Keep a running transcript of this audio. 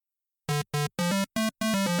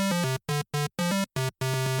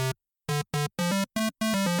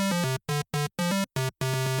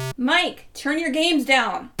Mike, turn your games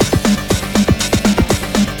down.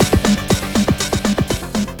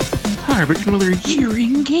 Hi, back to another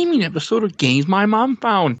year-in gaming episode of Games My Mom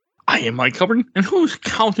Found. I am Mike Hubbard, and who's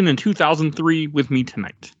counting in 2003 with me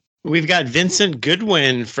tonight? We've got Vincent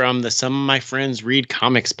Goodwin from the Some of My Friends Read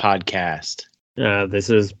Comics podcast.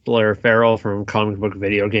 This is Blair Farrell from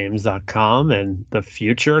comicbookvideogames.com and the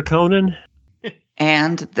future Conan.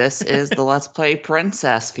 And this is the Let's Play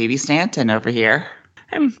Princess, Phoebe Stanton over here.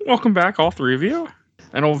 And welcome back, all three of you.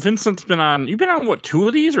 I know Vincent's been on, you've been on, what, 2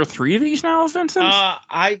 of these or 3 of these now, Vincent?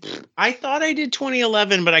 I thought I did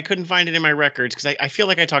 2011, but I couldn't find it in my records because I feel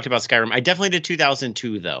like I talked about Skyrim. I definitely did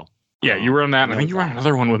 2002, though. Yeah, you were on that. I think you were on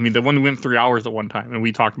another one with me. The one we went 3 hours at one time, and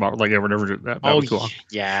we talked about like whatever that was too long.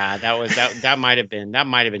 Yeah, that might have been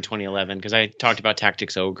 2011 because I talked about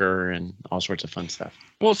Tactics Ogre and all sorts of fun stuff.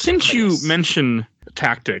 Well, since you mentioned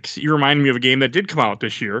Tactics, you reminded me of a game that did come out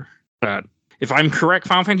this year. That, if I'm correct,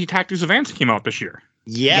 Final Fantasy Tactics Advance came out this year.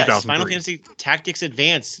 Yes, Final Fantasy Tactics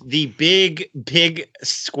Advance, the big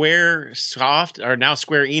Square Soft, or now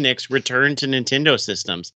Square Enix, returned to Nintendo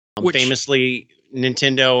systems. Famously,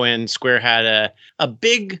 Nintendo and Square had a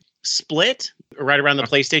big split right around the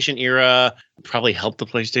PlayStation era. Probably helped the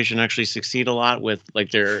PlayStation actually succeed a lot with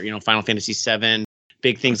like their, Final Fantasy VII,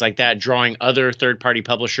 big things like that, drawing other third-party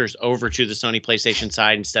publishers over to the Sony PlayStation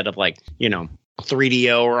side instead of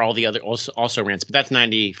 3DO or all the other also rants. But that's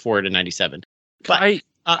 94 to 97. But I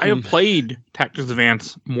have played Tactics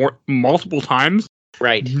Advance multiple times.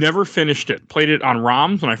 Right. Never finished it. Played it on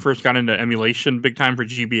ROMs when I first got into emulation big time for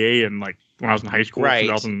GBA and when I was in high school in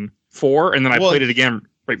 2004. And then I played it again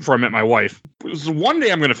right before I met my wife. One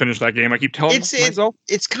day I'm going to finish that game. I keep telling myself.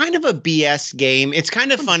 It's kind of a BS game. It's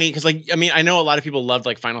kind of funny because I know a lot of people loved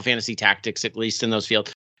Final Fantasy Tactics, at least in those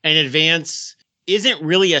fields. And Advance isn't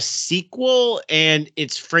really a sequel, and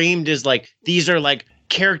it's framed as these are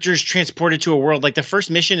characters transported to a world. The first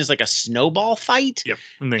mission is a snowball fight. Yep.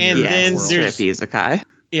 And then there's isekai.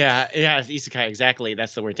 Yeah, isekai, exactly.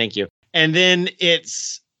 That's the word. Thank you. And then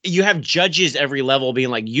you have judges every level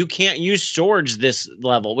being you can't use swords this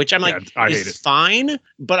level, which I'm is fine,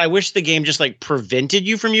 but I wish the game just prevented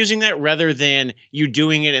you from using that rather than you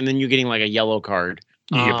doing it and then you getting a yellow card.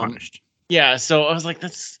 You get punished. Yeah, so I was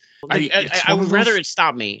that's I would rather it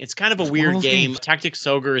stop me. It's kind of a weird game. Tactics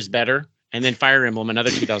Ogre is better. And then Fire Emblem, another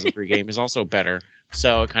 2003 game, is also better.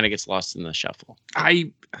 So it kind of gets lost in the shuffle.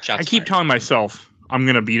 I keep telling myself I'm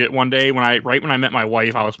going to beat it one day. When I met my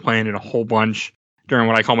wife, I was playing it a whole bunch during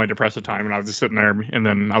what I call my depressive time. And I was just sitting there, and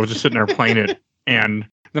then I was just sitting there playing it. And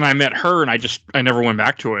then I met her, and I never went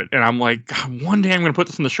back to it. And I'm like, God, one day I'm going to put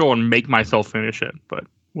this in the show and make myself finish it. But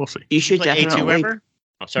we'll see. You should definitely. A2 ever?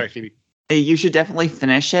 Oh, sorry, Phoebe. You should definitely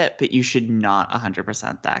finish it, but you should not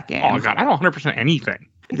 100% that game. Oh, God, I don't 100% anything.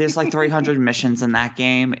 There's 300 missions in that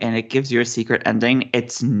game, and it gives you a secret ending.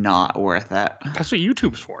 It's not worth it. That's what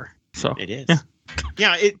YouTube's for. So it is.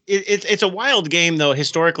 Yeah, it's a wild game though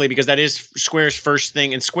historically because that is Square's first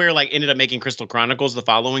thing, and Square ended up making Crystal Chronicles the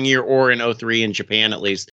following year or in 2003 in Japan at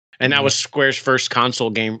least, and that was Square's first console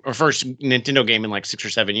game or first Nintendo game in 6 or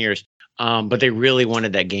 7 years. But they really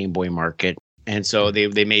wanted that Game Boy market. And so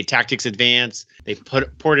they made Tactics Advance. They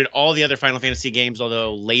ported all the other Final Fantasy games,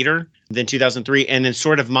 although later than 2003. And then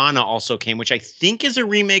Sword of Mana also came, which I think is a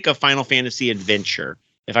remake of Final Fantasy Adventure,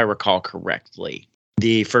 if I recall correctly.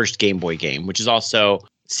 The first Game Boy game, which is also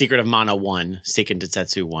Secret of Mana 1, Seiken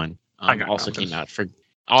Densetsu 1, also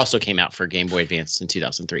came out for Game Boy Advance in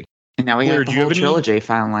 2003. And now we got the whole trilogy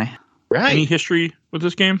finally. Right. Any history with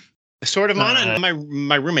this game? Sword of Mana,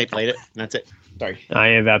 my roommate played it. That's it. Sorry. I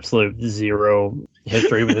have absolute zero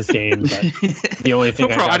history with this game. But the only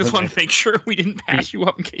thing I just want to make sure we didn't pass you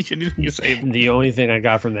up in case you didn't say. The only thing I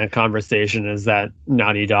got from that conversation is that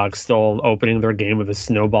Naughty Dog stole opening their game with a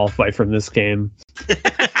snowball fight from this game.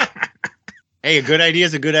 Hey, a good idea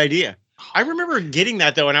is a good idea. I remember getting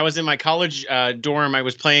that though when I was in my college dorm. I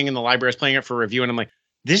was playing in the library. I was playing it for review, and I'm like,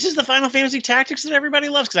 "This is the Final Fantasy Tactics that everybody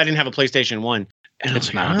loves," because I didn't have a PlayStation 1. And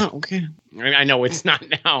it's not. Oh, okay. I know it's not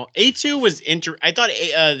now. A2 was I thought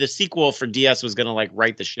the sequel for DS was going to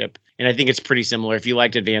write the ship. And I think it's pretty similar. If you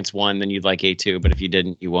liked Advance 1, then you'd like A2. But if you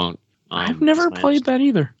didn't, you won't. I've never played that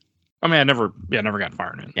either. I mean, I never got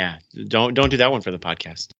fired in. Yeah. Don't do that one for the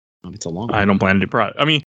podcast. It's a long one. I don't plan to do I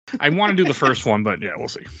mean, I want to do the first one, but yeah, we'll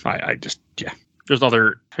see. I just, yeah. There's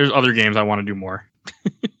other games I want to do more.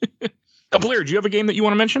 Blair, do you have a game that you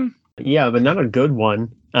want to mention? Yeah, but not a good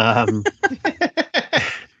one.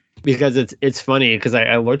 Because it's funny because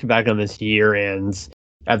I looked back on this year, and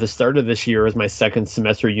at the start of this year was my second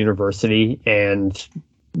semester at university, and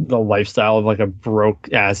the lifestyle of a broke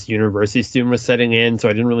ass university student was setting in, so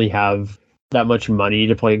I didn't really have that much money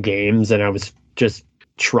to play games, and I was just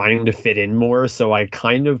trying to fit in more. So I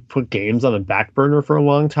kind of put games on the back burner for a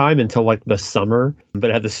long time until like the summer.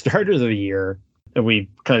 But at the start of the year, and we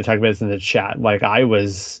kind of talked about this in the chat, like I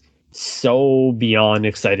was so beyond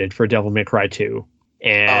excited for Devil May Cry 2.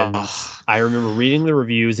 And I remember reading the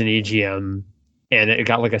reviews in EGM, and it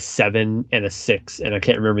got like a 7 and a 6, and I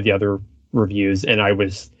can't remember the other reviews, and I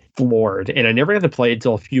was floored. And I never got to play it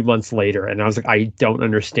until a few months later, and I was like, I don't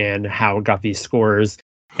understand how it got these scores.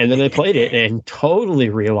 And then I played it and totally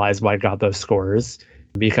realized why I got those scores,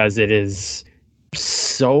 because it is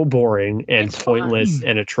so boring and pointless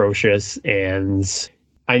and atrocious. And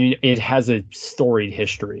I mean, it has a storied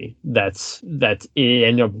history that's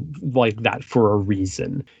in a, like that for a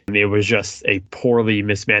reason. It was just a poorly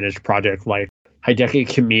mismanaged project. Like Hideki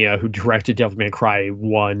Kamiya, who directed Devil May Cry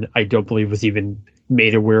 1, I don't believe was even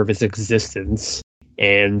made aware of its existence.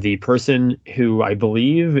 And the person who I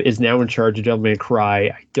believe is now in charge of Devil May Cry,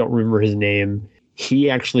 I don't remember his name, he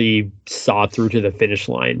actually saw through to the finish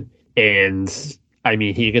line. And I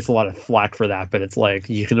mean, he gets a lot of flack for that, but it's like,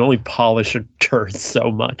 you can only polish a turd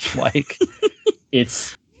so much. Like,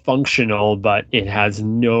 it's functional, but it has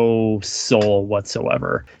no soul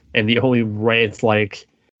whatsoever. And the only way it's like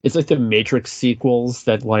the Matrix sequels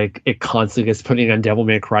that like it constantly gets putting on Devil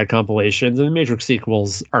May Cry compilations, and the Matrix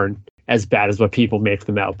sequels aren't as bad as what people make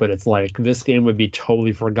them out, but it's like this game would be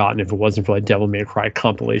totally forgotten if it wasn't for like Devil May Cry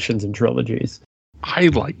compilations and trilogies. I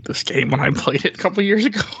liked this game when I played it a couple years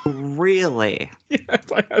ago. Really?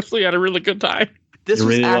 Yes, I actually had a really good time. This You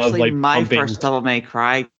was really love, actually like, my pumping- first Devil May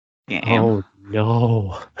Cry game. Oh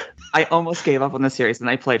no. I almost gave up on the series, and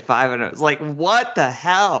I played 5, and it was like, what the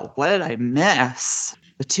hell? What did I miss?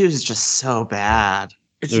 The 2 is just so bad.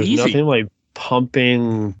 It's There's easy. nothing like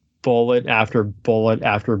pumping bullet after bullet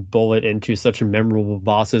after bullet into such memorable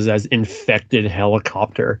bosses as Infected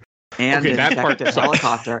Helicopter. And Okay, that part- infected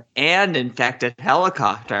helicopter. And infected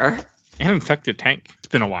helicopter. And Infected Tank. It's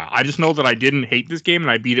been a while. I just know that I didn't hate this game,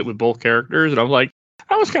 and I beat it with both characters, and I was like,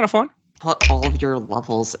 that was kind of fun. Put all of your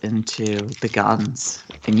levels into the guns,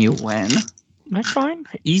 and you win. That's fine.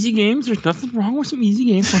 Easy games. There's nothing wrong with some easy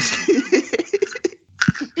games.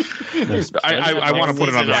 I want to put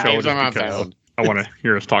it on the show Games are not just because found. I want to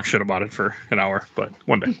hear us talk shit about it for an hour, but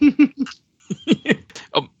one day.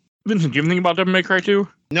 Vincent, do you have anything about Devil May Cry 2?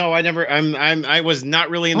 No, I never. I was not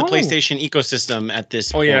really in the Oh. PlayStation ecosystem at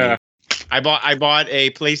this point. Yeah. I bought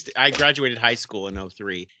a I graduated high school in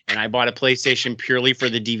 03, and I bought a PlayStation purely for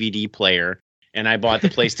the DVD player. And I bought the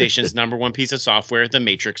PlayStation's number one piece of software, the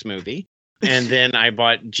Matrix movie. And then I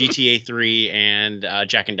bought GTA 3 and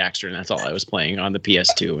Jack and Daxter, and that's all I was playing on the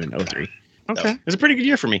PS2 in 03. Okay. So, it was a pretty good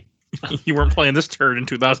year for me. You weren't playing this turd in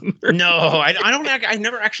 2000. No, I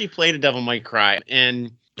never actually played a Devil May Cry, and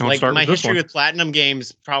Don't like start my with this history one. with Platinum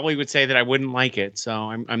games probably would say that I wouldn't like it. So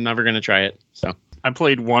I'm never gonna try it. So I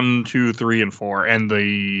played 1, 2, 3, and 4, and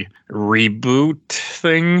the reboot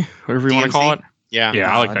thing, whatever you want to DMC? call it. Yeah.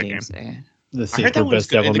 Yeah, I like that DMC. game. The I heard that secret one was best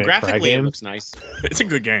good. Devil And May Cry graphically, it game. looks nice. It's a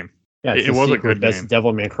good game. Yeah, it's it the was a secret good best game.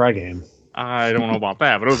 Devil May Cry game. I don't know about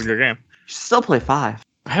that, but it was a good game. You should still play 5.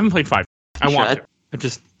 I haven't played 5. I You want should. to. I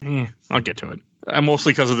just, I'll get to it.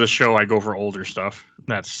 Mostly because of this show, I go for older stuff.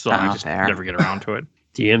 That's so I Oh, just fair. never get around to it.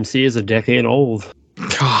 DMC is a decade old.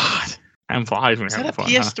 God, I'm flies when Was you're that a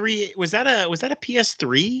having fun. Huh? PS3? Was that a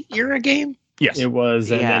PS3 era game? Yes. It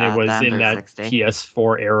was, and then Yeah, it was then in that 360.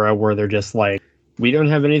 PS4 era where they're just like, we don't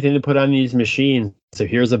have anything to put on these machines, so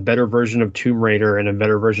here's a better version of Tomb Raider and a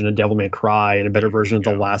better version of Devil May Cry and a better version of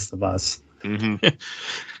The Last of Us. Mm-hmm.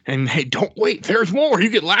 And hey, don't wait. There's more. You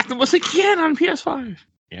get Last of Us again on PS5.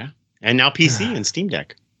 And now PC and Steam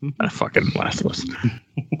Deck. Fucking Last of Us.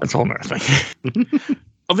 That's a whole nother thing.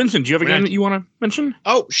 Oh, Vincent, do you have a game that you want to mention?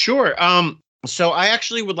 Oh, sure. So I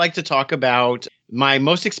actually would like to talk about my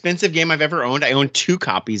most expensive game I've ever owned. I own 2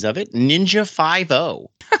 copies of it. Ninja 5.0.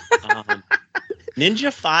 Ninja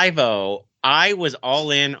 5.0. I was all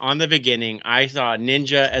in on the beginning. I saw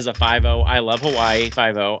Ninja as a 5.0. I love Hawaii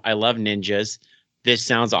 5.0. I love ninjas. This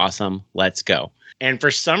sounds awesome. Let's go. And for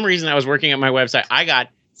some reason, I was working at my website. I got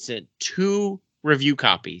sent 2 review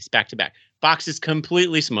copies back to back. Box is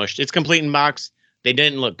completely smushed. It's complete in box. They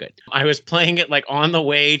didn't look good. I was playing it like on the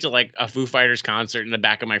way to like a Foo Fighters concert in the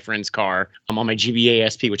back of my friend's car. I'm on my GBA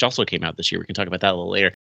SP, which also came out this year. We can talk about that a little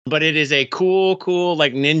later. But it is a cool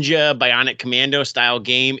like Ninja Bionic Commando style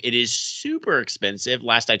game. It is super expensive.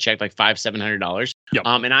 Last I checked, like $700. Yep.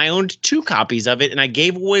 And I owned 2 copies of it, and I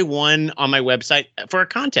gave away one on my website for a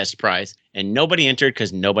contest prize, and nobody entered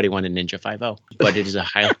because nobody wanted Ninja 5.0. But it is a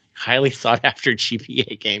highly sought after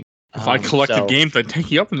GBA game. If I collected so- games, I'd take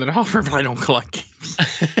you up on that offer, but I don't collect games.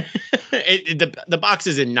 The box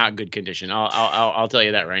is in not good condition. I'll tell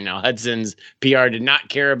you that right now. Hudson's PR did not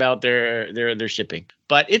care about their shipping,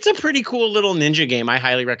 but it's a pretty cool little ninja game. I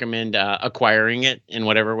highly recommend acquiring it in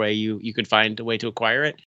whatever way you could find a way to acquire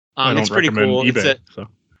it. I don't It's pretty recommend cool. eBay, so.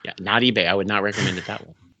 Yeah, not eBay. I would not recommend it that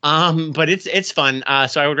way. But it's fun.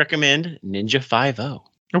 So I would recommend Ninja 5.0.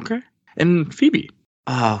 Okay. And Phoebe.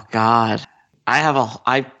 Oh God,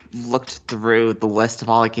 I looked through the list of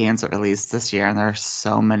all the games that released this year, and there are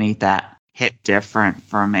so many that hit different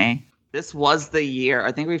for me. This was the year.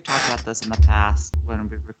 I think we've talked about this in the past when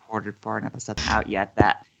we recorded for an episode out yet.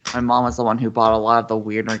 That my mom was the one who bought a lot of the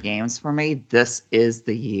weirder games for me. This is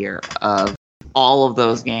the year of all of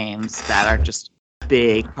those games that are just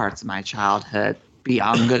big parts of my childhood.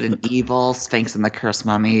 Beyond Good and Evil, Sphinx and the Cursed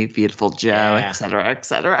Mummy, Beautiful Joe, etc.,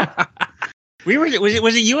 etc. Was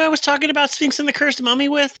it you I was talking about Sphinx and the Cursed Mummy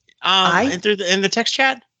with? In the text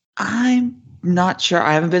chat? I'm not sure.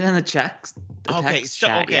 I haven't been in the text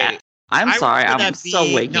chat yet. I'm sorry. I'm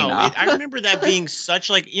still waking up. I remember that being such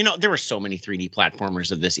there were so many 3D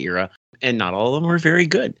platformers of this era, and not all of them were very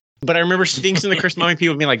good. But I remember Sphinx and the Cursed Mummy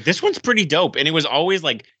people being like, this one's pretty dope. And it was always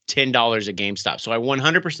like $10 at GameStop. So I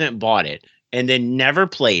 100% bought it and then never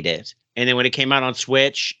played it. And then when it came out on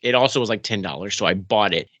Switch, it also was like $10. So I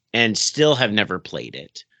bought it and still have never played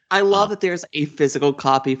it. I love that there's a physical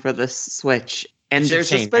copy for the Switch. And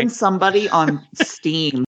there's insane, just been somebody on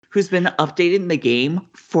Steam who's been updating the game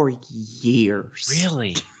for years.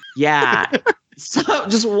 Really? Yeah. So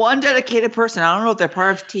just one dedicated person. I don't know if they're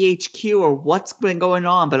part of THQ or what's been going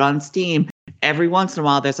on, but on Steam, every once in a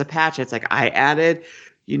while there's a patch. It's like I added,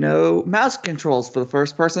 mouse controls for the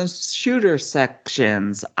first person shooter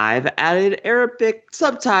sections. I've added Arabic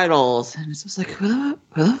subtitles. And it's just like, who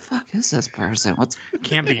the fuck is this person? What's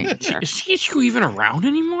Can't be. Is THQ even around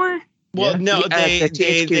anymore? Well, no,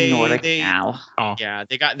 THQ Nordic now. Oh. Yeah,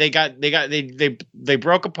 they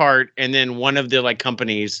broke apart, and then one of the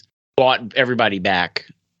companies bought everybody back.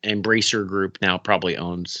 Embracer Group now probably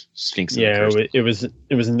owns Sphinx. Yeah, it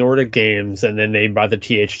was Nordic Games, and then they bought the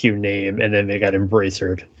THQ name, and then they got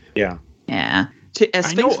Embracered. Yeah. Sphinx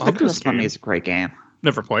and the Cursed Mummy is a great game.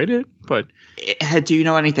 Never played it, but do you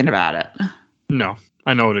know anything about it? No,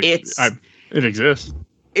 I know it exists.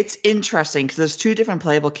 It's interesting because there's two different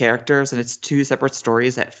playable characters, and it's two separate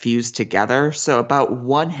stories that fuse together. So about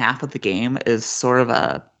one half of the game is sort of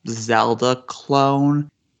a Zelda clone,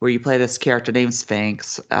 where you play this character named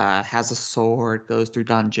Sphinx, has a sword, goes through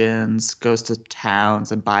dungeons, goes to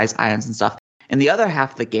towns, and buys items and stuff. In the other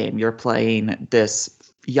half of the game, you're playing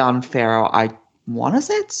this young pharaoh. I want to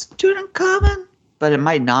say it's Tutankhamun, but it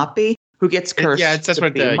might not be. Who gets cursed? Yeah, that's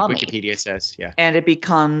what the mummy. Wikipedia says. Yeah, and it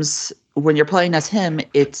becomes, when you're playing as him,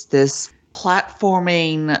 it's this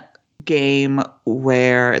platforming game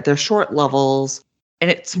where they're short levels. And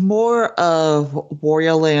it's more of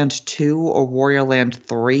Warrior Land 2 or Warrior Land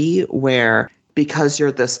 3, where because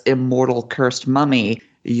you're this immortal cursed mummy,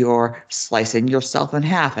 you're slicing yourself in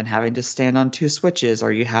half and having to stand on two switches,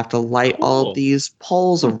 or you have to light all these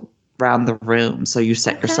poles around the room, so you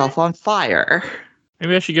set yourself on fire.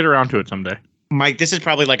 Maybe I should get around to it someday. Mike, this is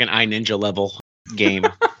probably like an iNinja level game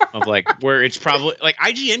of where it's probably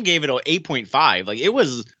IGN gave it an 8.5. It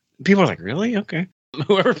was, people were like, really? Okay.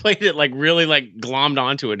 Whoever played it really glommed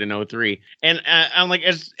onto it in 2003, and I'm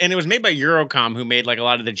and it was made by Eurocom, who made a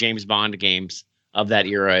lot of the James Bond games of that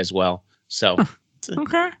era as well. So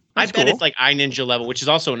okay, I bet it's iNinja level, which is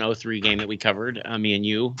also an 2003 game that we covered, me and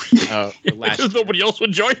you. Last year. Nobody else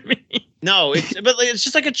would join me. No, it's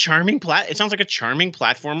just a charming It sounds like a charming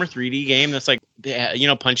platformer 3D game that's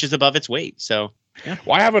punches above its weight. So. Yeah.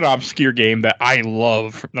 Well, I have an obscure game that I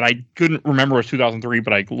love that I couldn't remember was 2003,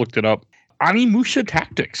 but I looked it up. Onimusha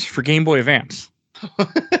Tactics for Game Boy Advance.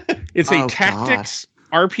 It's a tactics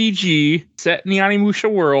RPG set in the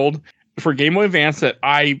Onimusha world for Game Boy Advance that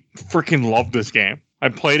I freaking love this game. I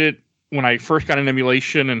played it when I first got an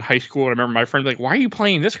emulation in high school. And I remember my friends like, why are you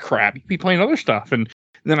playing this crap? You could be playing other stuff. And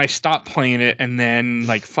then I stopped playing it. And then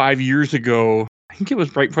 5 years ago, I think it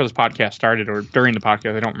was right before this podcast started or during the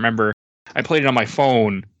podcast, I don't remember. I played it on my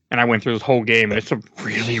phone and I went through this whole game. And it's a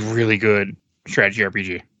really, really good strategy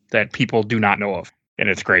RPG that people do not know of, and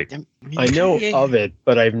it's great. I know of it,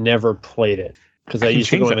 but I've never played it because I used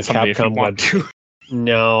to go on the Capcom website.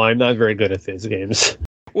 No, I'm not very good at these games.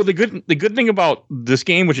 Well, the good thing about this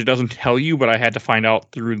game, which it doesn't tell you, but I had to find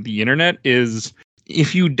out through the internet, is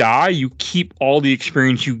if you die, you keep all the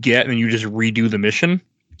experience you get, and then you just redo the mission.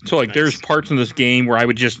 So nice. There's parts in this game where I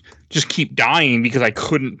would just keep dying because I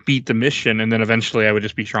couldn't beat the mission, and then eventually I would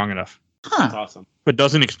just be strong enough. That's awesome. But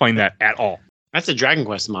doesn't explain that at all. That's a Dragon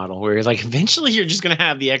Quest model where eventually you're just going to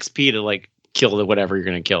have the XP to kill the whatever you're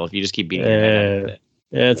going to kill if you just keep beating your head with it.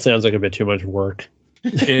 It sounds like a bit too much work.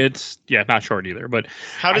 It's not short either. But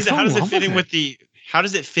how does it fit in with the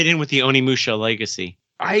Onimusha legacy?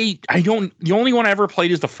 I don't. The only one I ever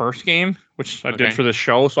played is the first game, which I did for the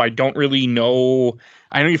show. So I don't really know.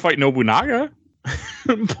 I know you fight Nobunaga,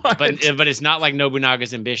 but it's not like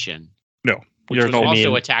Nobunaga's Ambition. No, which was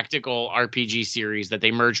also a tactical RPG series that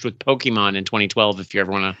they merged with Pokemon in 2012. If you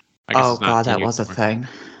ever want to. Oh god, that was a thing.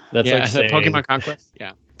 That's like saying, Pokemon Conquest.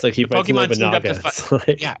 Yeah. It's like he Pokemon teamed up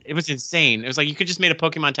to yeah, it was insane. It was like you could just made a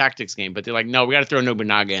Pokemon Tactics game, but they're like, no, we got to throw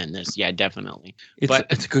Nobunaga in this. Yeah, definitely.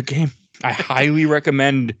 It's a good game. I highly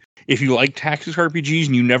recommend if you like tactics RPGs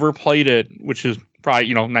and you never played it, which is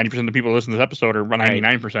probably 90% of the people listening to this episode or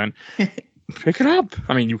 99%. Pick it up.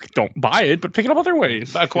 I mean, you don't buy it, but pick it up other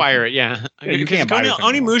ways. Acquire it, yeah. You can't buy it.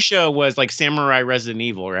 Onimusha was like Samurai Resident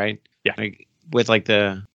Evil, right? Yeah, like with like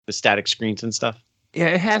the static screens and stuff. Yeah,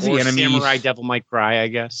 it has the enemies. Samurai Devil May Cry, I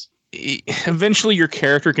guess. Eventually, your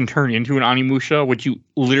character can turn into an Onimusha, which you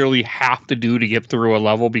literally have to do to get through a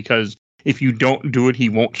level, because if you don't do it, he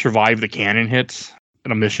won't survive the cannon hits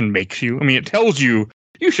that a mission makes you. I mean, it tells you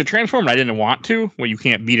should transform, and I didn't want to. Well, you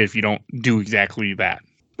can't beat it if you don't do exactly that.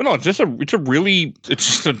 But no, it's just a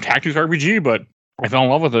tactics RPG, but I fell in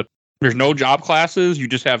love with it. There's no job classes. You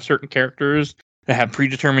just have certain characters that have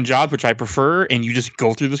predetermined jobs, which I prefer, and you just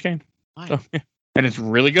go through this game. So, yeah. And it's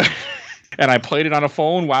really good. And I played it on a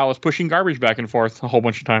phone while I was pushing garbage back and forth a whole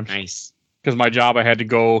bunch of times. Nice. Because my job, I had to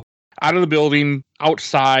go out of the building,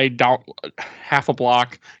 outside, down half a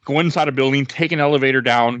block, go inside a building, take an elevator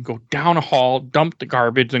down, go down a hall, dump the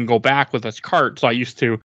garbage, and go back with this cart. So I used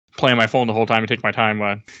to play on my phone the whole time and take my time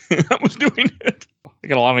when I was doing it. I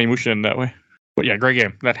got a lot of emotion in that way. But yeah, great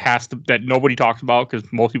game. That nobody talks about because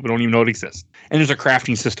most people don't even know it exists. And there's a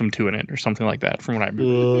crafting system too in it or something like that from what I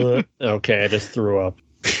remember. Okay, I just threw up.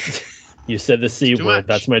 You said the C word.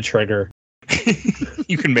 That's my trigger.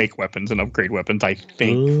 You can make weapons and upgrade weapons, I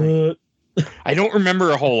think. I don't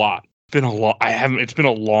remember a whole lot. It's been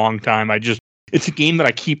a long time. It's a game that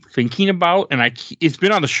I keep thinking about, and it's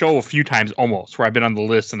been on the show a few times almost, where I've been on the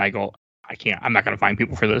list and I go, I'm not going to find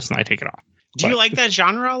people for this, and I take it off. Do you like that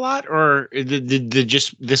genre a lot, or did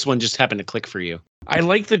this one just happen to click for you? I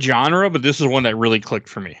like the genre, but this is one that really clicked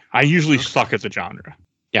for me. I usually suck at the genre.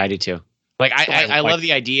 Yeah, I do too. Like I love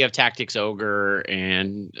the idea of Tactics Ogre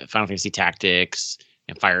and Final Fantasy Tactics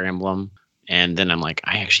and Fire Emblem, and then I'm like,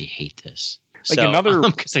 I actually hate this. Like another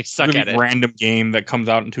because I suck at it. Random game that comes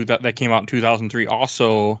out that came out in 2003,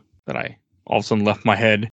 also that I all of a sudden left my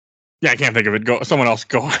head. Yeah, I can't think of it. Go, someone else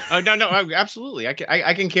go. Oh no, absolutely.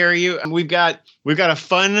 I can carry you. We've got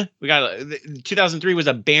 2003 was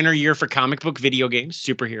a banner year for comic book video games,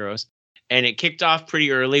 superheroes, and it kicked off pretty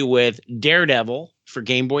early with Daredevil for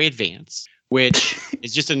Game Boy Advance, which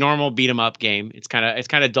is just a normal beat 'em up game. It's kind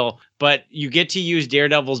of dull, but you get to use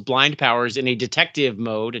Daredevil's blind powers in a detective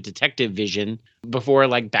mode, a detective vision, before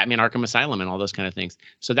like Batman Arkham Asylum and all those kind of things.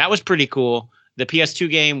 So that was pretty cool. The PS2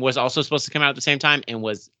 game was also supposed to come out at the same time and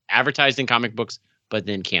was advertised in comic books, but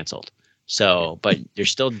then canceled. So, but there's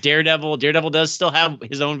still Daredevil. Daredevil does still have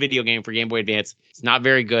his own video game for Game Boy Advance. It's not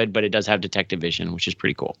very good, but it does have detective vision, which is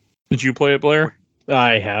pretty cool. Did you play it, Blair?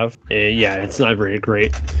 I have. Yeah, it's not very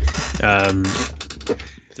great.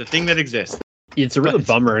 It's a thing that exists. It's a real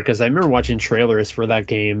bummer because I remember watching trailers for that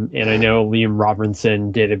game, and I know Liam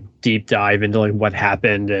Robinson did a deep dive into like what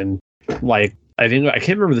happened, and like I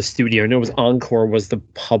can't remember the studio. I know it was Encore was the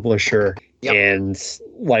publisher, and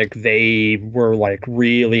like they were like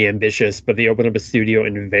really ambitious, but they opened up a studio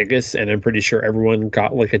in Vegas, and I'm pretty sure everyone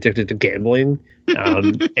got like addicted to gambling.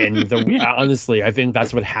 And honestly, I think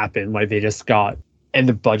that's what happened. Like they just got. And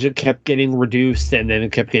the budget kept getting reduced, and then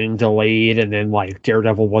it kept getting delayed, and then like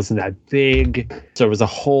Daredevil wasn't that big, so it was a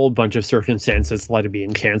whole bunch of circumstances led to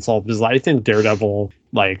being canceled. Because I think Daredevil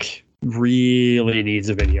like really needs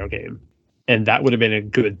a video game, and that would have been a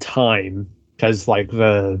good time because like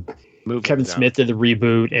Kevin Smith did the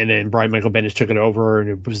reboot, and then Brian Michael Bendis took it over, and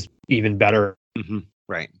it was even better. Mm-hmm.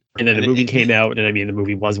 Right. And then the movie came out, and I mean the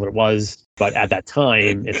movie was what it was, but at that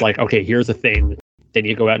time it's like, okay, here's the thing, then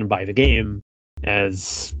you go out and buy the game.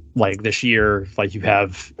 As like this year, like you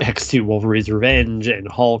have X2 Wolverine's Revenge and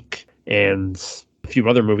Hulk and a few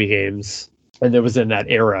other movie games, and it was in that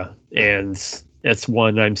era, and that's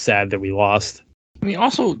one I'm sad that we lost. I mean,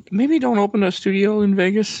 also maybe don't open a studio in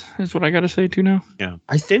Vegas is what I got to say too now. Yeah,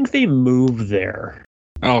 I think they moved there.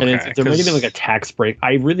 Okay, and there might have been like a tax break.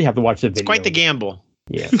 I really have to watch the video. It's quite the gamble.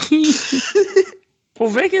 Yeah. Well,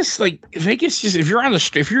 Vegas, just if you're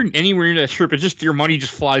anywhere near that strip, it's just your money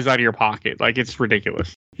just flies out of your pocket. Like it's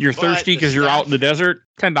ridiculous. You're thirsty because you're out in the desert.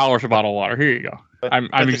 $10 a bottle of water. Here you go. I'm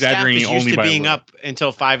But the staff exaggerating is used only to by being a little. up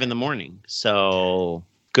until 5 a.m. So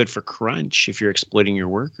good for crunch if you're exploiting your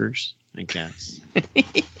workers, I guess. I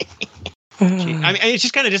mean, it's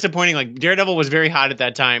just kind of disappointing. Like Daredevil was very hot at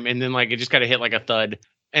that time, and then like it just kind of hit like a thud.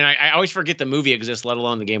 And I always forget the movie exists, let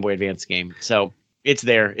alone the Game Boy Advance game. So it's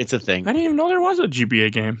there. It's a thing. I didn't even know there was a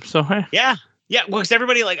GBA game. So hey. Yeah. Yeah. Well, because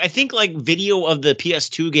everybody I think video of the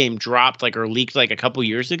PS2 game dropped or leaked a couple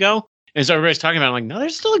years ago. And so everybody's talking about it. I'm like, no,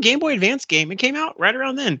 there's still a Game Boy Advance game. It came out right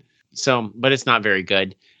around then. So, but it's not very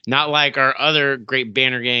good. Not like our other great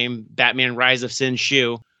banner game, Batman Rise of Sin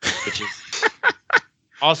Shu, which is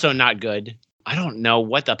also not good. I don't know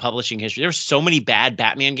what the publishing history. There were so many bad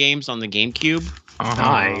Batman games on the GameCube.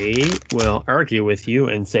 I will argue with you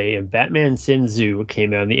and say if Batman Sin Tzu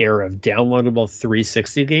came out in the era of downloadable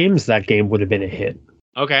 360 games, that game would have been a hit.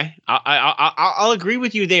 Okay, I'll agree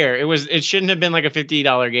with you there. It shouldn't have been like a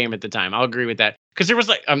 $50 game at the time. I'll agree with that because there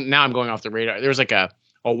was now I'm going off the radar. There was like a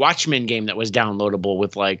Watchmen game that was downloadable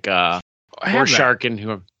with Shark and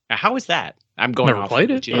who. How is that? I'm going Never off.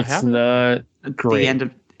 played it. It's not great. The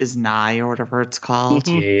end is nigh or whatever it's called.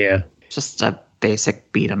 Yeah. Just a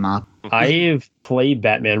basic beat 'em up. I've played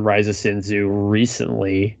Batman Rise of Sin Tzu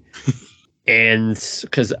recently, and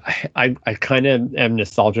because I kind of am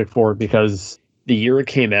nostalgic for it because the year it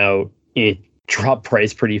came out, it dropped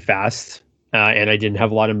price pretty fast, and I didn't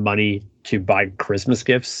have a lot of money to buy Christmas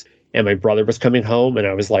gifts. And my brother was coming home, and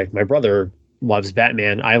I was like, my brother loves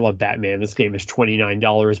Batman. I love Batman. This game is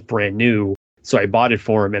 $29 brand new. So I bought it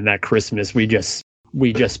for him, and that Christmas we just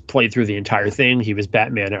played through the entire thing. He was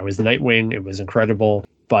Batman, I was Nightwing. It was incredible.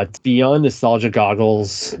 But beyond nostalgia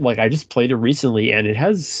goggles, I just played it recently, and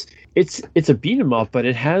it's a beat 'em up, but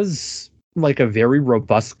it has a very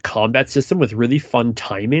robust combat system with really fun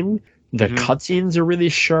timing. The cutscenes are really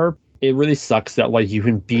sharp. It really sucks that you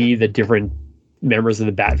can be the different members of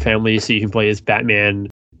the Bat family, so you can play as Batman,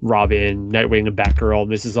 Robin, Nightwing, and Batgirl.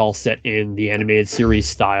 This is all set in the animated series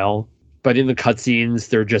style. But in the cutscenes,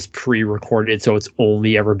 they're just pre-recorded, so it's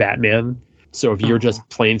only ever Batman. So if you're just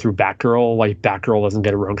playing through Batgirl, Batgirl doesn't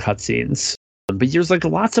get her own cutscenes. But there's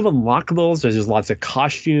lots of unlockables. There's lots of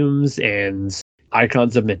costumes and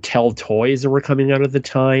icons of Mattel toys that were coming out at the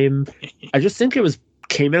time. I just think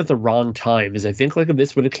came out at the wrong time. Because I think if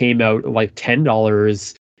this would have came out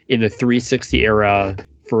 $10 in the 360 era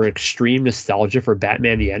for extreme nostalgia for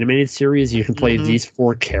Batman the Animated Series, you can play these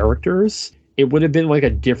 4 characters. It would have been a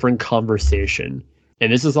different conversation.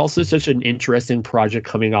 And this is also such an interesting project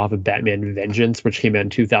coming off of Batman Vengeance, which came out in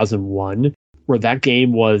 2001, where that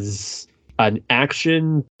game was an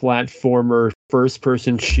action platformer,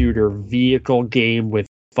 first-person shooter vehicle game with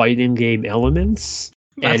fighting game elements.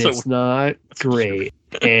 And it's not great.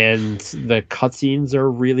 And the cutscenes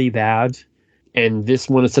are really bad. And this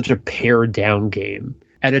one is such a pared-down game.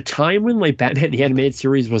 At a time when Batman the Animated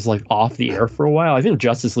Series was off the air for a while, I think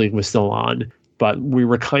Justice League was still on, but we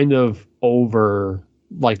were kind of over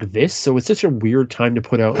this, so it's such a weird time to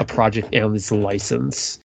put out a project on this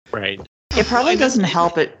license. Right. It probably doesn't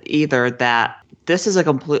help it either that this is a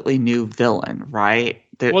completely new villain, right?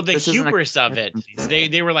 The hubris of it.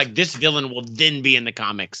 They were like, this villain will then be in the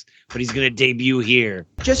comics, but he's going to debut here.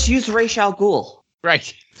 Just use Ra's al Ghul.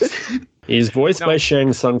 Right. He's voiced by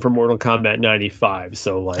Shang Tsung from Mortal Kombat 95,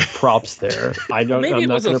 so props there. I'm not going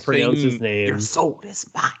to pronounce his name. Your soul is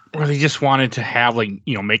mine. Or they just wanted to have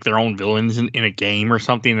make their own villains in a game or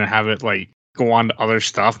something and have it go on to other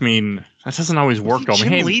stuff. I mean, that doesn't always work.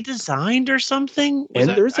 Jim Lee designed or something?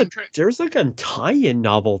 There's a tie-in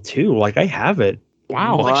novel too. I have it.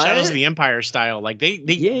 Wow, Shadows of the Empire style. They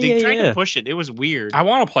tried to push it. It was weird. I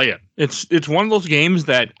want to play it. It's one of those games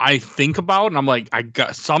that I think about and I'm like,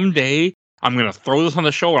 someday I'm gonna throw this on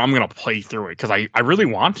the show and I'm gonna play through it because I really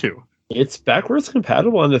want to. It's backwards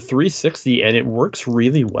compatible on the 360 and it works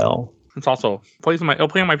really well. It's also it'll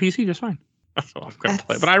play on my PC just fine. So I'm gonna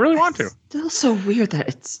play, but I really want to. Still so weird that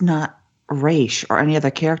it's not Ra's or any other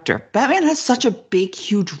character. Batman has such a big,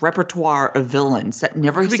 huge repertoire of villains that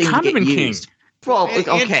never seem to get used. Well,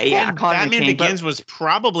 Batman Begins was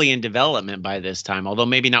probably in development by this time, although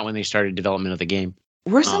maybe not when they started development of the game.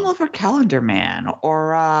 Where's some over Calendar Man?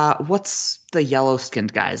 Or what's the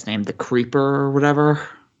yellow-skinned guy's name? The Creeper or whatever?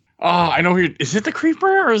 Oh, I know who. Is it the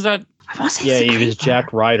Creeper or is that? I want to say he was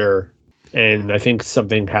Jack Ryder, and I think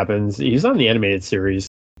something happens. He's on the animated series.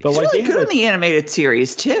 But he's really good in the animated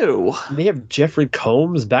series, too. They have Jeffrey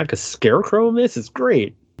Combs back as Scarecrow in this. It's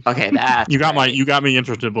great. Okay, that you got me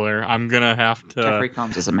interested, Blair. I'm gonna have to. Jeffrey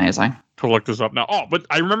Combs is amazing. To look this up now. Oh, but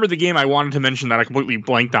I remember the game I wanted to mention that I completely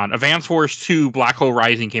blanked on. Advance Wars 2 Black Hole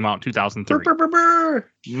Rising came out in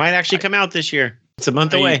 2003. Might actually come out this year. It's a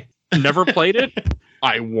month away. Never played it.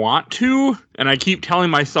 I want to, and I keep telling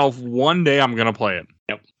myself one day I'm gonna play it.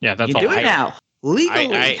 Yep. Yeah, that's You all. do it now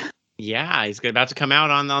legally. Yeah, he's about to come out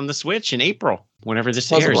on the Switch in April, whenever this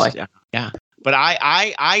Supposedly. airs. Yeah. But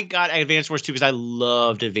I got Advance Wars 2 because I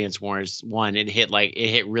loved Advance Wars 1. It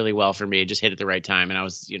hit really well for me. It just hit at the right time, and I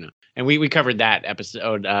was, and we covered that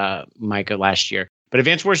episode, Micah, last year. But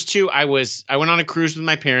Advance Wars 2, I went on a cruise with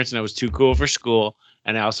my parents, and I was too cool for school,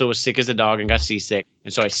 and I also was sick as a dog and got seasick,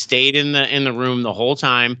 and so I stayed in the room the whole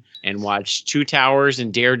time and watched Two Towers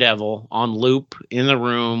and Daredevil on loop in the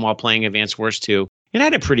room while playing Advance Wars 2. And I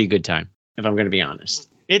had a pretty good time, if I'm going to be honest.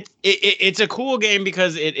 It's a cool game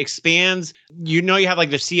because it expands. You have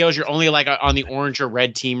like the COs. You're only like on the orange or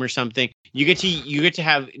red team or something. You get to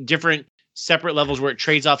have different separate levels where it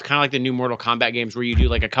trades off, kind of like the new Mortal Kombat games, where you do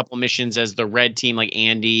like a couple missions as the red team, like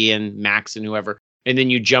Andy and Max and whoever, and then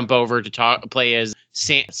you jump over to play as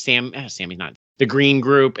Sammy's not the green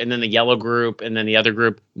group, and then the yellow group, and then the other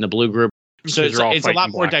group, and the blue group. So it's a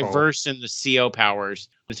lot more diverse in the CO powers.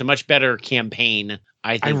 It's a much better campaign,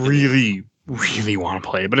 I think. I really want to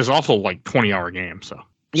play it, but it's also like 20-hour game. So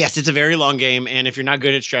yes, it's a very long game, and if you're not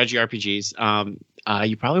good at strategy RPGs,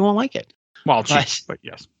 you probably won't like it. Well, but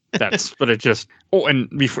yes, but it just. Oh, and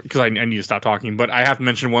before, because I need to stop talking, but I have to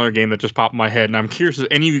mention one other game that just popped in my head, and I'm curious if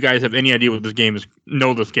any of you guys have any idea what this game is.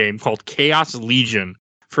 Know this game called Chaos Legion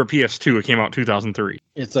for PS2. It came out in 2003.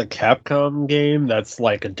 It's a Capcom game that's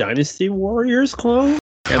like a Dynasty Warriors clone.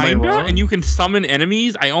 Am I wrong? And you can summon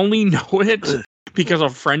enemies. I only know it because a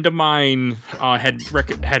friend of mine had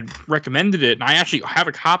recommended it, and I actually have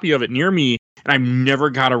a copy of it near me, and I never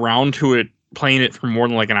got around to it, playing it for more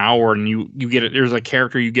than like an hour. And you get it. There's a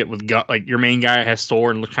character you get with gut, like your main guy has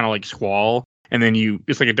sword and looks kind of like Squall, and then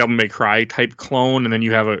it's like a Devil May Cry type clone, and then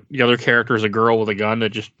you have the other character is a girl with a gun that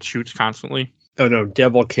just shoots constantly. Oh no,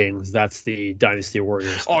 Devil Kings. That's the Dynasty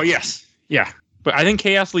Warriors. Oh yes, yeah. But I think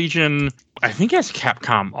Chaos Legion, I think it's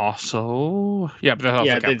Capcom also. Yeah, but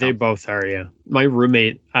that's also they both are. Yeah, my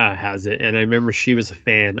roommate has it, and I remember she was a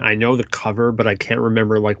fan. I know the cover, but I can't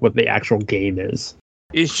remember like what the actual game is.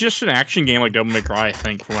 It's just an action game like Devil May Cry, I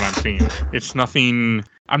think, from what I'm seeing. It's nothing.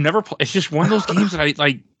 I've never. It's just one of those games that I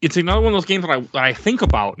like. It's another one of those games that I think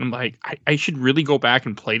about, and I'm like, I should really go back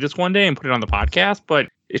and play this one day and put it on the podcast, but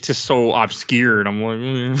it's just so obscure, and I'm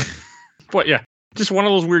like, but yeah. Just one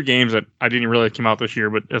of those weird games that I didn't realize came out this year,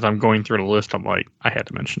 but as I'm going through the list, I'm like, I had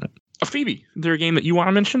to mention it. Phoebe, is there a game that you want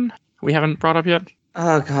to mention we haven't brought up yet?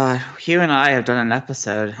 Oh, God. You and I have done an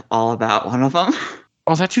episode all about one of them.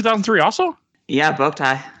 Oh, is that 2003 also? Yeah,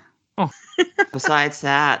 Bowtie. Oh. Besides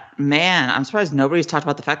that, man, I'm surprised nobody's talked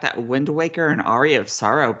about the fact that Wind Waker and Aria of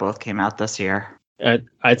Sorrow both came out this year.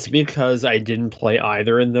 It's because I didn't play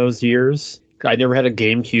either in those years. I never had a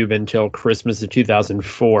GameCube until Christmas of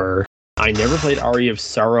 2004. I never played Aria of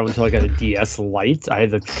Sorrow until I got a DS Lite. I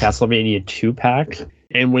had the Castlevania 2-pack.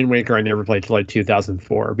 And Wind Waker I never played till like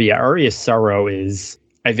 2004. But yeah, Aria of Sorrow is...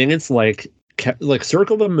 I think it's like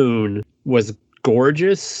Circle the Moon was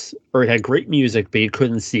gorgeous, or it had great music, but you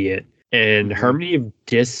couldn't see it. And Harmony of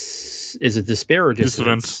Is it Despair or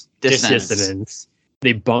Dissonance? Dissonance.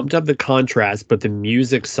 They bumped up the contrast, but the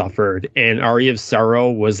music suffered. And Aria of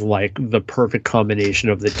Sorrow was like the perfect combination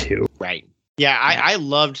of the two. Right. Yeah, I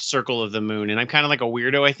loved Circle of the Moon, and I'm kind of like a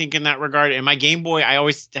weirdo, I think, in that regard. And my Game Boy, I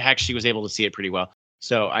always actually was able to see it pretty well.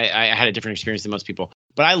 So I had a different experience than most people.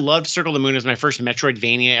 But I loved Circle of the Moon. It was my first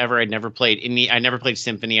Metroidvania ever. I never played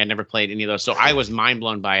Symphony. I never played any of those. So I was mind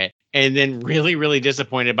blown by it. And then really, really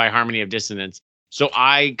disappointed by Harmony of Dissonance. So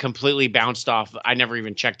I completely bounced off. I never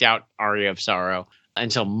even checked out Aria of Sorrow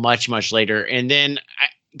until much, much later. And then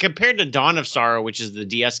compared to Dawn of Sorrow, which is the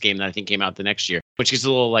DS game that I think came out the next year, which is a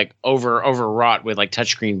little like overwrought with like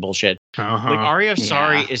touchchscreen bullshit. Like Aria of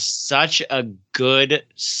Sorrow is such a good,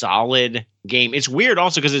 solid game. It's weird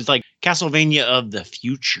also because it's like Castlevania of the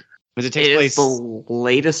future. Because it takes place the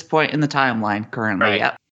latest point in the timeline currently. Right.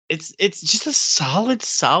 Yep. It's just a solid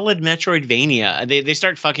Metroidvania. They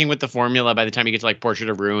start fucking with the formula by the time you get to like Portrait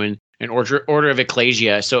of Ruin and Order of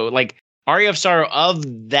Ecclesia. So like Aria of Sorrow,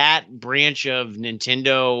 of that branch of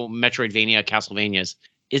Nintendo Metroidvania Castlevanias,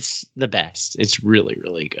 it's the best. It's really,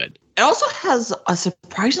 really good. It also has a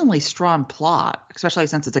surprisingly strong plot, especially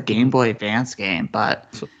since it's a Game Boy Advance game. But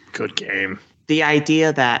it's a good game. The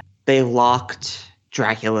idea that they locked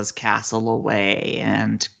Dracula's castle away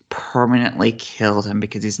and permanently killed him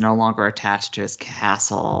because he's no longer attached to his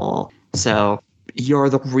castle. So you're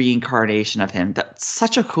the reincarnation of him. That's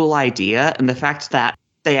such a cool idea. And the fact that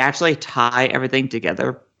they actually tie everything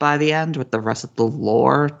together by the end with the rest of the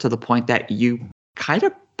lore to the point that you kind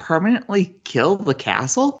of permanently kill the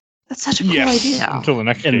castle. That's such a cool idea. Until the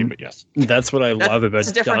next game, but yes. That's what I love about It's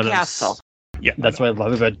a different Dawn castle. Yeah, That's what I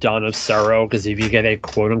love about Dawn of Sorrow, because if you get a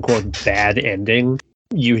quote-unquote bad ending,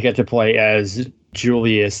 you get to play as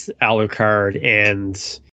Julius, Alucard,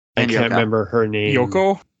 and I And can't Yoko. remember her name.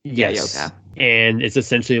 Yoko. Yes. Yeah, Yoko. And it's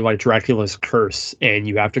essentially like Dracula's curse, and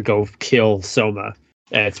you have to go kill Soma.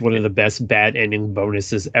 And it's one of the best bad ending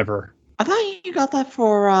bonuses ever. I thought you got that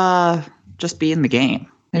for just being the game.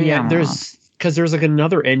 Maybe I'm wrong. there's like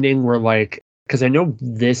another ending where like, because I know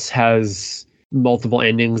this has multiple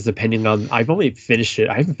endings depending on, I've only finished it.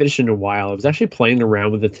 I haven't finished it in a while. I was actually playing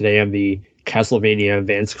around with it today on the Castlevania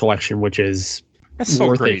Advanced Collection, which is That's so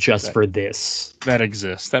worth great it just that, for this. that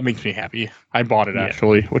exists. That makes me happy. I bought it Yeah.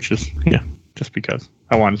 actually, which is just because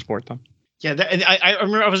I wanted to support them. Yeah, and I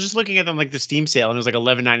remember I was just looking at them like the Steam sale, and it was like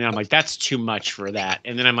 $11.99. I'm like, that's too much for that.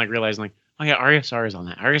 And then I'm like realizing like, oh yeah, Aria Sara's on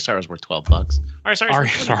that. Aria Sara's worth $12. Aria Sara's Aria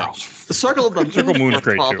worth Sara. $20. The Circle of the Moon Circle Moon's for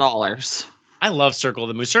great, too. $12. I love Circle of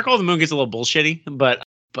the Moon. Circle of the Moon gets a little bullshitty, but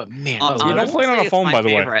man, You don't play it on a phone, by the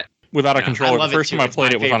way. Without a Yeah, I controller. love The it first too. time I It's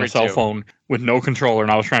played my it was on a favorite cell too. phone with no controller,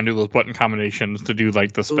 and I was trying to do those button combinations to do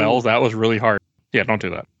like the spells. That was really hard. Yeah, don't do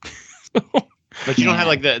that. But you don't have Yeah.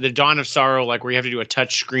 like the Dawn of Sorrow, like where you have to do a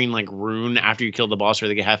touch screen like rune after you kill the boss, where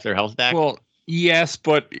they get half their health back. Well, yes,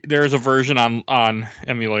 but there's a version on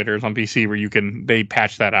emulators on PC where they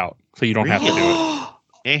patch that out, so you don't have to do it.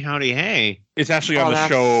 Hey, howdy, hey. It's actually on the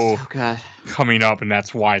show Okay. coming up, and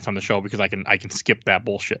that's why it's on the show, because I can skip that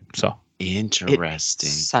bullshit. So Interesting.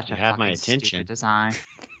 Such You a have my fucking attention. stupid design.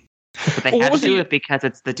 But they Well, what had to was do the- it because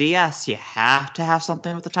it's the DS. You have to have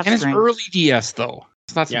something with the and it's touchscreen. early DS though.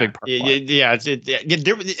 So that's a Yeah, big part. yeah,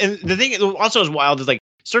 and the thing also is wild is like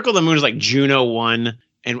Circle of the Moon is like June 01,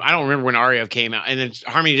 and I don't remember when Aria came out, and then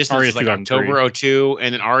Harmony Distance Aria is like 2003. October 02,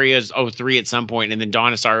 and then Aria's 03 at some point, and then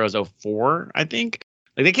Dawn of Sorrow is 04, I think.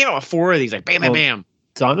 Like they came out with 4 of these, like bam, bam, Oh. bam.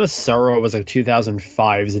 Dawn of Sorrow was like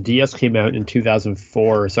 2005. The DS came out in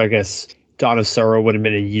 2004, so I guess Dawn of Sorrow would have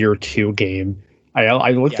been a year 2 game.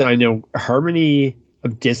 I looked Yeah. at, I know Harmony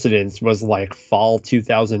of Dissonance was like fall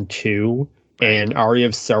 2002, and Aria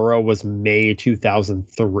of Sorrow was May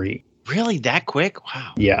 2003. Really, that quick?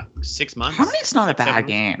 Wow, Yeah, 6 months. Harmony's not a 7 bad months?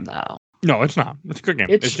 game though. No, it's not. It's a good game.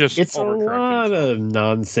 It's just it's a overcorrected. lot of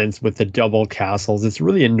nonsense with the double castles. It's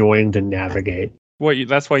really annoying to navigate.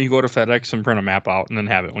 That's why you go to FedEx and print a map out and then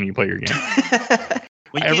have it when you play your game.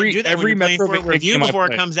 Well, you every- can't do that every when you're playing for a Metro review game I before it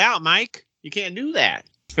play. comes out, Mike. You can't do that.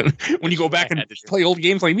 When you go back I and had to do. play old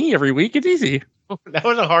games like me every week, it's easy. That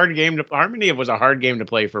was a hard game. Harmony was a hard game to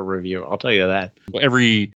play for review. I'll tell you that.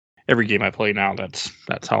 Every game I play now, that's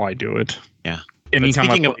how I do it. Yeah. Anytime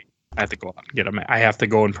I speaking play, of- I have to go out and get a map. I have to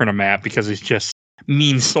go and print a map because it's just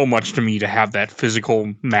means so much to me to have that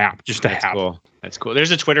physical map just to That's have. cool. That's cool.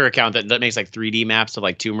 There's a Twitter account that makes like 3D maps of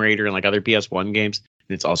like Tomb Raider and like other PS1 games.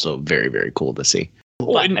 And it's also very, very cool to see.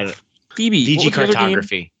 Oh, But and I- Phoebe, what DG was the other game?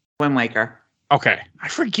 cartography. Wind Waker. Okay, I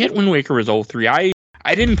forget Wind Waker was 03. I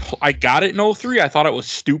I got it in 03. I thought it was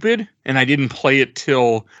stupid, and I didn't play it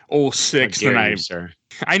till 06. How And dare I you, sir.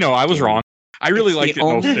 I know I was Dare you. wrong. I really It's liked the it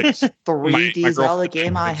in only 06. 3D my Zelda girlfriend-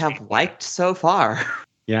 game I have liked so far.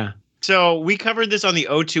 Yeah. So we covered this on the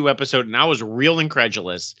O2 episode, and I was real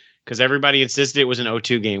incredulous because everybody insisted it was an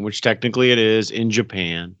O2 game, which technically it is in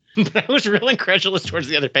Japan. But I was real incredulous towards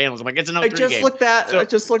the other panels. I'm like, it's an O3 I just game. I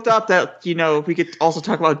just looked up that, we could also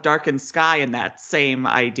talk about Darkened Sky and that same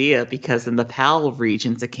idea, because in the PAL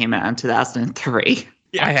regions it came out in 2003.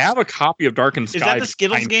 Yeah. I have a copy of Darkened Sky. Is that the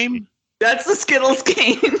Skittles behind game? me. That's the Skittles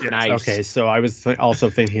game. Nice. Okay, so I was also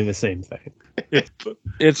thinking the same thing.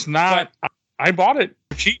 It's not. I bought it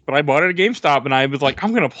cheap, but I bought it at GameStop, and I was like,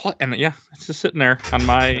 I'm gonna play, and yeah, it's just sitting there on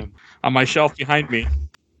my shelf behind me.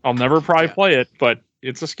 I'll never probably play it, but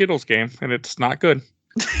it's a Skittles game, and it's not good.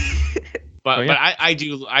 But Oh, yeah. but I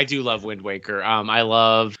do love Wind Waker. I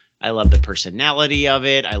love the personality of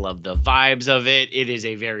it. I love the vibes of it. It is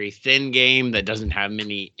a very thin game that doesn't have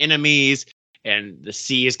many enemies, and the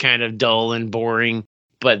sea is kind of dull and boring.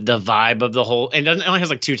 But the vibe of the whole, and it only has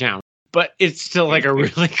like 2 towns, but it's still like a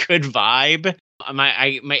really good vibe. My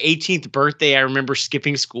 18th birthday, I remember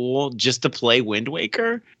skipping school just to play Wind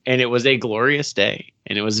Waker, and it was a glorious day,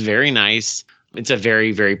 and it was very nice. It's a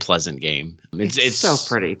very, very pleasant game. It's so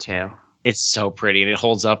pretty too. It's so pretty, and it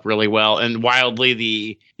holds up really well. And wildly,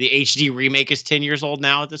 the HD remake is 10 years old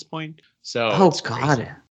now at this point. So Oh it's crazy.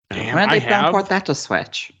 god. Damn, When I did they have. port that to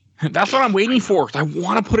Switch? That's what I'm waiting for. I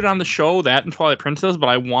want to put it on the show, that and Twilight Princess, but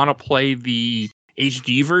I want to play the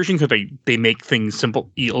HD version because they make things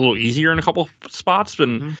simple, a little easier in a couple spots.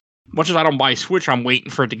 And Mhm. much as I don't buy Switch, I'm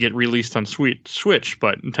waiting for it to get released on Switch,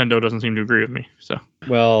 but Nintendo doesn't seem to agree with me. So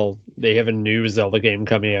Well, they have a new Zelda game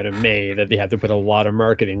coming out in May that they have to put a lot of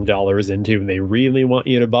marketing dollars into, and they really want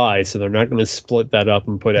you to buy, so they're not going to split that up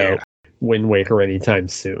and put Yeah. out Wind Waker anytime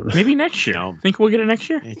soon. Maybe next year. No. Think we'll get it next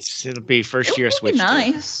year? It'll be first year It would Switch. be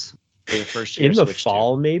nice. Be the first year In the Switch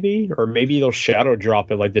fall, maybe? Or maybe they'll shadow drop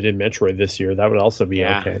it like they did Metroid this year. That would also be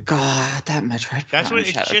Yeah. okay. God, that Metroid. That's Prime what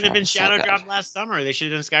it should have been was so shadow good. dropped last summer. They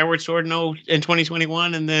should have done Skyward Sword in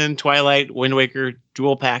 2021 and then Twilight Wind Waker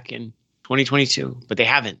dual pack in 2022, but they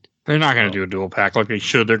haven't. They're not going to do a dual pack like they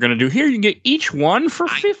should. They're going to do here. You can get each one for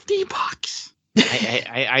 $50.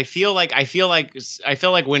 I feel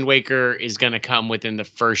like Wind Waker is going to come within the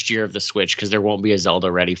first year of the Switch because there won't be a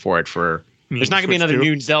Zelda ready for it there's not going to be another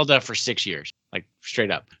new Zelda for 6 years, like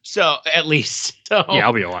straight up. So at least, Yeah,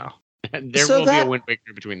 it'll be a while. there So will be a that- Wind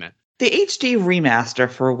Waker between that. The HD remaster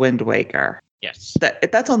for Wind Waker. Yes,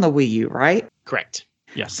 That's on the Wii U, right? correct.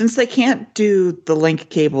 Yes. Since they can't do the link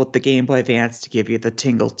cable with the Game Boy Advance to give you the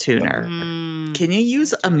tingle tuner, can you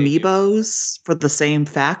use amiibos for the same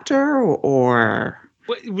factor, or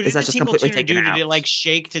What Is did that the just Tingle completely Tuner taken do? Did it out? like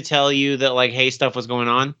shake to tell you that like hey stuff was going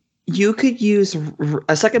on? you could use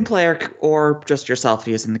a second player or just yourself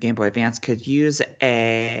using the Game Boy Advance could use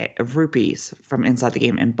a rupees from inside the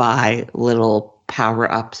game and buy little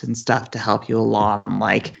power-ups and stuff to help you along.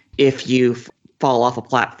 Like if you fall off a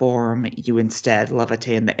platform, you instead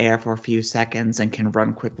levitate in the air for a few seconds and can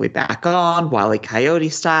run quickly back on. Wile E. Coyote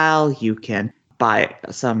style, you can buy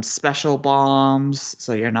some special bombs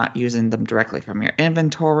so you're not using them directly from your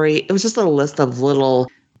inventory. It was just a list of little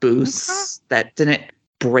boosts that didn't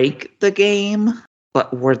break the game,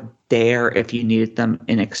 but were there if you needed them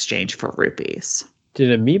in exchange for rupees.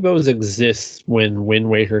 Did amiibos exist when Wind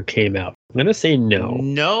Waker came out? I'm going to say no.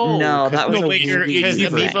 No, that was a because Wii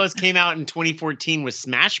thing. Amiibos came out in 2014 with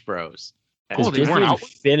Smash Bros. Because they Disney weren't out.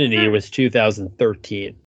 Infinity was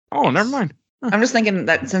 2013. Oh, never mind. I'm just thinking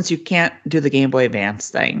that since you can't do the Game Boy Advance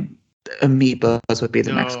thing, amiibos would be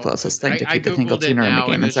the next No, closest thing to I keep the tingle Googled it tuner in the now,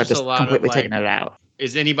 game and instead of there's just just a lot of, completely like, taking it out.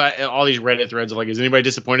 Is anybody all these Reddit threads are like, is anybody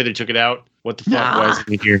disappointed they took it out? What the fuck Nah. was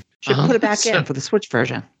it here? Should put it back So- in for the Switch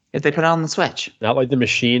version if they put it on the Switch. Not like the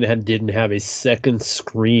machine didn't have a second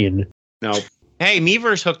screen. No. Hey,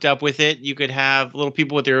 Miiverse hooked up with it. You could have little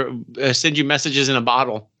people with their send you messages in a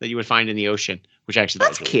bottle that you would find in the ocean, which actually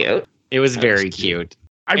That's was really cute. fun. It was That very was cute. cute.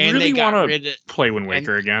 I And really they got want to rid of- play Wind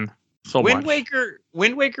Waker again. So Wind much.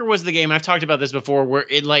 Waker was the game, and I've talked about this before, where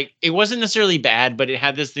it wasn't necessarily bad, but it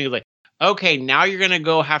had this thing of like, okay, now you're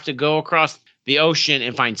gonna have to go across the ocean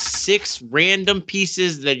and find 6 random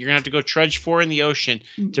pieces that you're gonna have to go trudge for in the ocean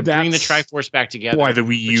to bring the That's Triforce back together. Why the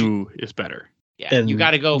Wii U is better. Yeah, And- you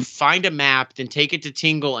got to go find a map, then take it to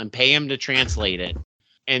Tingle and pay him to translate it.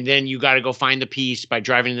 And then you got to go find the piece by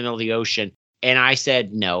driving in the middle of the ocean. And I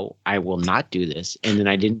said, no, I will not do this. And then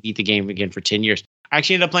I didn't beat the game again for 10 years. I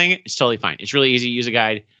actually ended up playing it. It's totally fine. It's really easy. Use a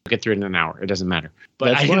guide. Get through it in an hour. It doesn't matter. But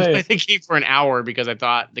That's I didn't why- play the game for an hour because I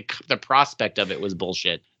thought the prospect of it was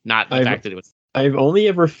bullshit, not the fact that it was. I've only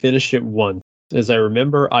ever finished it once. As I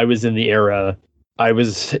remember, I was in the era, I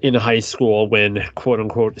was in high school when quote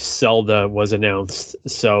unquote Zelda was announced.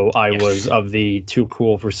 So I Yes. was of the too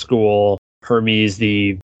cool for school, Hermes,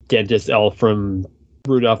 the dentist elf from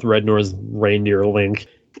Rudolph the Red-Nosed Reindeer Link.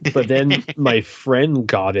 But then my friend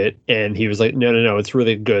got it and he was like, no, it's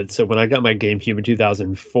really good. So when I got my GameCube in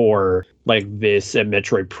 2004, like this and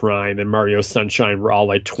Metroid Prime and Mario Sunshine were all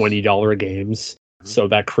like $20 games. So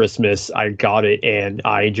that Christmas, I got it and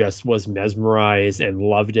I just was mesmerized and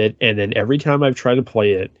loved it. And then every time I've tried to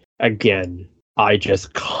play it again, I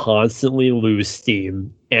just constantly lose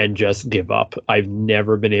steam and just give up. I've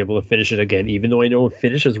never been able to finish it again, even though I know a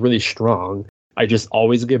finish is really strong. I just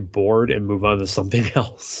always get bored and move on to something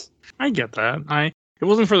else. I get that. If it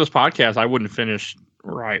wasn't for this podcast, I wouldn't finish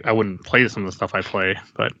right. I wouldn't play some of the stuff I play.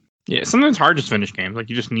 But yeah, sometimes it's hard to finish games. Like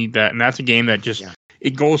you just need that, and that's a game that just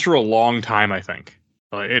it goes for a long time. I think,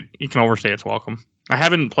 but you can overstay its welcome. I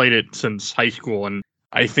haven't played it since high school, and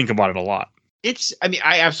I think about it a lot.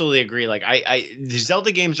 I absolutely agree. Like the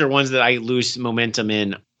Zelda games are ones that I lose momentum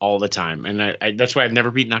in all the time. And I that's why I've never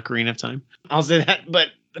beaten Ocarina of Time. I'll say that.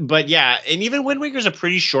 But yeah, and even Wind Waker's a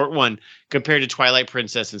pretty short one compared to Twilight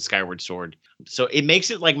Princess and Skyward Sword. So it makes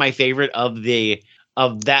it like my favorite of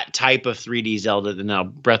that type of 3D Zelda. Now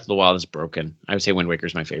Breath of the Wild is broken. I would say Wind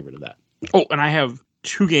Waker's my favorite of that. Oh, and I have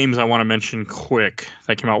 2 games I want to mention quick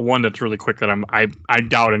that came out. One that's really quick that I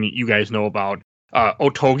doubt any you guys know about.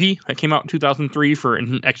 Otogi that came out in 2003 for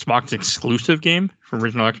an Xbox exclusive game from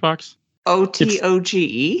original Xbox.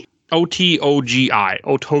 OTOGE? OTOGI,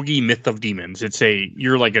 Otogi Myth of Demons.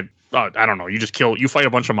 You're like I don't know, you fight a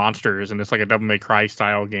bunch of monsters and it's like a Devil May Cry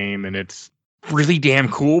style game and it's really damn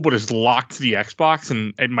cool, but it's locked to the Xbox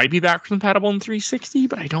and it might be backwards compatible in 360,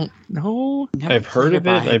 but I don't know. I've heard of it.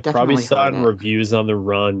 I probably saw it in reviews on the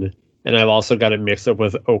run. And I've also got it mixed up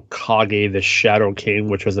with Okage the Shadow King,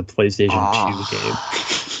 which was a PlayStation 2 game.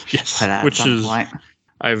 Yes, At which some is point.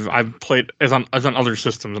 I've played as on other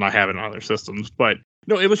systems, and I have it on other systems. But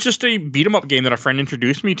no, it was just a beat 'em up game that a friend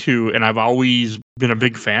introduced me to, and I've always been a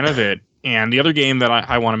big fan of it. And the other game that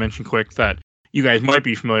I want to mention quick that you guys might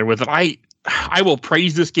be familiar with, that I will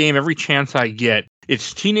praise this game every chance I get.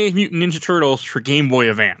 It's Teenage Mutant Ninja Turtles for Game Boy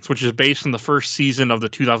Advance, which is based on the first season of the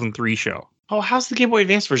 2003 show. Oh, how's the Game Boy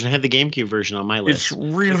Advance version? I had the GameCube version on my list. It's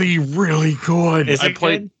really, really good. Is it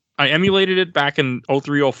good? I emulated it back in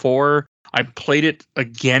 0304. I played it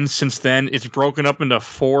again since then. It's broken up into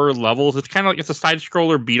 4 levels. It's kind of like it's a side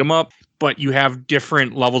scroller beat 'em up, but you have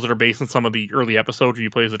different levels that are based on some of the early episodes where you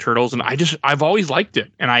play as the turtles. And I've always liked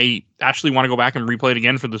it. And I actually want to go back and replay it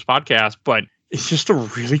again for this podcast, but it's just a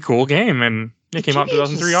really cool game. And it came out in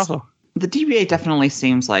 2003 also. The DBA definitely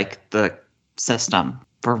seems like the system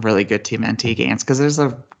for really good TMNT games, because there's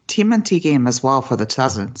a TMNT game as well for the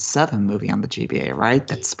 2007 movie on the GBA, right?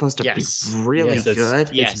 That's supposed to be really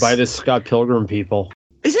good. It's by the Scott Pilgrim people.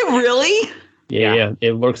 Is it really? Yeah.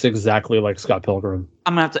 It looks exactly like Scott Pilgrim.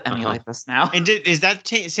 I'm gonna have to emulate this now. And is that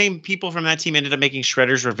same people from that team ended up making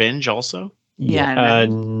Shredder's Revenge also? Yeah. Yes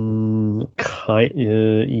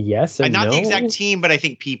and not no. the exact team, but I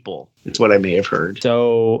think people. That's what I may have heard.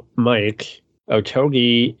 So, Mike,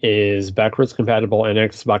 Otogi is backwards compatible on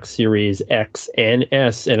Xbox Series X and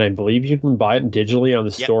S, and I believe you can buy it digitally on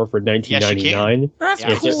the store for $19.99. That's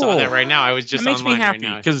I cool. just saw that right now. I was just That makes me online happy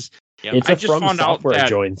right now. because It's I a just From found out Software that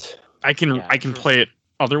joint. I can play it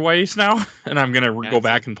other ways now, and I'm gonna go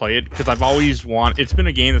back and play it because I've always it's been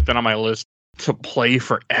a game that's been on my list to play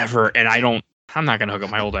forever, and I'm not gonna hook up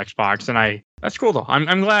my old Xbox, and that's cool though.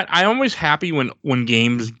 I'm glad. I'm always happy when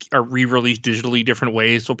games are re-released digitally different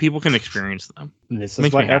ways so people can experience them. This is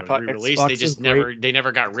Makes why me happy. Released, they just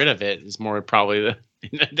never got rid of it. It's more probably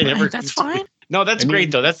they never. That's fine. No, that's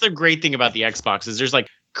great though. That's the great thing about the Xbox is there's like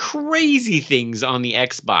crazy things on the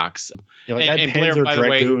Xbox. And Blair, Panzer by the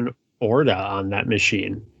way, Dragoon Orta on that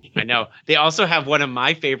machine. I know. They also have one of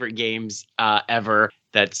my favorite games ever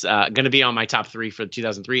that's going to be on my top 3 for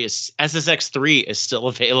 2003 is SSX3 is still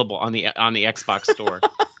available on the Xbox store.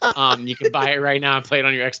 You can buy it right now and play it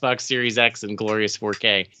on your Xbox Series X in glorious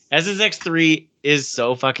 4K. SSX3 is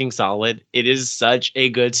so fucking solid. It is such a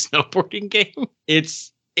good snowboarding game.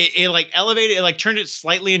 It like elevated, it like turned it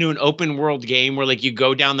slightly into an open world game where like you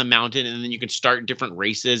go down the mountain and then you can start different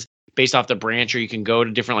races based off the branch, or you can go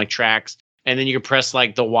to different like tracks. And then you can press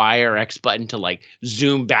like the Y or X button to like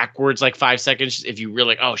zoom backwards like 5 seconds if you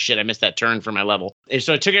really, oh shit, I missed that turn for my level. And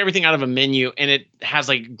so it took everything out of a menu, and it has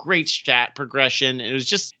like great stat progression. It was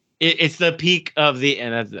just, it's the peak of the,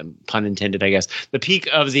 and that's pun intended, I guess, the peak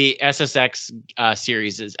of the SSX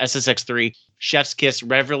series is SSX3 Chef's Kiss,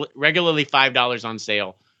 regularly $5 on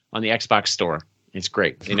sale on the Xbox store. It's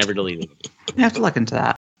great. They never deleted it. You have to look into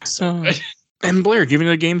that. So, and Blair, do you have any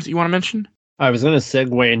other games that you want to mention? I was going to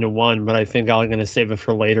segue into one, but I think I'm going to save it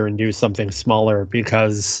for later and do something smaller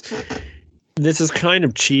because this is kind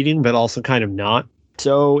of cheating, but also kind of not.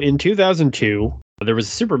 So in 2002, there was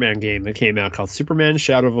a Superman game that came out called Superman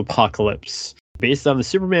Shadow of Apocalypse. Based on the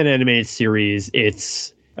Superman animated series,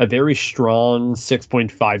 it's a very strong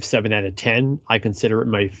 6.57 out of 10. I consider it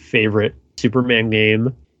my favorite Superman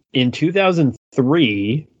game. In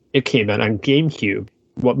 2003, it came out on GameCube.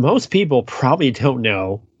 What most people probably don't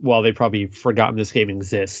know, well, they probably forgotten this game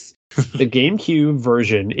exists. The GameCube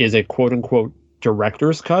version is a quote-unquote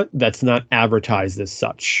director's cut that's not advertised as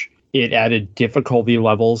such. It added difficulty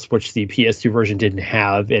levels, which the PS2 version didn't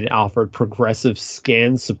have. It offered progressive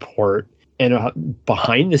scan support and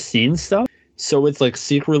behind-the-scenes stuff. So it's like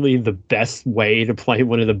secretly the best way to play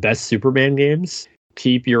one of the best Superman games.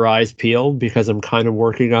 Keep your eyes peeled because I'm kind of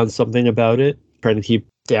working on something about it. Trying to keep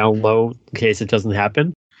down low in case it doesn't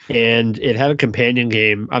happen. And it had a companion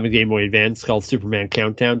game on the Game Boy Advance called Superman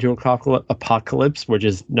Countdown to Apocalypse, which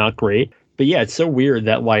is not great. But yeah, it's so weird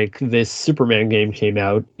that like this Superman game came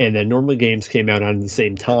out and then normally games came out on the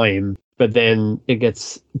same time, but then it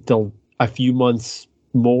gets a few months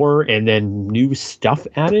more and then new stuff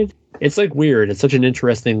added. It's like weird. It's such an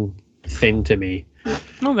interesting thing to me.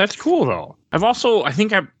 No, that's cool though. I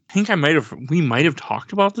think we might have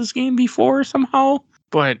talked about this game before somehow,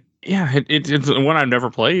 but yeah, it's one I've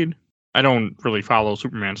never played. I don't really follow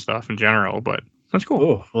Superman stuff in general, but that's cool.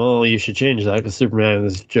 Oh, well, you should change that because Superman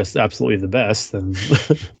is just absolutely the best. And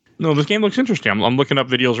no, this game looks interesting. I'm looking up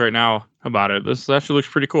videos right now about it. This actually looks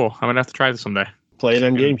pretty cool. I'm gonna have to try this someday. Play it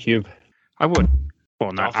on GameCube. I would.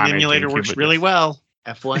 Well, not Dolphin on emulator GameCube, works but really yes. well.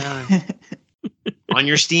 FYI. On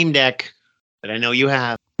your Steam Deck that I know you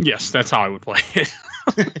have. Yes, that's how I would play it.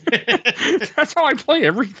 That's how I play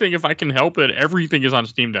everything. If I can help it, everything is on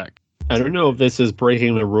Steam Deck. I don't know if this is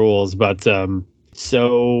breaking the rules, but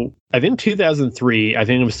so I think 2003, I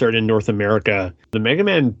think it was started in North America. The Mega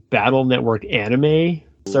Man Battle Network anime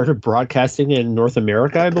started broadcasting in North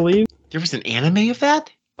America, I believe. There was an anime of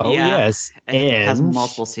that? Oh, Yeah, yes. It has And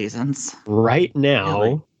multiple seasons. right now,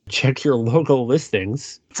 Really? check your local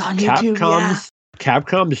listings. It's on YouTube, yeah.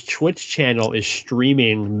 Capcom's Twitch channel is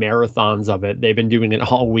streaming marathons of it. They've been doing it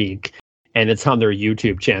all week. And it's on their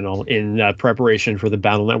YouTube channel in preparation for the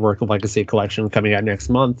Battle Network Legacy Collection coming out next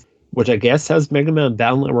month, which I guess has Mega Man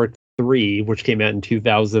Battle Network 3, which came out in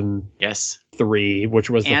 2003, Yes. which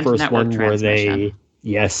was the And first Network one where they... Transmission.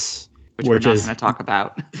 Yes. Which we're not is... going to talk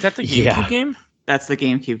about. Is that the GameCube Yeah. game? That's the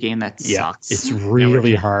GameCube game that sucks. It's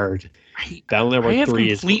really hard. I Battle Network have 3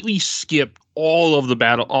 is... completely skipped all the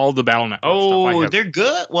Battle Network stuff. I Oh, have. they're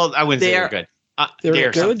good? Well, I wouldn't say they're good. They're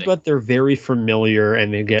They're good, something. but they're very familiar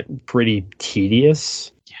and they get pretty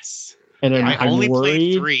tedious. Yes. And I I'm only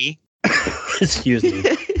played worried... 3. Excuse me.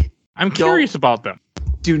 I'm curious about them.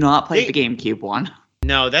 Do not play the GameCube one.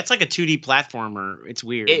 No, that's like a 2D platformer. It's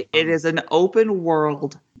weird. It is an open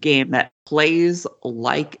world game that plays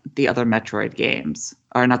like the other Metroid games.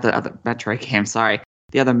 Or not the other Metroid games, sorry.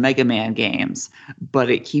 The other Mega Man games. But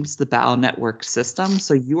it keeps the Battle Network system.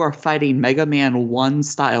 So you are fighting Mega Man 1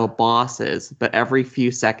 style bosses. But every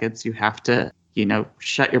few seconds you have to,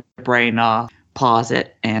 shut your brain off, pause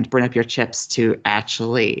it, and bring up your chips to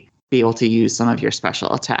actually be able to use some of your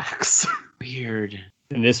special attacks. Weird.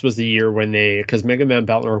 And this was the year when because Mega Man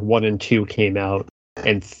Battle Network 1 and 2 came out,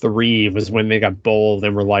 and 3 was when they got bold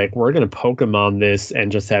and were like, we're going to Pokemon this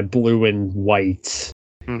and just have blue and white.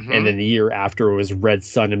 Mhm. And then the year after it was Red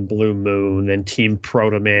Sun and Blue Moon, then Team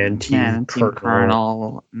Proto Man, Team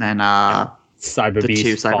Colonel, and then Cyber the two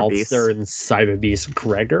Beast Cyber Beasts. Falster and Cyber Beast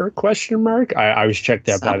Gregor, question mark? I was checked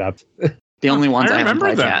that So- up. the only ones I haven't remember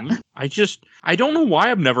played them. yet. I don't know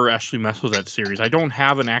why I've never actually messed with that series. I don't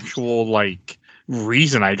have an actual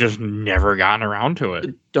reason. I just never gotten around to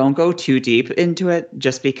it. Don't go too deep into it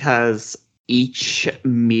just because each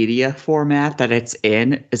media format that it's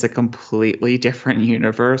in is a completely different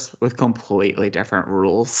universe with completely different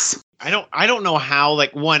rules. I don't know how,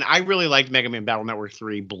 one, I really liked Mega Man Battle Network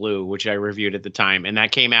 3 Blue, which I reviewed at the time, and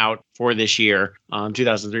that came out for this year,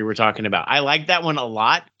 2003 we're talking about. I liked that one a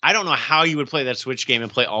lot. I don't know how you would play that Switch game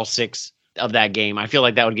and play all 6 of that game. I feel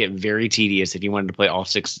like that would get very tedious if you wanted to play all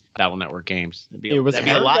 6 Battle Network games. It was that'd be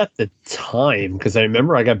a hard lot. at the time, because I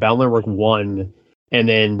remember I got Battle Network 1, and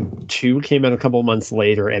then 2 came out a couple months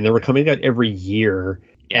later, and they were coming out every year.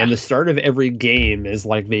 Yeah. And the start of every game is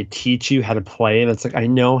they teach you how to play, and it's I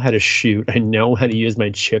know how to shoot, I know how to use my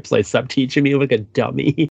chips. Stop teaching me like a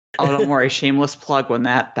dummy. Oh, don't worry. Shameless plug. When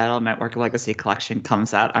that Battle Network Legacy Collection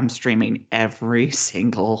comes out, I'm streaming every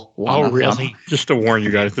single one of them. Just to warn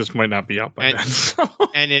you guys, this might not be up by And- then. So.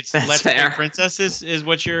 And it's That's Let's Play fair. Princess is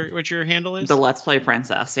what your handle is? The Let's Play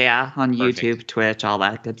Princess, yeah, on Perfect. YouTube, Twitch, all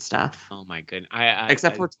that good stuff. Oh my goodness.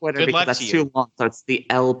 Except for Twitter, good because luck that's to you. too long. So it's the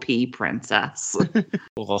LP Princess.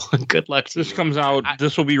 Well, good luck to This you. comes out.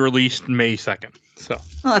 This will be released May 2nd. So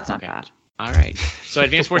Well, that's not Okay. bad. All right. So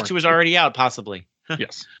Advance Wars 2 is already out, possibly.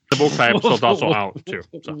 yes, the Bokai episode's also out too.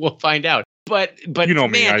 So. We'll find out. But You know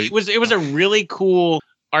me, man, I- it was a really cool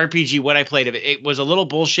RPG. What I played of it, it was a little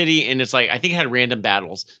bullshitty, and it's I think it had random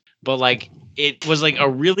battles, but it was a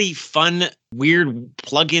really fun, weird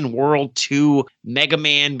plug-in world to Mega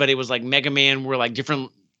Man. But it was Mega Man were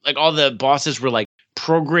different, all the bosses were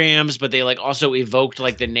programs, but they also evoked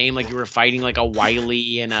the name, you were fighting a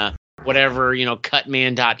Wily and a whatever,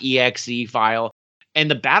 cutman.exe file. And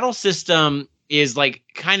the battle system is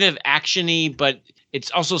kind of actiony, but it's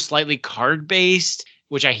also slightly card based,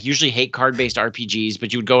 which I usually hate card based RPGs,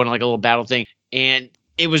 but you would go in a little battle thing. And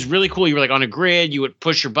it was really cool. You were on a grid, you would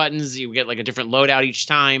push your buttons, you would get a different loadout each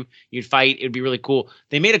time you'd fight. It would be really cool.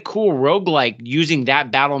 They made a cool roguelike using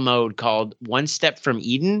that battle mode called One Step from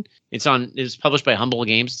Eden. It was published by Humble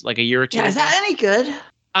Games a year or two Yeah, is ago. that any good?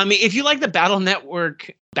 I mean, if you like the Battle Network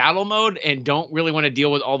battle mode and don't really want to deal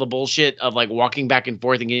with all the bullshit of walking back and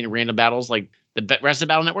forth and getting random battles the rest of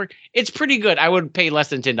Battle Network, it's pretty good. I would pay less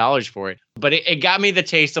than $10 for it. But it got me the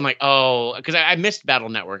taste. I'm because I missed Battle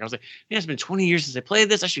Network. I was man, it's been 20 years since I played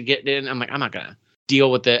this. I should get it. And I'm I'm not going to deal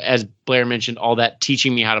with as Blair mentioned, all that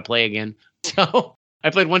teaching me how to play again. So I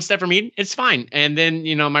played One Step from Eden. It's fine. And then,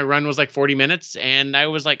 my run was 40 minutes and I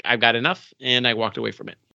was I've got enough. And I walked away from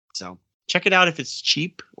it. So check it out if it's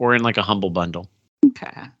cheap or in a humble bundle.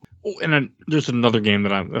 Okay. Oh, and then there's another game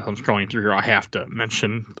that I'm scrolling through here. I have to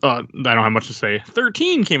mention. I don't have much to say.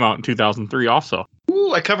 13 came out in 2003 also.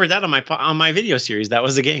 Ooh, I covered that on my video series. That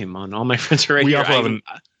was a game on All My Friends Are Right We Here. also have an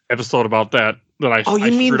episode about that I Oh, you I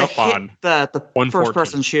mean screwed the up on. the 114. first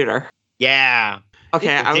person shooter? Yeah.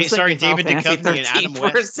 Okay, I was Sorry, thinking David Final Fantasy Duchovny and Adam 13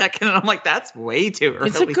 for a West. second, and I'm like, that's way too early.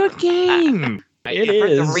 It's a good game. It I heard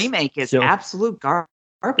is. the remake is So- absolute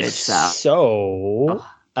garbage. So,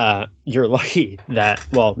 you're lucky that,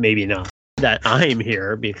 well, maybe not, that I'm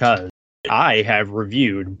here because I have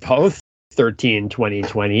reviewed both 13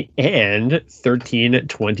 2020 and 13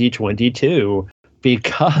 2022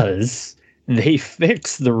 because they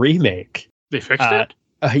fixed the remake. They fixed it?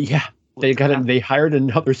 Yeah. They hired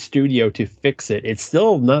another studio to fix it. It's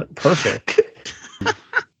still not perfect.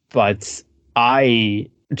 But I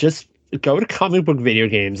just go to comic book video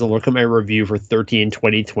games and look at my review for 13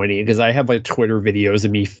 2020 because I have like Twitter videos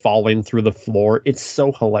of me falling through the floor. It's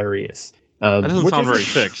so hilarious. That doesn't which sound is- very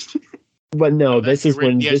fixed. But no, that's this is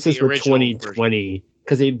when yes, this is the for original 2020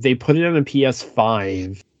 because they put it on a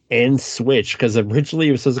PS5 and Switch because originally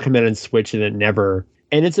it was supposed to come out on Switch and it never.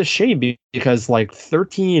 And it's a shame because like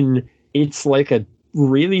 13, it's like a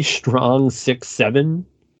really strong 6-7,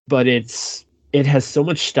 but it has so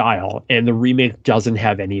much style and the remake doesn't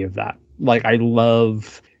have any of that. Like I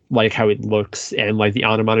love like how it looks and like the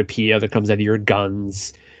onomatopoeia that comes out of your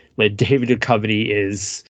guns. Like David Duchovny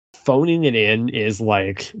is phoning it in is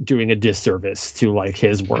like doing a disservice to like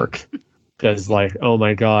his work because like, oh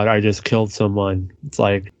my god, I just killed someone. It's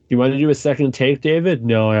like, you want to do a second take, David?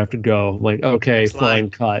 No, I have to go. Like, okay, Next line.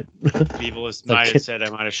 fine, cut. People might have said I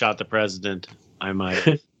might have shot the president. I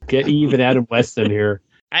might. Get Eve and Adam West in here.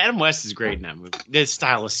 Adam West is great in that movie. This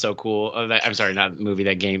style is so cool. I'm sorry, not the movie,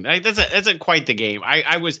 that game. Like, that's quite the game.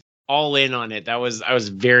 I was all in on it. I was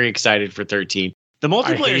very excited for 13. The I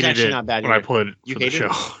multiplayer is hated actually it not bad. when I either. put it You for the hated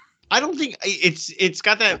it? show. I don't think it's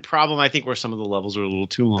got that problem. I think where some of the levels are a little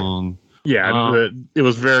too long. Yeah, it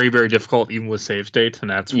was very, very difficult even with save states, and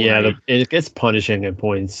that's Yeah, it gets punishing at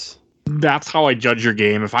points. that's how I judge your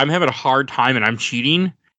game. If I'm having a hard time and I'm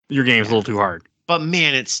cheating, your game's a little too hard. But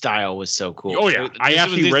man, its style was so cool. Oh, yeah. I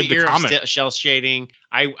actually read the era of comic. shell shading.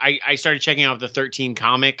 I started checking out the 13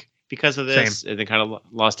 comic because of this, and then kind of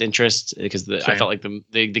lost interest because I Same. felt like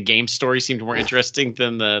the game story seemed more interesting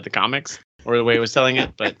than the comics or the way it was telling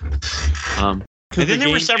it. But and then there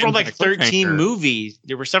were several like 13 movies.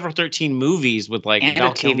 There were several 13 movies with like And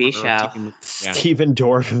Val a TV Kilmer, show. Yeah. Stephen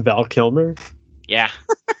Dorff and Val Kilmer. Yeah.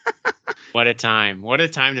 What a time! What a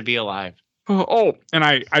time to be alive. Oh, and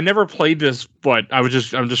I never played this, but I'm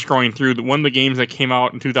just scrolling through. One of the games that came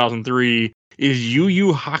out in 2003 is Yu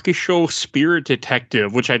Yu Hakusho Spirit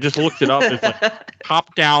Detective, which I just looked it up. It's like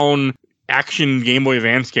top-down action Game Boy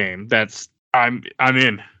Advance game. I'm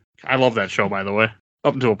in. I love that show, by the way,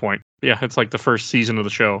 up until a point. Yeah, it's like the first season of the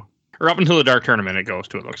show, or up until the Dark Tournament. It goes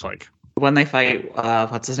to. It looks like When they fight,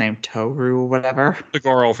 what's his name, Toru, whatever. the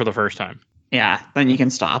Goro for the first time. Yeah, then you can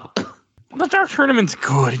stop. The Dark Tournament's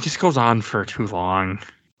good. It just goes on for too long.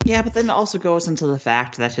 Yeah, but then it also goes into the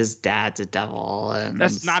fact that his dad's a devil, and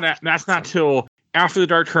That's not till after the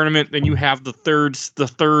Dark Tournament. Then you have the third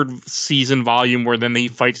season volume where then he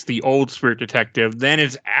fights the old Spirit Detective. Then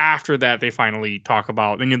it's after that they finally talk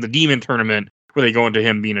about. Then you have the Demon Tournament where they go into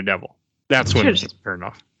him being a devil. That's when it's fair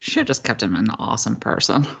enough. should have just kept him an awesome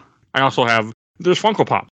person. I also have there's Funko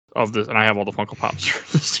Pops of this, and I have all the Funko Pops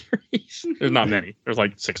for the series. There's not many. There's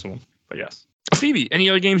like 6 of them, but yes. Phoebe, any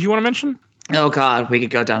other games you want to mention? Oh god, we could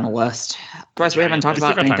go down a list. Of course, we haven't talked Let's about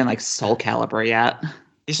take our anything time. like Soul Calibur yet.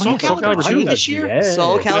 Is When Soul is Calibur Soul 2 Calibur this year? Yeah.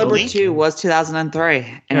 Soul With a Calibur link? 2 was 2003,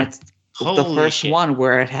 and Yeah. it's the Holy first shit. one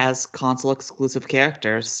where it has console exclusive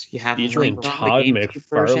characters. You have Featuring Link on Todd the GameCube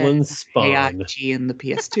version, McFarlane Spawn. AIG in the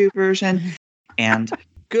PS2 version, and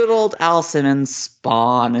good old Al Simmons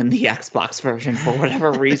Spawn in the Xbox version for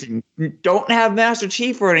whatever reason. Don't have Master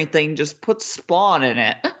Chief or anything, just put Spawn in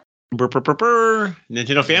it. Brr, brr, brr, brr.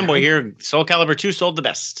 Nintendo fanboy here. Soul Calibur 2 sold the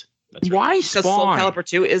best. That's right. Why Because Soul Spawn? Calibur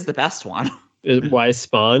 2 is the best one. Why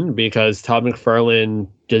Spawn? Because Todd McFarlane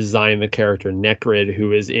designed the character Necrid,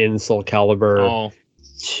 who is in Soul Calibur Oh,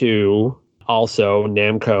 2. Also,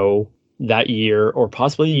 Namco that year, or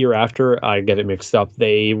possibly a year after, I get it mixed up,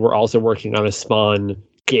 they were also working on a Spawn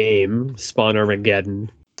game, Spawn Armageddon.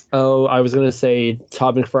 Oh, I was going to say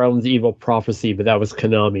Todd McFarlane's Evil Prophecy, but that was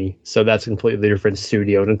Konami. So that's a completely different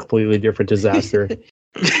studio and a completely different disaster.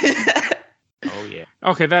 Oh, yeah.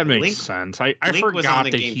 okay, that makes Link- sense. I Link was forgot on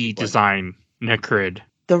the that GameCube he one. designed Necrid.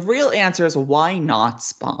 The real answer is why not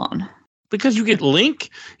Spawn? Because you get Link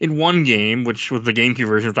in one game, which was the GameCube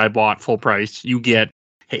version, which I bought full price. You get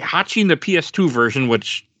Heihachi in the PS2 version,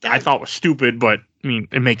 which I thought was stupid, but I mean,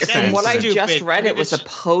 it makes From From sense. what I Stupid. just read, it was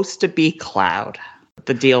supposed to be Cloud.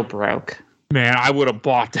 The deal broke. Man, I would have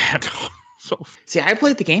bought that. So See, I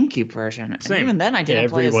played the GameCube version, and Same. even then I didn't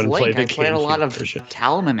play as Everyone Link. played the I played a lot GameCube of version.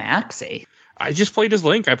 Talon and Maxie. I just played as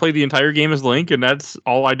Link. I played the entire game as Link, and that's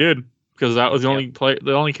all I did because that was the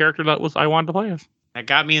only character that was I wanted to play as. That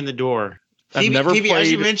got me in the door. I've Phoebe, never as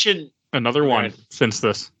you played mentioned, another one Right. since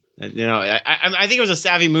this. you know, I think it was a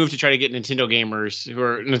savvy move to try to get Nintendo gamers who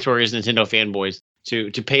are notorious Nintendo fanboys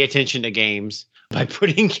to pay attention to games by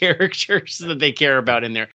putting characters that they care about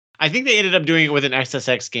in there. I think they ended up doing it with an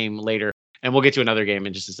SSX game later, and we'll get to another game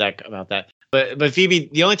in just a sec about that. But Phoebe,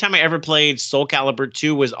 the only time I ever played Soul Calibur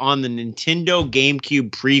 2 was on the Nintendo GameCube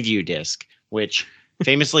preview disc, which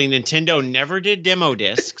famously Nintendo never did demo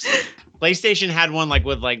discs. PlayStation had one like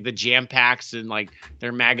with like the jam packs and like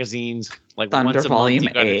their magazines. Like Thunder once a Volume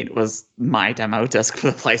month, you got 8 was my demo disc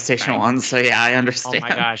for the PlayStation 1, so yeah, I Oh understand. my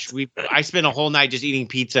gosh, I spent a whole night just eating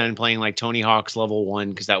pizza and playing like Tony Hawk's Level 1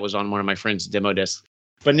 because that was on one of my friend's demo discs.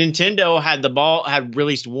 But Nintendo had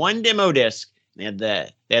released one demo disc. They had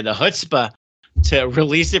the chutzpah to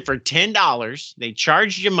release it for $10. They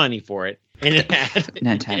charged you money for it, and it had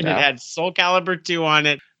Nintendo. and it had Soul Calibur 2 on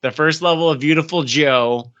it. The first level of Beautiful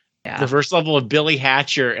Joe, Yeah. the first level of Billy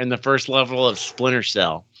Hatcher, and the first level of Splinter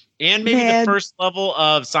Cell, and maybe Man. the first level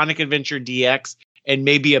of Sonic Adventure DX, and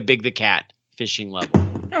maybe a Big the Cat fishing level.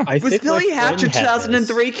 I Was think my Billy friend Hatcher had this.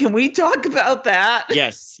 2003? Can we talk about that?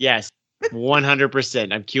 Yes,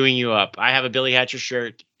 100%. I'm queuing you up. I have a Billy Hatcher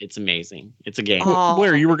shirt. It's amazing. It's a game. Oh,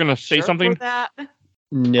 Blair, you were gonna say sure something? for that?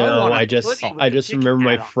 No, want a I just hoodie with I the just chicken remember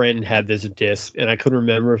my hat on. friend had this disc, and I couldn't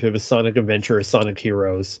remember if it was Sonic Adventure or Sonic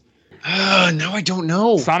Heroes. No, I don't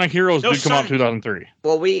know. Sonic Heroes No, did come out Sonic- 2003.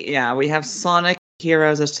 Well, we have Sonic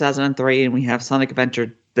Heroes as 2003, and we have Sonic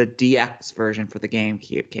Adventure, the DX version for the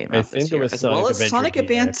GameCube came I out think this it year, was as well Sonic as Adventure Sonic DX.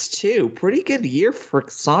 Advance 2. Pretty good year for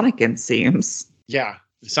Sonic, it seems. Yeah.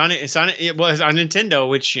 Sonic, it was on Nintendo,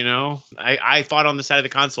 which, you know, I fought on the side of the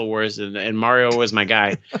console wars, and Mario was my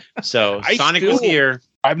guy. So I Sonic was still- here.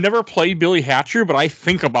 I've never played Billy Hatcher, but I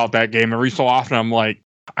think about that game every so often. I'm like,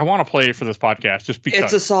 I want to play it for this podcast just because.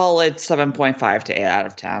 It's a solid 7.5 to 8 out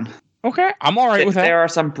of 10. Okay, I'm all right with that. There are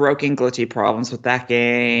some broken, glitchy problems with that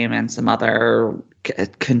game and some other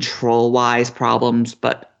control-wise problems,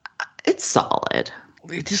 but it's solid.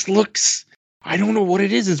 It just looks. I don't know what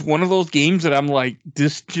it is. It's one of those games that I'm like,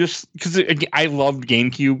 this just because I loved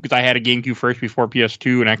GameCube because I had a GameCube first before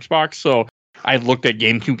PS2 and Xbox, so I looked at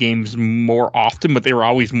GameCube games more often, but they were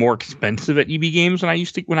always more expensive at EB Games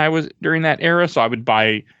when I was during that era. So I would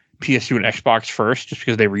buy PS2 and Xbox first just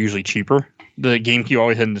because they were usually cheaper. The GameCube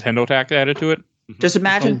always had Nintendo tack added to it. Just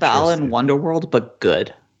imagine Balan Interesting. Wonderworld, but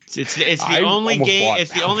good. It's the I only almost game. bought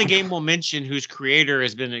It's the that only one. game we'll mention whose creator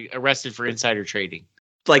has been arrested for insider trading.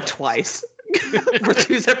 Like twice. For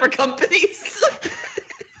two separate companies.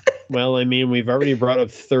 Well, I mean, we've already brought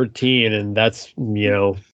up 13, and that's,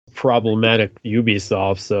 problematic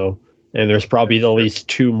Ubisoft. So, and there's probably at least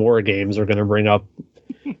two more games we're going to bring up,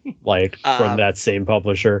 from that same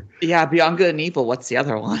publisher. Yeah, Beyond Good and Evil. What's the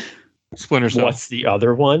other one? Splinter Cell. What's the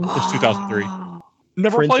other one? It's 2003. Oh,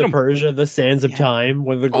 Never Prince played of them. Persia: The Sands of Yeah. Time.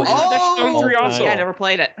 One of the Oh, greatest that's of all 2003 also. time. yeah, I never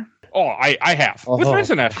played it. Oh, I have. With Oh,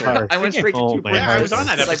 Vincent heart. after. I went straight to Oh, two my Prince heart. I was on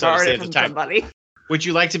that because I episode borrowed at it the from time. somebody. Would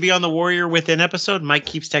you like to be on the Warrior Within episode? Mike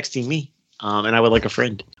keeps texting me, and I would like a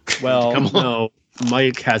friend. Well, Come on. no,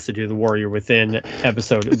 Mike has to do the Warrior Within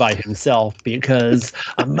episode by himself because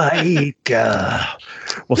Mike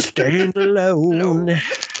will stand alone. God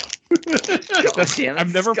damn it,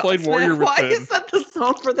 I've never played Scotsman. Warrior Why Within. is that the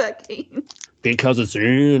song for that game? Because it's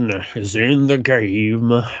in the game. Is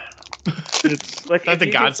that the if you do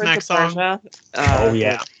Godsmack Prince of song? Persia, Oh,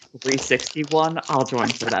 yeah. the 361. I'll join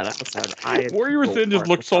for that episode. Warrior Within just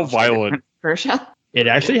looks so violent. Persia. It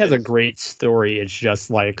actually has a great story. It's just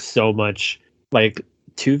so much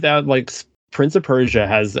 2000 Prince of Persia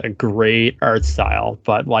has a great art style,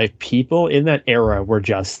 but people in that era were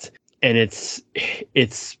just, and it's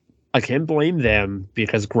I can't blame them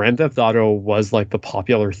because Grand Theft Auto was the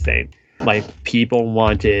popular thing. People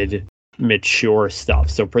wanted mature stuff.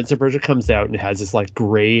 So Prince of Persia comes out and it has this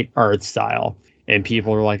great art style, and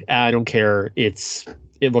people are like, I don't care. It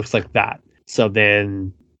looks like that. So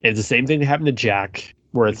then it's the same thing that happened to Jack,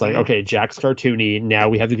 where it's okay, Jack's cartoony. Now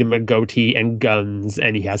we have to give him a goatee and guns,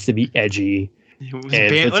 and he has to be edgy. And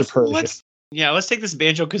Prince of Persia. Let's take this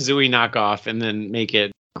Banjo-Kazooie knockoff and then make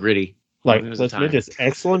it gritty. There was a Let's time. make this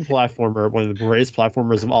excellent platformer, one of the greatest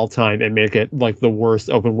platformers of all time, and make it the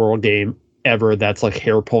worst open world game ever that's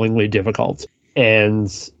hair-pullingly difficult. And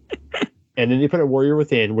then they put a Warrior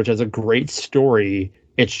Within, which has a great story.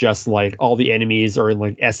 It's just all the enemies are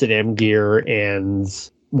in S&M gear, and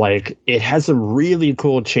it has some really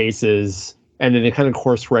cool chases. And then they kind of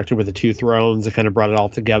course corrected with the Two Thrones and kind of brought it all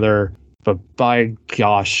together. but by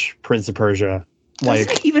gosh, Prince of Persia. Doesn't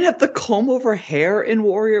Like, he even have the comb over hair in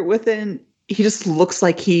Warrior Within? He just looks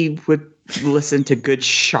like he would listen to Good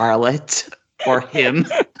Charlotte or him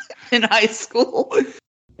in high school.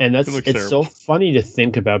 and It looks it's so terrible. funny to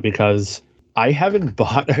think about because I haven't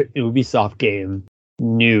bought an Ubisoft game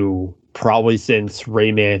new probably since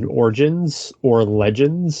Rayman Origins or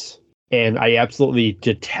Legends, and I absolutely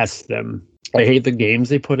detest them. I hate the games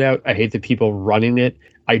they put out. I hate the people running it.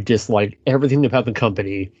 I dislike everything about the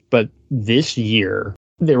company. But this year,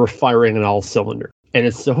 they were firing on all cylinders. And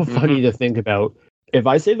it's so funny to think about. If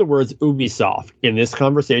I say the words Ubisoft in this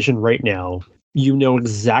conversation right now, you know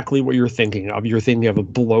exactly what you're thinking of. You're thinking of a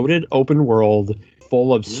bloated open world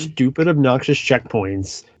full of stupid, obnoxious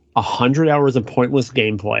checkpoints, 100 hours of pointless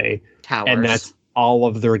gameplay, Towers. and that's all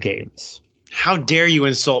of their games. How dare you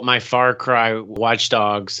insult my Far Cry, Watch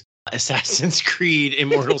Dogs, Assassin's Creed,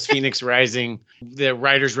 Immortals Phoenix Rising, the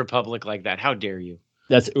Riders Republic like that? How dare you?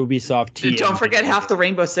 That's Ubisoft. Don't forget half the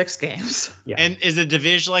Rainbow Six games. Yeah. And is the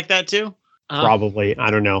Division like that too? Probably.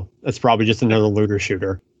 I don't know. That's probably just another looter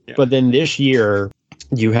shooter. Yeah. But then this year,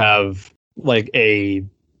 you have like a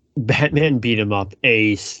Batman beat 'em up,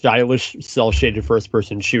 a stylish cel-shaded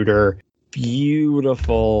first-person shooter,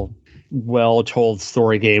 beautiful, well-told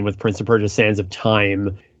story game with Prince of Persia: Sands of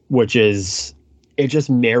Time, which is it just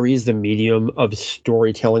marries the medium of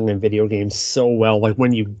storytelling and video games so well. Like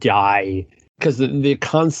when you die, because the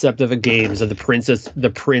concept of the game is that the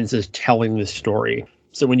prince is telling the story.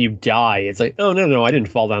 So when you die, it's like, oh no, I didn't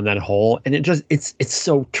fall down that hole, and it's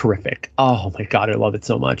so terrific. Oh my god, I love it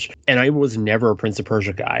so much. And I was never a Prince of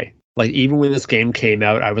Persia guy. Like even when this game came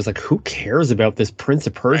out, I was like, who cares about this Prince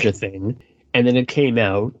of Persia thing? And then it came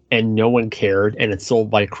out, and no one cared, and it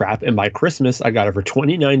sold like crap. And by Christmas, I got it for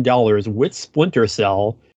 $29 with Splinter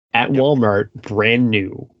Cell at Walmart, brand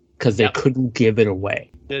new, because they couldn't give it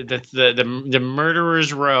away. That's the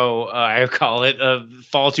murderer's row, I call it, of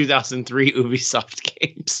fall 2003 Ubisoft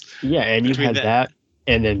games. Yeah, and you had that,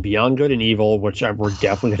 and then Beyond Good and Evil, which we're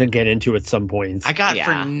definitely going to get into at some point. I got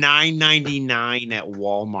for $9.99 at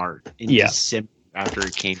Walmart in December after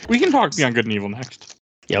it came. We can talk Beyond Good and Evil next.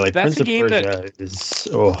 Yeah, like That's Prince a of game Persia is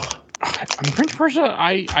I mean, Prince of Persia,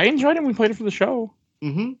 I enjoyed it when we played it for the show.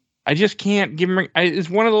 Mm-hmm. I just can't give him. It's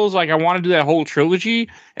one of those, like, I want to do that whole trilogy,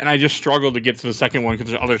 and I just struggle to get to the second one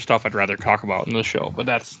because there's other stuff I'd rather talk about in the show. But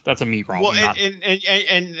that's a me problem. Well,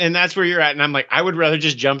 and that's where you're at. And I'm like, I would rather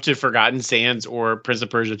just jump to Forgotten Sands or Prince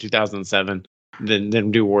of Persia 2007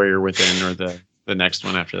 than do Warrior Within or the next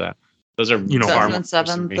one after that. Those are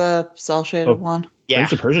 2007, the cell shaded one. Yeah,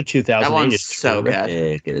 Prince of Persia 2008 that one's is so good.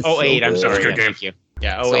 It is 08, I'm sorry. Good game. Thank you.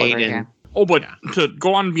 Yeah, So 08 great and game. Oh, but to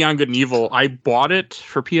go on Beyond Good and Evil, I bought it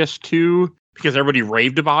for PS2 because everybody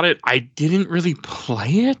raved about it. I didn't really play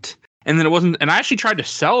it, and then it wasn't. And I actually tried to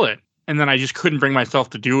sell it, and then I just couldn't bring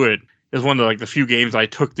myself to do it. It was one of the few games I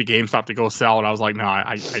took to GameStop to go sell, and I was like, no,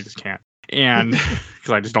 I just can't. And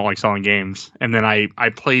because I just don't like selling games. And then I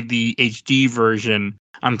played the HD version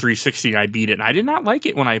on 360. I beat it, and I did not like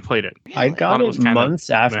it when I played it. I got it months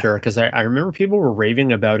after because I remember people were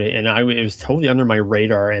raving about it, and it was totally under my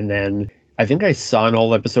radar. And then I think I saw an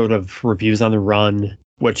old episode of Reviews on the Run,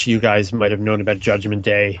 which you guys might have known about Judgment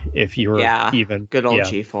Day if you were even. Good old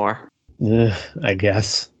G4. I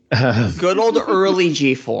guess. Good old early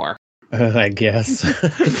G4. I guess.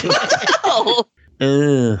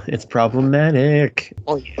 It's problematic.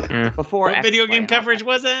 Oh yeah. Before what video game coverage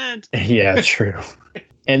wasn't? Yeah, true.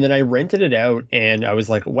 And then I rented it out, and I was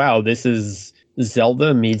like, wow, this is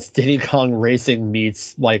Zelda meets Diddy Kong Racing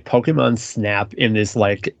meets like Pokemon Snap in this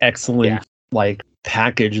like excellent like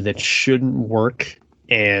package that shouldn't work,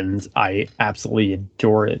 and I absolutely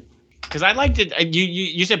adore it. Because I liked it.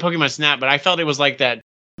 You said Pokemon Snap, but I felt it was like that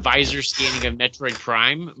visor scanning of Metroid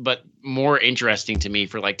Prime, but more interesting to me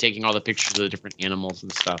for like taking all the pictures of the different animals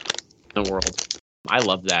and stuff in the world. I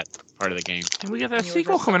love that part of the game. And we got that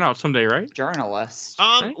sequel coming out someday, right? Journalist.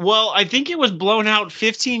 Right? Well, I think it was blown out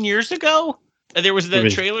 15 years ago. There was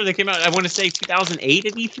that trailer that came out, I want to say 2008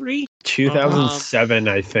 at E3? 2007,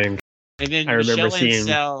 I think. And then I remember Michelle seeing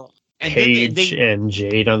and Paige and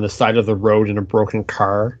Jade on the side of the road in a broken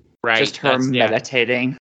car. Right. Just her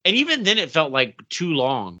meditating. And even then, it felt like too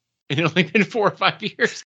long. It had only been 4 or 5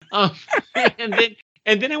 years.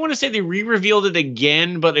 And then I want to say they re-revealed it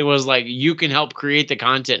again, but it was like you can help create the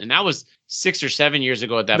content, and that was 6 or 7 years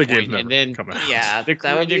ago at that point. And then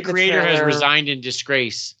the creator has resigned in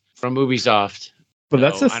disgrace from Ubisoft. But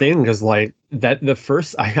that's the thing, because like that the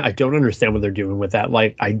first I don't understand what they're doing with that.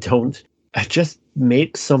 Like I just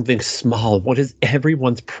make something small. What is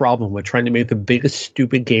everyone's problem with trying to make the biggest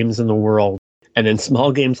stupid games in the world? And then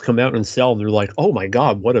small games come out and sell, and they're like, "Oh my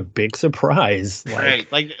god, what a big surprise!" Right,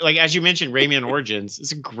 like as you mentioned, Rayman Origins.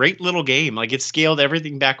 It's a great little game. Like it scaled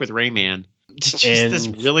everything back with Rayman. It's just this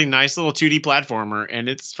really nice little 2D platformer, and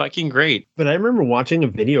it's fucking great. But I remember watching a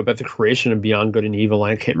video about the creation of Beyond Good and Evil.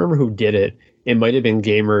 And I can't remember who did it. It might have been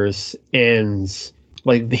Gamers, and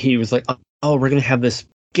like he was like, "Oh, we're gonna have this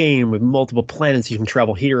game with multiple planets. You can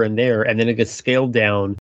travel here and there," and then it gets scaled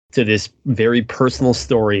down to this very personal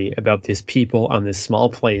story about these people on this small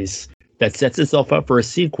place that sets itself up for a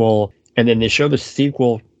sequel. And then they show the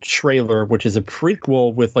sequel trailer, which is a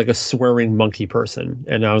prequel with like a swearing monkey person.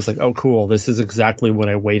 And I was like, oh, cool. This is exactly what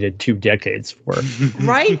I waited 2 decades for.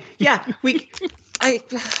 Right? Yeah.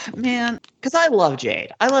 Man, because I love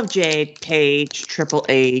Jade. I love Jade, Paige, Triple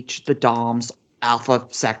H, the Doms, Alpha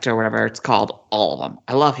Sector, whatever it's called, all of them.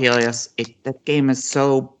 I love Helios. That game is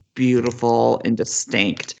so beautiful and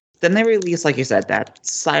distinct. Then they released, like you said, that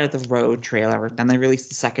Side of the Road trailer. Then they released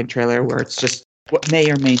the second trailer where it's just what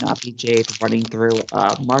may or may not be Jade running through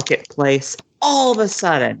a marketplace. All of a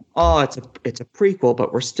sudden, it's a prequel,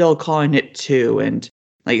 but we're still calling it 2. And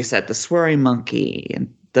like you said, the swearing monkey.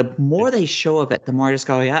 And the more they show of it, the more I just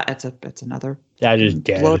go, yeah, it's another that is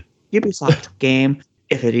dead Ubisoft game,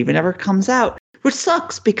 if it even ever comes out. Which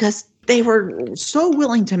sucks because they were so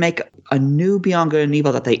willing to make a new Beyond Good and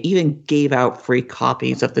Evil that they even gave out free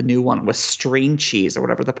copies of the new one with string cheese or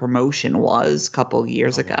whatever the promotion was a couple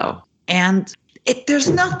years ago. And there's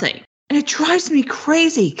nothing. And it drives me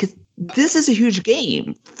crazy because this is a huge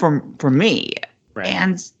game for me. Right.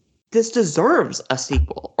 And this deserves a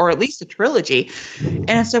sequel or at least a trilogy. And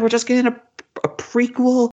instead we're just getting a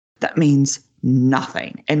prequel that means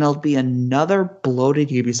nothing, and it'll be another bloated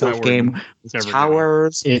Ubisoft game with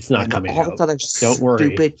towers. It's not coming all out. This other Don't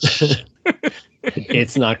worry. stupid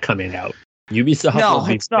It's not coming out. Ubisoft will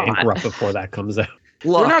be bankrupt before that comes out.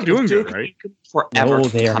 Look, We're not doing good, right? Forever No,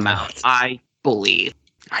 they to are come not. out, I believe.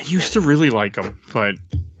 I used to really like them, but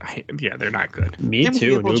they're not good. Me Same with too.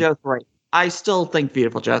 Beautiful Joe 3. I still think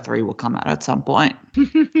Beautiful Joe 3 will come out at some point.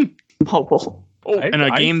 Mobile. Oh, and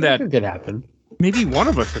a game that could happen. maybe one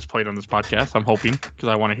of us has played on this podcast, I'm hoping, because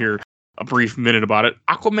I want to hear a brief minute about it.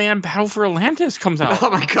 Aquaman Battle for Atlantis comes out. Oh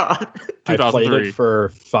my god. I played 2003. it for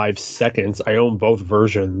 5 seconds. I own both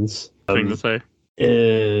versions. Thing to say.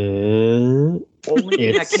 Only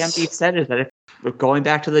thing that can be said is that if we're going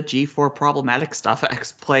back to the G4 problematic stuff,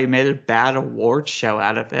 X-Play made a bad award show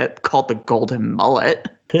out of it called the Golden Mullet.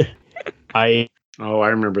 I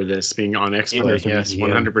remember this being on X-Play. There's a Yes,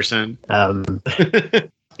 museum.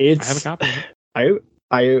 100%. it's I have a copy of it.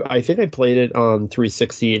 I think I played it on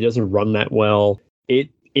 360. It doesn't run that well. It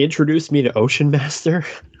introduced me to Ocean Master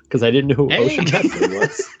because I didn't know who Ocean Master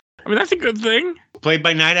was. I mean, that's a good thing. Played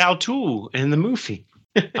by Night Owl 2 in the movie.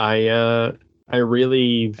 I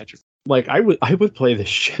really like. I would play the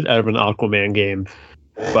shit out of an Aquaman game,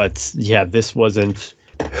 but yeah, this wasn't.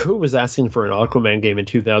 Who was asking for an Aquaman game in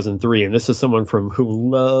 2003? And this is someone who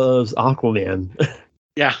loves Aquaman.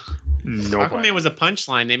 Yeah. No. Aquaman was a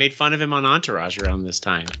punchline. They made fun of him on Entourage around this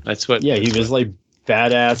time. That's what. Yeah, he was like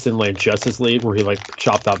badass in like Justice League, where he like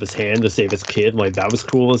chopped off his hand to save his kid. Like that was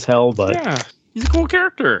cool as hell. But Yeah, he's a cool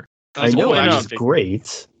character. I know cool it was enough.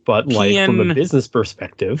 great. But like from a PN business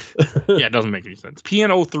perspective, Yeah, it doesn't make any sense.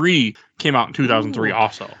 PN03 came out in 2003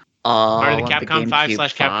 also. Part of the Olympic Capcom 5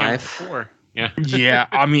 GameCube / Capcom 5. 4. Yeah. Yeah,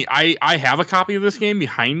 I mean, I have a copy of this game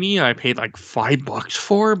behind me. I paid like $5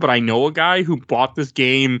 for, but I know a guy who bought this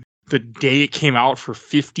game the day it came out for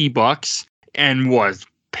 $50 and was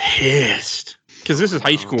pissed because this is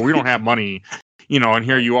high school. We don't have money, and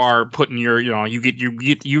here you are putting your, you get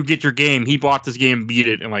your game. He bought this game, beat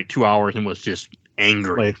it in like 2 hours, and was just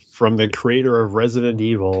angry. like from the creator of Resident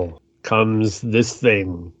Evil comes this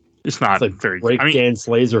thing. It's not It's like very. I mean, breakdance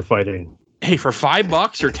laser fighting. hey, for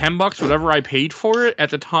 $5 or $10, whatever I paid for it at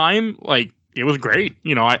the time, like it was great.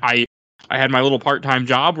 I had my little part-time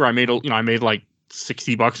job where I made like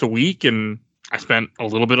 $60 a week, and I spent a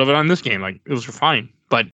little bit of it on this game. Like it was fine.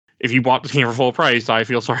 But if you bought the game for full price, I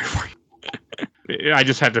feel sorry for you. I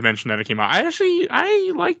just had to mention that it came out.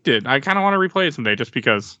 I liked it. I kind of want to replay it someday just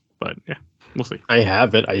because. But yeah, we'll see. I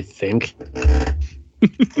have it, I think.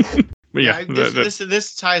 But yeah,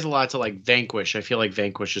 This ties a lot to like Vanquish. I feel like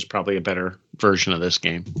Vanquish is probably a better version of this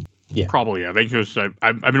game. Yeah. probably yeah. Vanquish.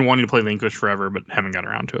 I've been wanting to play Vanquish forever, but haven't got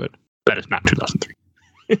around to it. That is not 2003.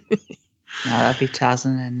 No, that'd be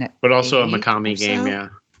 2000. But also a Mikami game,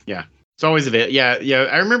 yeah. It's always available. Yeah.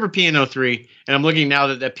 I remember PN03, and I'm looking now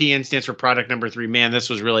that PN stands for product number 3. Man, this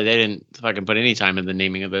was really, they didn't fucking put any time in the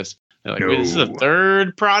naming of this. They're like, No. wait, this is the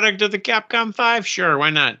third product of the Capcom 5? Sure, why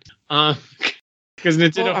not? Because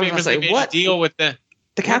Nintendo Well, I was gonna famously say, made what? a deal with the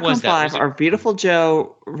The What was Capcom that? 5 Was it- are Beautiful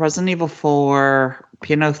Joe, Resident Evil 4,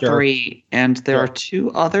 Piano 3, and there are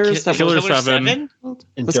two others. that Killer were- 7. And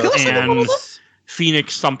Was Dark Killer 7 one of And them?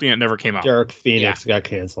 Phoenix, something that never came out. Dark Phoenix got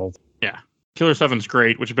canceled. Killer 7's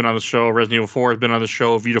great, which has been on the show. Resident Evil 4 has been on the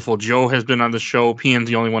show. Beautiful Joe has been on the show. PN's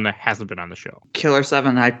the only one that hasn't been on the show. Killer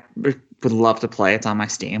 7, I would love to play. It's on my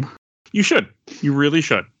Steam. You should. You really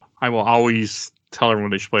should. I will always tell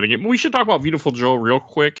everyone they should play the game. We should talk about Beautiful Joe real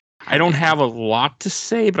quick. I don't have a lot to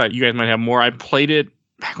say, but you guys might have more. I played it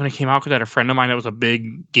back when it came out because I had a friend of mine that was a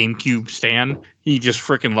big GameCube stan. He just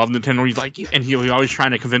freaking loved Nintendo. He's like, and he was always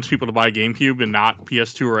trying to convince people to buy GameCube and not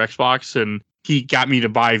PS2 or Xbox. And he got me to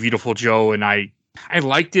buy Beautiful Joe, and I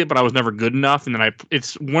liked it, but I was never good enough. And then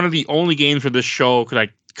it's one of the only games for this show because I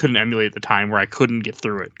couldn't emulate at the time where I couldn't get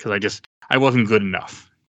through it because I wasn't good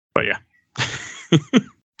enough. But yeah, the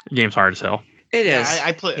game's hard as hell. It is.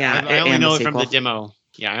 I play. Yeah, I only and know the it from the sequel. demo.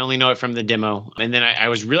 Yeah, I only know it from the demo, and then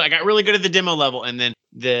I got really good at the demo level, and then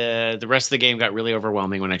the rest of the game got really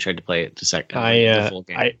overwhelming when I tried to play it the full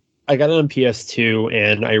game. I got it on PS2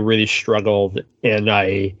 and I really struggled, and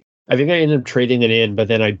I think I ended up trading it in, but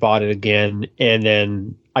then I bought it again, and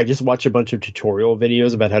then I just watched a bunch of tutorial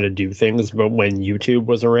videos about how to do things, but when YouTube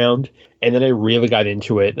was around, and then I really got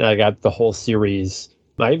into it, and I got the whole series.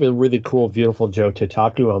 I have a really cool, Beautiful Joe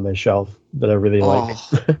Tataku on my shelf that I really like.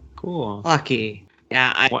 Cool. Lucky.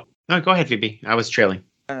 Yeah, What? No, go ahead, Phoebe. I was trailing.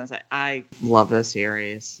 I love this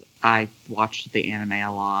series. I watched the anime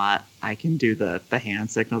a lot. I can do the hand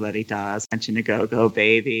signal that he does. Mention to go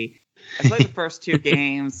baby. I played the first two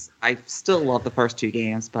games. I still love the first two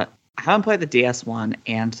games, but I haven't played the DS one.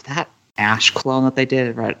 And that Ash clone that they did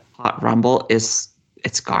at Red Hot Rumble it's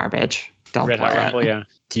garbage. Don't Red play Hot it. Rumble, yeah.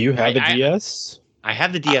 Do you have a I- DS? I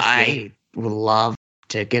have the DS game. I would love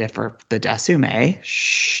to get it for the Desume.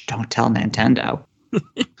 Shh! Don't tell Nintendo.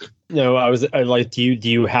 No, I like. Do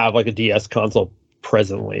you have like a DS console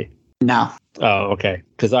presently? No, Oh, okay.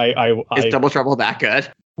 Because is Double Trouble that good?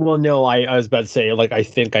 well, no, I was about to say like I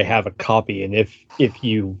think I have a copy, and if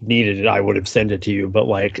you needed it, I would have sent it to you. But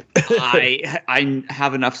like, I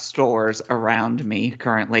have enough stores around me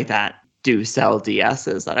currently that do sell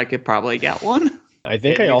DSs that I could probably get one. I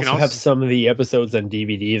think Yeah, I you also can have also- some of the episodes on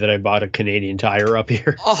DVD that I bought at Canadian Tire up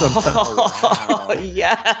here. Oh,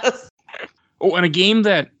 yes. Oh, and a game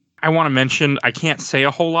that I want to mention, I can't say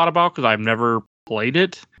a whole lot about because I've never played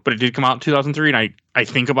it, but it did come out in 2003, and I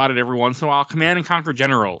think about it every once in a while. Command and Conquer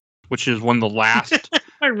General, which is one of the last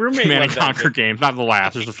My roommate Command and loved that Conquer game. games. Not the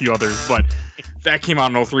last, there's a few others, but that came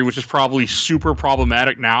out in 03, which is probably super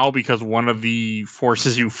problematic now because one of the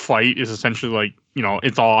forces you fight is essentially like,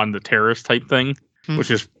 it's all on the terrorist type thing,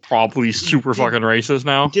 which is probably super fucking racist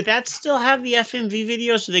now. Did that still have the FMV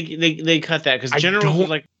video? So they cut that because I General was don't-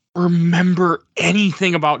 like, Remember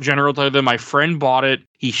anything about General other than my friend bought it.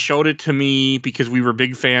 He showed it to me because we were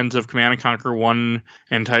big fans of Command and Conquer 1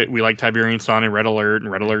 and we like Tiberian Sun and Red Alert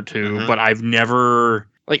 2, but I've never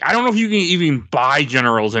I don't know if you can even buy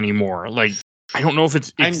Generals anymore. Like I don't know if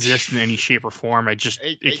it exists in any shape or form. It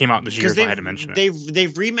came out this year, so I had to mention it.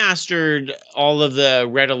 They've remastered all of the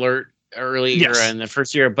Red Alert early era in the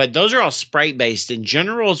first year, but those are all sprite based, and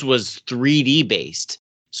Generals was 3D based.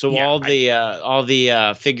 So Yeah, all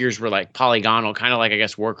the figures were like polygonal, kind of like I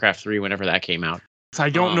guess Warcraft 3 whenever that came out. So I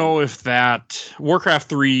don't know if that Warcraft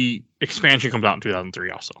 3 expansion comes out in 2003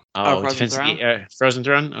 also. Frozen Throne? Frozen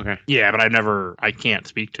Throne? Okay. Yeah, but I can't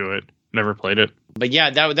speak to it. Never played it. But yeah,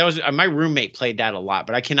 that was my roommate played that a lot,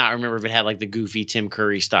 but I cannot remember if it had like the goofy Tim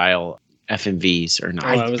Curry style FMVs or not.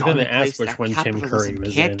 I was going to Don't ask place which one that Tim capitalism Curry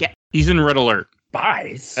was can't in. get- He's in Red Alert.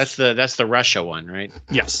 Buys. That's the Russia one, right?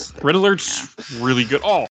 Yes. Red Alert's really good.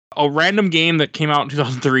 Oh, a random game that came out in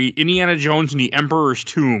 2003, Indiana Jones and the Emperor's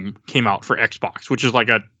Tomb came out for Xbox, which is like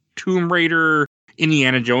a Tomb Raider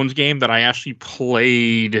Indiana Jones game that I actually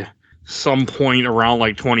played some point around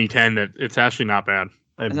like 2010 that it's actually not bad.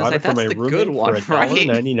 I was bought like, it for my that's the roommate good one, for right?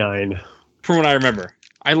 $1.99. From what I remember.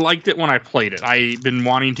 I liked it when I played it. I've been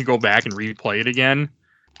wanting to go back and replay it again,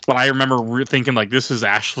 but I remember thinking like this is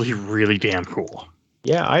actually really damn cool.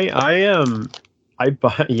 Yeah, I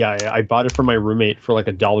bought it for my roommate for like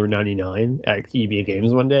 $1.99 at EB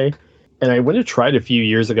Games one day, and I went to try it a few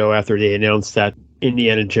years ago after they announced that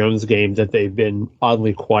Indiana Jones game that they've been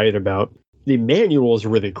oddly quiet about. The manual is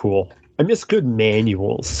really cool. I miss good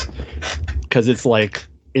manuals because it's like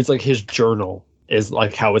his journal is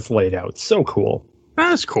like how it's laid out. So cool.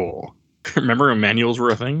 That's cool. Remember when manuals were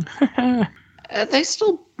a thing? They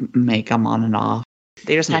still make them on and off.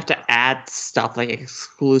 They just have to add stuff like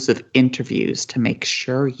exclusive interviews to make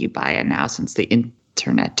sure you buy it now since the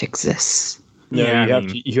internet exists. No, Yeah,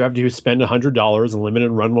 you have to spend $100 and limited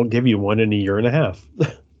run will give you one in a year and a half.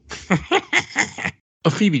 Oh,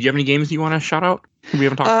 Phoebe, do you have any games you want to shout out? We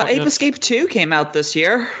haven't talked about Ape yet? Escape 2 came out this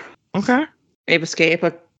year. Okay. Ape Escape,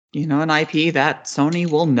 an IP that Sony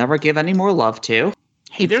will never give any more love to.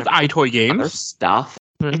 Hey, there's iToy Other games. stuff.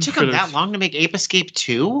 It took them that long to make Ape Escape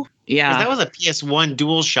 2? Yeah. That was a PS1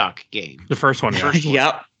 DualShock game. The first one, yeah.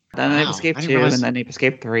 Yep. Then Ape Wow, Escape I didn't 2, realize- and then Ape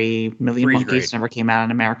Escape 3. Million Three's Monkeys great. never came out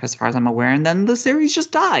in America, as far as I'm aware, and then the series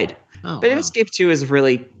just died. Oh, But Ape wow. Escape 2 is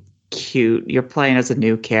really cute. You're playing as a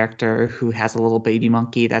new character who has a little baby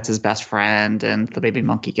monkey that's his best friend, and the baby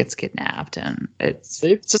monkey gets kidnapped, and it's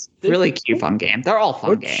just a really cute, fun game. They're all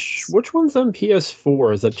fun games. Which one's on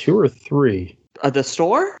PS4? Is that 2 or 3? The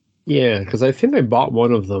store? Yeah, because I think I bought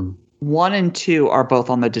one of them. 1 and 2 are both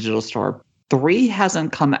on the digital store. 3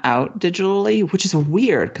 hasn't come out digitally, which is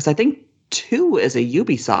weird, because I think 2 is a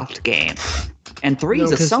Ubisoft game, and 3 No,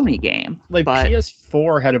 is a 'cause, Sony game. Like but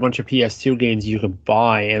PS4 had a bunch of PS2 games you could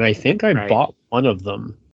buy, and I think I Right. bought one of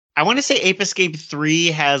them. I want to say Ape Escape 3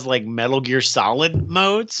 has like Metal Gear Solid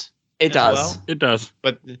modes, it as does. well. It does.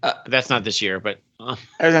 but that's not this year. But I was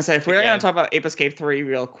gonna say, if we're Yeah. gonna talk about Ape Escape 3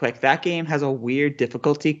 real quick, that game has a weird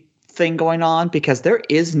difficulty thing going on because there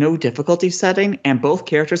is no difficulty setting, and both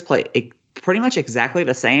characters play pretty much exactly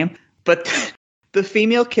the same. But the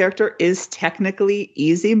female character is technically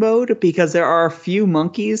easy mode because there are a few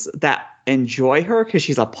monkeys that enjoy her because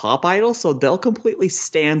she's a pop idol, so they'll completely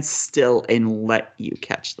stand still and let you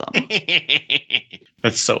catch them.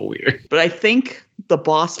 that's so weird. But I think the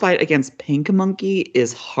boss fight against Pink Monkey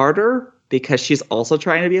is harder because she's also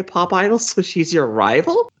trying to be a pop idol, so she's your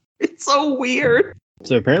rival. It's so weird.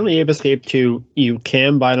 So apparently Ape Escape 2, you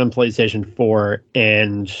can buy it on PlayStation 4,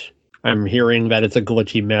 and I'm hearing that it's a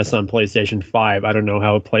glitchy mess on PlayStation 5. I don't know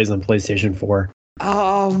how it plays on PlayStation 4.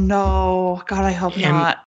 Oh no. God, I hope And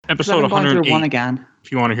not. 'Cause Episode I'm going through 108. one again.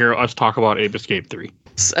 If you want to hear us talk about Ape Escape 3.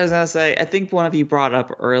 I was gonna say, I think one of you brought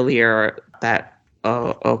up earlier that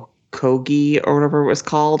Okogi or whatever it was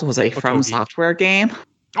called was a From Okogi. Software game.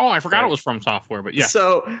 Oh, I forgot Right. it was from software, but yeah.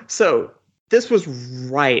 So this was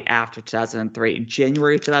right after 2003,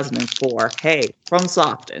 January 2004. Hey,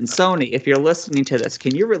 FromSoft and Sony, if you're listening to this,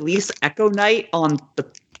 can you release Echo Knight on the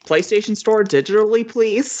PlayStation Store digitally,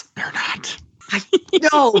 please? They're not.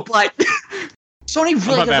 No, but Sony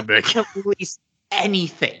really Not that doesn't big. like to release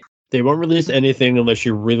anything. They won't release anything unless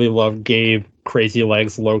you really love Gabe Crazy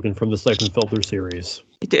Legs Logan from the Second Filter series.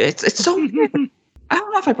 It's so weird. I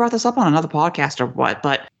don't know if I brought this up on another podcast or what,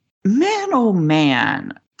 but man, oh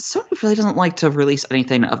man, Sony really doesn't like to release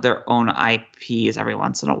anything of their own IPs every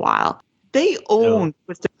once in a while. They own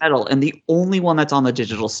Twisted Metal, and the only one that's on the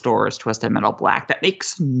digital store is Twisted Metal Black. That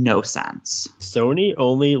makes no sense. Sony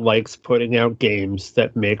only likes putting out games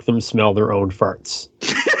that make them smell their own farts.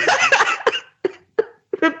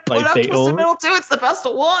 Put out they Twisted own- Metal 2, it's the best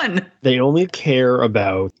one. They only care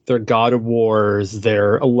about their God of Wars,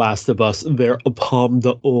 their Last of Us, their Upon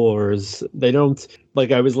the Oars. They don't,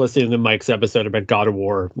 like, I was listening to Mike's episode about God of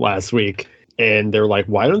War last week, and they're like,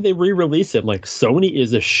 why don't they re-release it? Like, Sony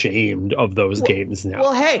is ashamed of those games now.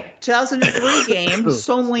 Well, hey, 2003 game,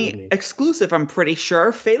 Sony exclusive, I'm pretty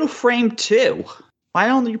sure. Fatal Frame 2. Why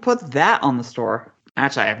don't you put that on the store?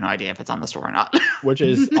 Actually, I have no idea if it's on the store or not. Which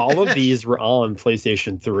is, all of these were on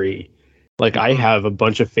PlayStation 3. Like, I have a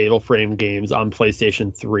bunch of Fatal Frame games on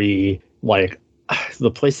PlayStation 3. Like, the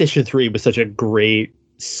PlayStation 3 was such a great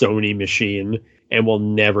Sony machine, and we'll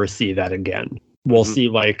never see that again. We'll see,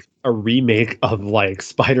 like, a remake of, like,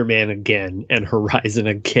 Spider-Man again and Horizon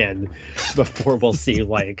again before we'll see,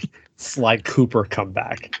 like, Sly Cooper come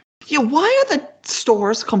back. Yeah, why are the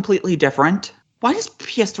stores completely different? Why does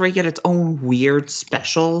PS3 get its own weird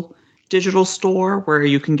special digital store where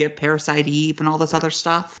you can get Parasite Eve and all this other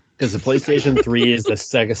stuff? Because the PlayStation 3 is the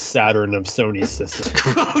Sega Saturn of Sony's system.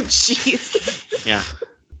 Oh, jeez. Yeah.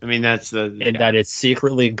 I mean, that's the. And that it's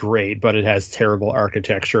secretly great, but it has terrible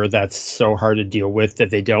architecture that's so hard to deal with that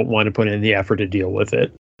they don't want to put in the effort to deal with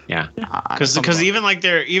it. Yeah. Because even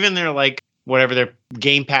their like whatever their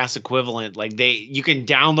Game Pass equivalent, like you can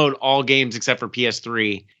download all games except for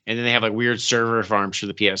PS3, and then they have like weird server farms for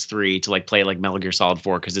the PS3 to like play like Metal Gear Solid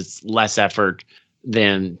 4 because it's less effort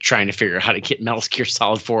than trying to figure out how to get Metal Gear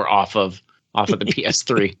Solid 4 off of the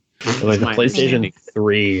PS3. Like the My PlayStation understanding.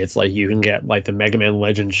 3, it's like you can get like the Mega Man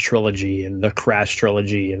Legends trilogy and the Crash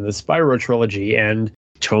trilogy and the Spyro trilogy and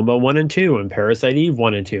Tomba 1 and 2 and Parasite Eve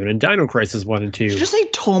 1 and 2 and Dino Crisis 1 and 2. Did you say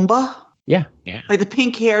Tomba? Yeah. Yeah. Like the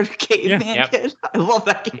pink-haired caveman Yep. kid? I love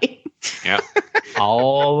that game.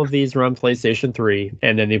 All of these are on PlayStation 3,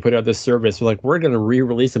 and then they put out this service like, we're going to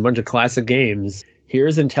re-release a bunch of classic games.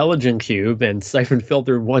 here's Intelligent Cube and Siphon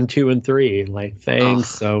Filter 1, 2, and 3. Like, thanks,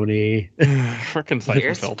 Sony. Frickin' Siphon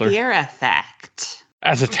Here's Filter. Fear Effect.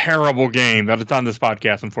 That's a terrible game. That is on this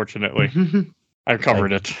podcast, unfortunately. I've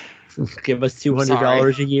covered it. Give us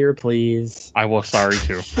 $200 a year, please. I was sorry,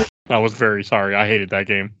 too. I was very sorry. I hated that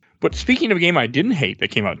game. But speaking of a game I didn't hate that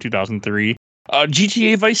came out in 2003,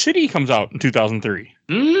 GTA Vice City comes out in 2003.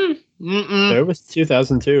 It was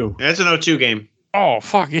 2002. That's an 02 game. Oh,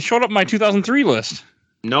 fuck. It showed up in my 2003 list.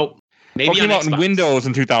 Nope. Maybe it came out in Windows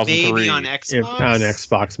in 2003. Maybe on Xbox. On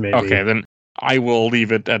Xbox, maybe. Okay, then I will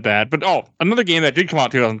leave it at that. But, another game that did come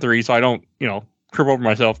out in 2003, so I don't, trip over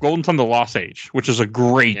myself. Golden Sun: The Lost Age, which is a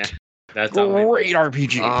great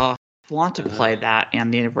RPG. I want to play that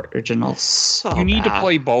and the original so You need to bad.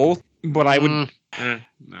 play both, but I would...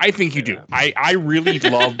 I think you do. I really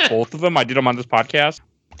love both of them. I did them on this podcast.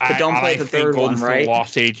 But don't play the third one, right?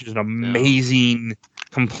 Lost Age is an amazing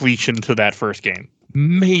completion to that first game.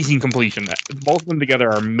 Amazing completion. Both of them together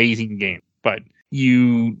are amazing games. But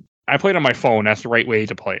I played on my phone. That's the right way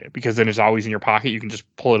to play it because then it's always in your pocket. You can just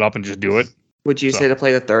pull it up and just do it. Would you say to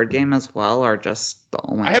play the third game as well, or just the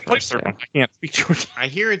only? I have played the third one. I can't speak to it. I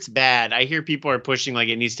hear it's bad. I hear people are pushing like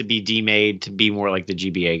it needs to be demade to be more like the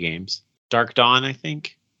GBA games. Dark Dawn, I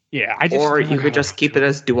think. Yeah, or you could just keep it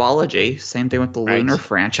as duology. Same thing with the Lunar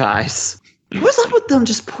franchise. What's up with them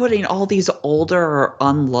just putting all these older or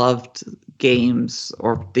unloved games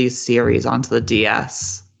or these series onto the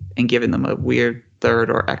DS and giving them a weird third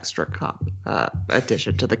or extra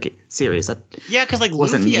addition to the series? Yeah, because like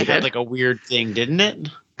Lufia had like a weird thing, didn't it?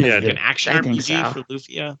 Yeah, like an action RPG for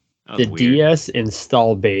Lufia. The DS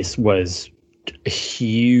install base was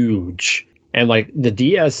huge. And like the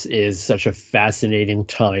DS is such a fascinating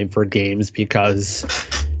time for games because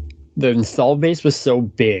the install base was so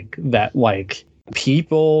big that like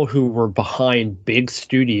people who were behind big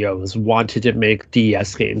studios wanted to make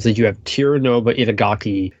DS games. Like you have Terunobu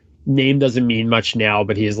Itagaki. Name doesn't mean much now,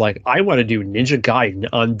 but he's like, I want to do Ninja Gaiden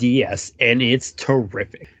on DS, and it's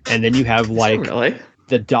terrific. And then you have like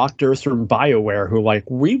the doctors from BioWare who like,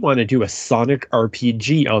 we want to do a Sonic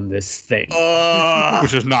RPG on this thing.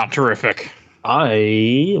 Which is not terrific.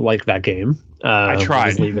 I like that game. I tried.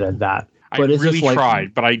 Just leave it at that. But I it's really just like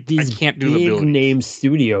tried, but I can't do the big name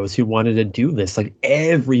studios who wanted to do this. Like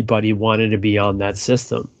everybody wanted to be on that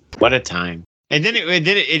system. What a time! And then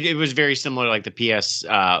it was very similar to like the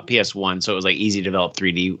PS1, so it was like easy to develop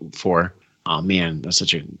 3D for. Oh man, that's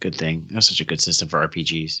such a good thing. That's such a good system for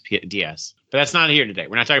RPGs, DS. But that's not here today.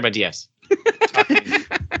 We're not talking about DS.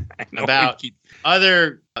 About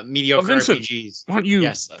other mediocre RPGs. Why don't you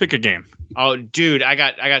pick a game? Oh, dude, I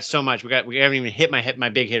got so much. We haven't even hit my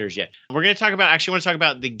big hitters yet. We're gonna talk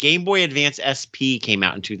about the Game Boy Advance SP came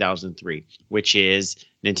out in 2003, which is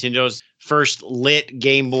Nintendo's first lit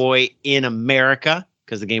Game Boy in America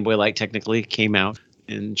because the Game Boy Light technically came out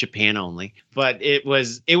in Japan only. But it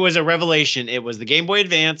was a revelation. It was the Game Boy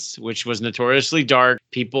Advance, which was notoriously dark.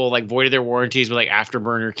 People like voided their warranties with like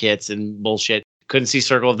afterburner kits and bullshit. Couldn't see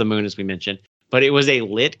Circle of the Moon, as we mentioned. But it was a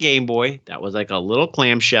lit Game Boy that was like a little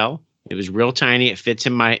clamshell. It was real tiny. It fits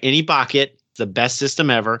in any pocket. It's the best system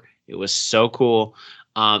ever. It was so cool.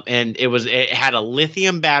 And it had a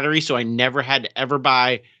lithium battery, so I never had to ever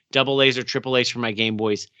buy double A's or triple A's for my Game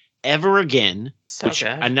Boys ever again.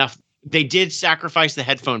 They did sacrifice the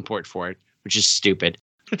headphone port for it, which is stupid.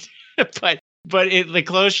 but the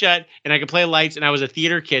closed shut, and I could play lights, and I was a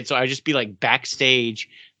theater kid, so I'd just be like backstage,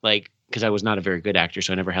 like, because I was not a very good actor,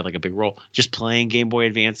 so I never had like a big role, just playing Game Boy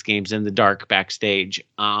Advance games in the dark backstage.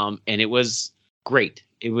 And it was great.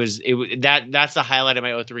 That's the highlight of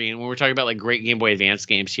my 03. And when we're talking about like great Game Boy Advance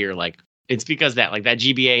games here, like it's because that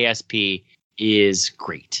GBA SP is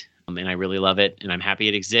great. And I really love it, and I'm happy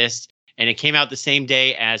it exists. And it came out the same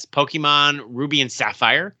day as Pokemon Ruby and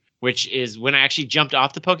Sapphire, which is when I actually jumped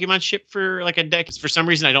off the Pokemon ship for like a decade. For some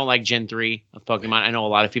reason, I don't like Gen 3 of Pokemon. I know a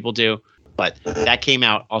lot of people do. But that came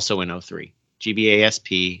out also in 03. GBA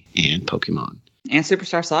SP and Pokemon. And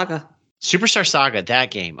Superstar Saga. Superstar Saga,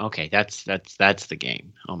 that game. Okay, that's the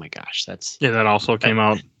game. Oh my gosh, that also came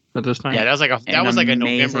out at this time. Yeah, that was like a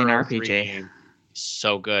November RPG game.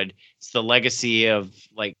 So good. It's the legacy of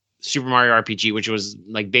like Super Mario RPG, which was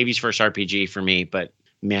like baby's first RPG for me. But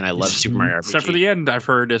man, I love Super Mario RPG. Except for the end, I've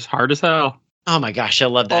heard it's hard as hell. Oh my gosh, I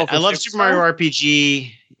love that. I love Super Mario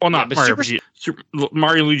RPG. Well, not Mario RPG.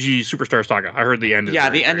 Mario Luigi Superstar Saga. I heard the end.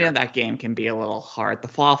 Yeah, the ending of that game can be a little hard. The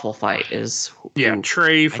Falafel fight is. Yeah,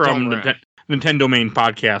 Trey from the Nintendo Main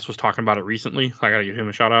podcast was talking about it recently. I gotta give him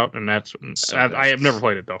a shout out, and I have never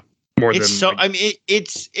played it though.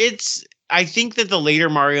 I think that the later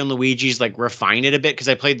Mario and Luigi's like refine it a bit because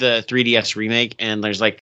I played the 3DS remake, and there's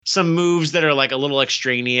like some moves that are like a little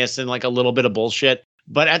extraneous and like a little bit of bullshit.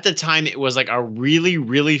 But at the time, it was like a really,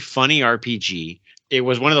 really funny RPG. It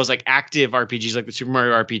was one of those like active RPGs, like the Super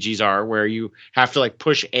Mario RPGs are, where you have to like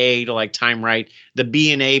push A to like time right. The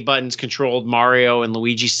B and A buttons controlled Mario and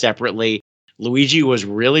Luigi separately. Luigi was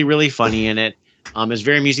really, really funny in it. It was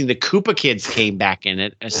very amusing. The Koopa Kids came back in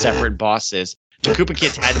it as separate bosses. The Koopa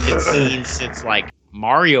Kids hadn't been seen since like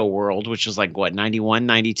Mario World, which was like what, 91,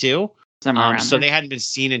 92? So they hadn't been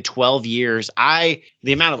seen in 12 years.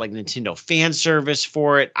 The amount of like Nintendo fan service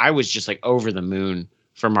for it, I was just like over the moon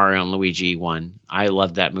for Mario and Luigi 1. I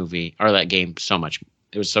loved that movie or that game so much.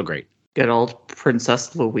 It was so great. Good old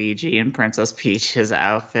Princess Luigi and Princess Peach's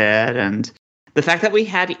outfit, and the fact that we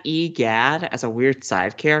had EGAD as a weird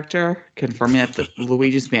side character, confirming that the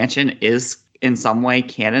Luigi's Mansion is in some way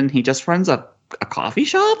canon. He just runs a coffee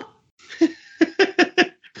shop.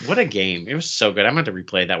 What a game. It was so good. I'm going to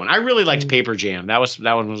replay that one. I really liked Paper Jam. That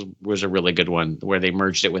one was a really good one where they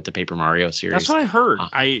merged it with the Paper Mario series. That's what I heard.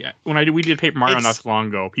 We did Paper Mario not so long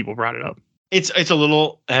ago, people brought it up. It's a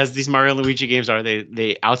little, as these Mario and Luigi games are,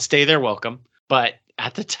 they outstay their welcome, but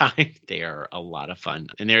at the time they are a lot of fun,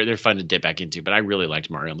 and they're fun to dip back into. But I really liked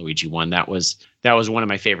Mario and Luigi 1. That was one of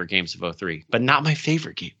my favorite games of 03, but not my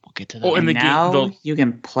favorite game. We'll get to that. Oh, and now you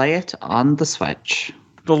can play it on the Switch.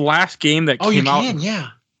 The last game that came out, yeah.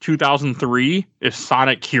 2003 is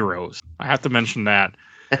Sonic Heroes. I have to mention that.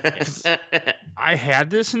 Yes. I had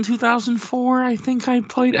this in 2004. I think I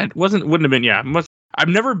played it. Wouldn't have been. Yeah, I've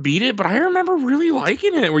never beat it, but I remember really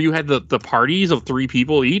liking it. Where you had the parties of 3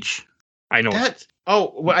 people each. I know.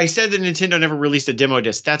 I said that Nintendo never released a demo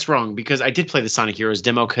disc. That's wrong, because I did play the Sonic Heroes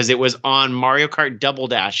demo because it was on Mario Kart Double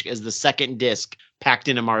Dash as the second disc packed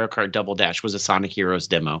into Mario Kart Double Dash was a Sonic Heroes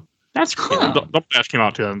demo. That's cool. Yeah. Double Dash came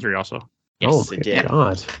out 2003 also. Yes, it did.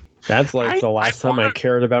 God. That's like the last time I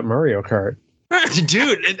cared about Mario Kart.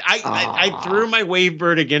 Dude, I threw my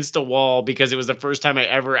Wavebird against a wall because it was the first time I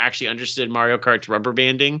ever actually understood Mario Kart's rubber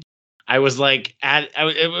banding. I was like,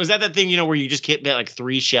 it was at that thing, where you just hit like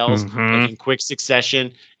 3 shells like in quick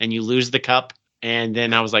succession and you lose the cup. And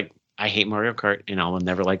then I was like, I hate Mario Kart and I will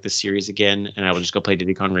never like this series again. And I will just go play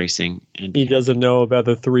Diddy Kong Racing. And he doesn't know about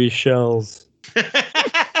the 3 shells.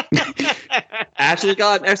 Actually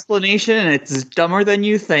got an explanation, and it's dumber than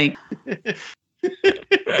you think.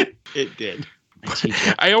 It did.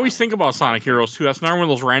 I always think about Sonic Heroes too. That's another one of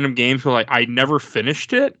those random games where I never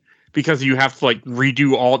finished it because you have to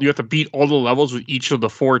you have to beat all the levels with each of the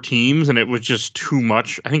 4 teams, and it was just too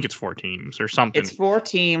much. I think it's 4 teams or something. It's 4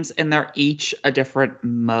 teams, and they're each a different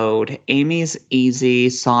mode. Amy's easy,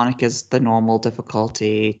 Sonic is the normal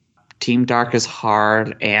difficulty, Team Dark is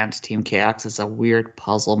hard, and Team Chaos is a weird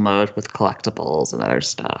puzzle mode with collectibles and other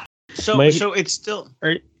stuff. So it's still...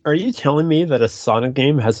 Are you telling me that a Sonic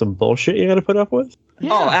game has some bullshit you got to put up with? Yeah.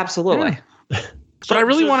 Oh, absolutely. Yeah. But I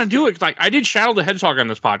really want to do it. Like I did Shadow the Hedgehog on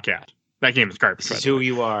this podcast. That game is garbage. This is who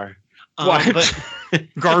you are. What?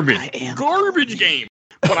 Garbage. Garbage game.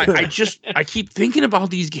 But I keep thinking about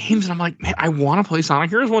these games, and I'm like, man, I want to play Sonic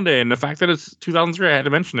Heroes one day. And the fact that it's 2003, I had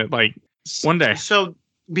to mention it. Like one day. So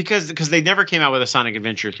because they never came out with a Sonic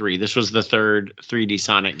Adventure 3. This was the third 3D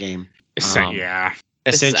Sonic game. Yeah.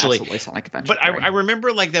 Essentially, Sonic Adventure. But I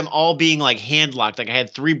remember like them all being like hand locked. Like I had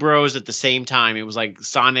 3 bros at the same time. It was like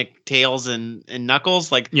Sonic, Tails, and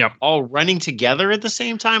Knuckles, like all running together at the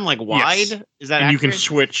same time, like wide. Yes. Is that? And accurate? You can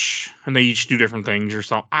switch, and they each do different things or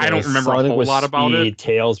something. I don't remember Sonic a whole lot about it.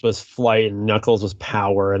 Tails was flight, and Knuckles was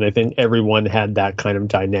power, and I think everyone had that kind of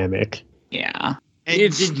dynamic. Yeah,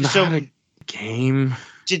 it's not a game.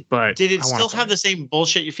 Did it still have the same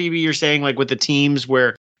bullshit, Phoebe? You're saying like with the teams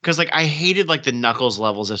where. Because like I hated like the Knuckles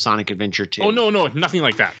levels of Sonic Adventure 2. Oh no, nothing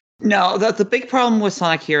like that. No, the big problem with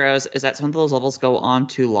Sonic Heroes is that some of those levels go on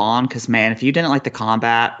too long. Because man, if you didn't like the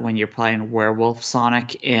combat when you're playing Werewolf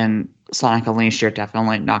Sonic in Sonic Unleashed, you're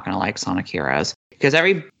definitely not going to like Sonic Heroes. Because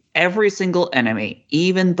every single enemy,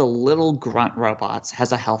 even the little grunt robots,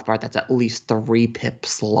 has a health bar that's at least 3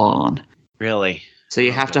 pips long. Really? So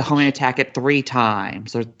you have to homing attack it 3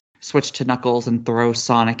 times, or switch to Knuckles and throw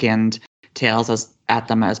Sonic and Tails at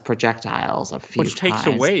them as projectiles a few times. Which takes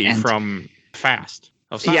away from fast.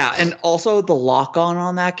 Yeah, and also the lock-on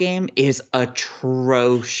on that game is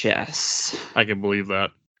atrocious. I can believe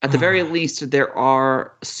that. At the very least, there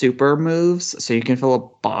are super moves, so you can fill a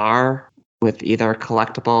bar with either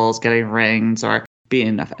collectibles, getting rings, or beating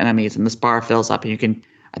enough enemies, and this bar fills up, and you can...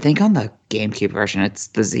 I think on the GameCube version, it's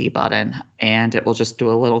the Z button, and it will just do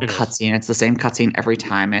a little cutscene. It's the same cutscene every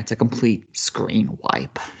time, and it's a complete screen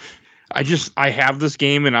wipe. I have this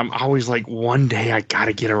game, and I'm always like, one day I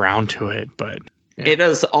gotta get around to it, but... Yeah. It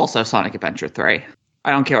is also Sonic Adventure 3.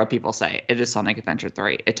 I don't care what people say. It is Sonic Adventure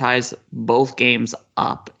 3. It ties both games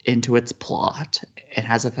up into its plot. It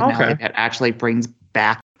has a finale that actually brings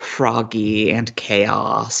back Froggy and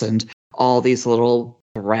Chaos, and all these little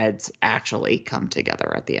threads actually come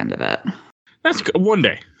together at the end of it. That's good. One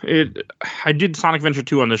day. I did Sonic Adventure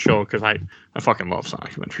 2 on this show because I fucking love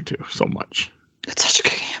Sonic Adventure 2 so much. It's such a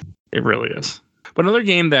good game. It really is. But another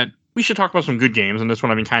game that we should talk about some good games, and this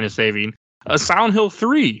one I've been kind of saving. Silent Hill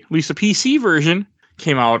 3, at least the PC version,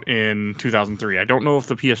 came out in 2003. I don't know if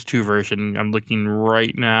the PS2 version, I'm looking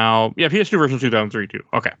right now. Yeah, PS2 version 2003 too.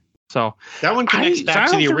 Okay. So that one connects back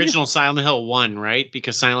to the original Silent Hill 1, right?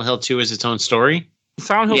 Because Silent Hill 2 is its own story.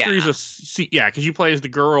 Silent Hill 3 is because you play as the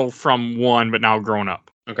girl from 1, but now grown up.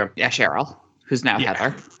 Okay. Yeah, Cheryl, who's now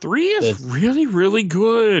Heather. 3 is really, really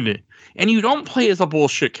good. And you don't play as a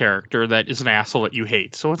bullshit character that is an asshole that you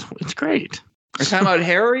hate. So it's great. Are you talking about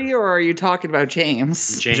Harry or are you talking about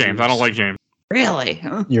James? James. I don't like James. Really?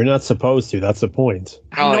 You're not supposed to. That's the point.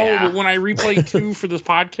 I know, but when I replayed 2 for this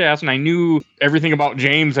podcast and I knew everything about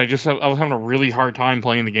James, I was having a really hard time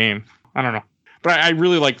playing the game. I don't know. But I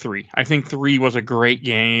really like 3. I think 3 was a great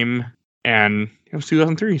game, and it was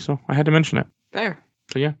 2003, so I had to mention it. There.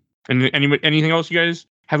 So yeah. And anything else you guys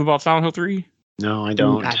have about Silent Hill 3? No, I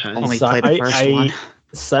don't. I only played the first one.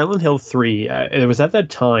 Silent Hill 3, it was at that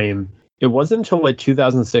time. It wasn't until like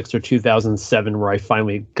 2006 or 2007 where I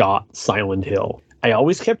finally got Silent Hill. I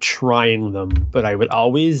always kept trying them, but I would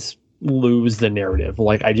always lose the narrative.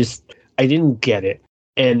 Like, I didn't get it.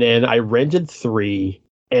 And then I rented 3,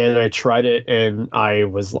 and I tried it, and I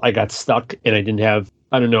got stuck, and I didn't have,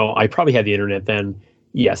 I don't know, I probably had the internet then.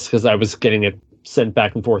 Yes, because I was getting it sent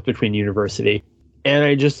back and forth between university. And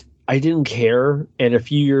I didn't care. And a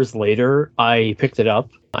few years later, I picked it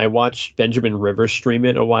up. I watched Benjamin Rivers stream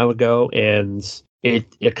it a while ago, and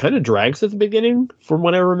it kind of drags at the beginning from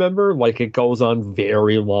what I remember. Like, it goes on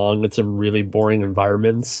very long. It's in really boring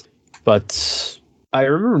environments. But I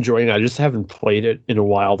remember enjoying it. I just haven't played it in a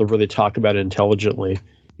while to really talk about it intelligently.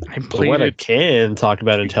 I can talk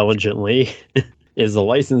about intelligently is the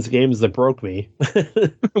licensed games that broke me.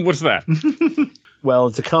 What's that? Well,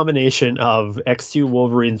 it's a combination of X2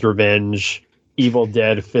 Wolverine's Revenge, Evil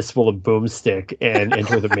Dead, Fistful of Boomstick, and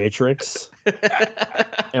Enter the Matrix.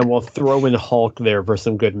 And we'll throw in Hulk there for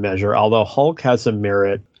some good measure. Although Hulk has some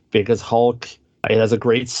merit because Hulk, it has a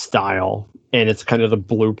great style, and it's kind of the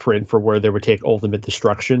blueprint for where they would take Ultimate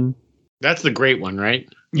Destruction. That's the great one, right?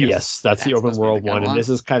 Yes, that's the open world one. And this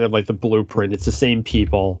is kind of like the blueprint. It's the same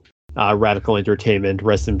people. Radical Entertainment,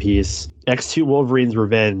 rest in peace. X2 Wolverine's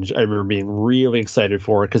Revenge, I remember being really excited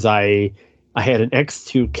for it because I had an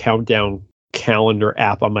X2 countdown calendar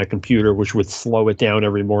app on my computer, which would slow it down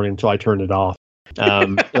every morning until I turned it off.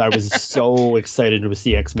 I was so excited to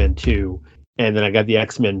see X-Men 2. And then I got the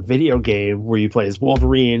X-Men video game where you play as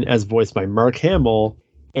Wolverine, as voiced by Mark Hamill.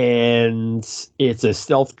 And it's a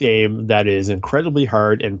stealth game that is incredibly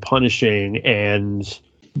hard and punishing. And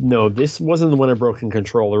no, this wasn't the one I broke a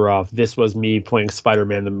controller off. This was me playing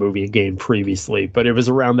Spider-Man the movie game previously, but it was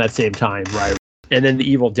around that same time, right? And then the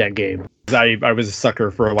Evil Dead game. I was a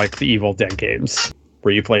sucker for like the Evil Dead games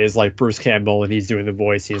where you play as like Bruce Campbell and he's doing the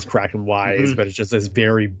voice, he's cracking wise, but it's just this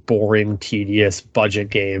very boring, tedious budget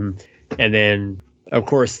game. And then, of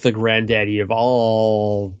course, the granddaddy of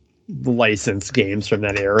all licensed games from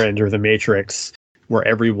that era, Enter the Matrix, where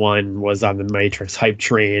everyone was on the Matrix hype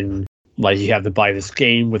train. Like, you have to buy this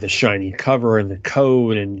game with a shiny cover and the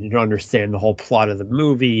code, and you don't understand the whole plot of the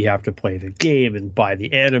movie. You have to play the game and buy the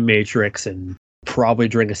Animatrix and probably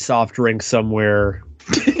drink a soft drink somewhere.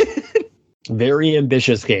 Very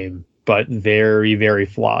ambitious game, but very, very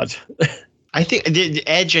flawed. I think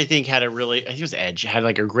Edge had had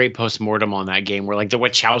like a great postmortem on that game where like the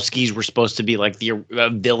Wachowskis were supposed to be like the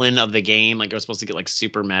villain of the game. Like, it was supposed to get like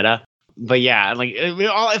super meta. But yeah, like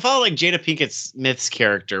it felt like Jada Pinkett Smith's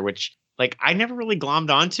character, which like I never really glommed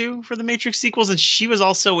onto for the Matrix sequels, and she was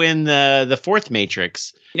also in the fourth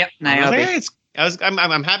Matrix. Yep,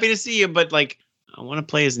 I'm happy to see you, but like I want to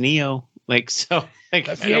play as Neo. Like, so like,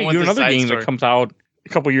 another game that comes out a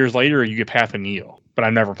couple years later, you get Path of Neo, but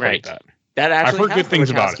I've never played that. That actually I've heard good things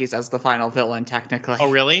about it. As the final villain, technically. Oh,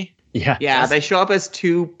 really? Yeah. Yeah, they show up as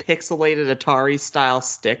two pixelated Atari-style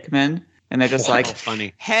stickmen, and they're just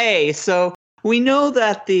funny. Hey, so we know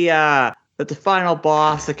that the final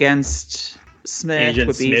boss against Smith Agent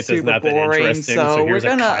would be Smith super boring, so we're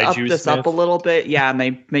gonna up this up a little bit. Yeah, and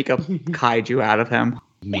they make a kaiju out of him.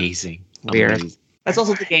 Amazing. Weird. Amazing. That's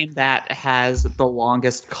also the game that has the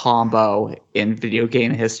longest combo in video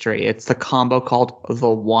game history. It's the combo called The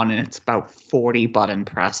One, and it's about 40 button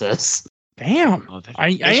presses. Damn. Oh, that-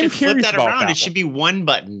 I they am should flip curious that about around. that It should be one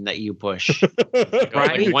button that you push, like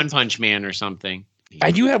Right? One Punch Man or something. I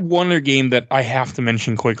do have one other game that I have to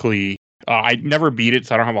mention quickly. I never beat it,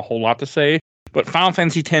 so I don't have a whole lot to say. But Final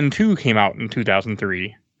Fantasy X-2 came out in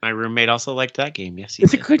 2003. My roommate also liked that game. Yes, he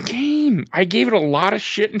It's a did. good game. I gave it a lot of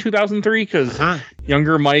shit in 2003 because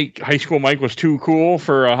younger Mike, high school Mike, was too cool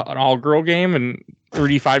for an all-girl game, and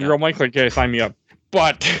 35-year-old Mike, like, yeah, sign me up.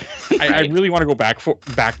 But I really want to go back to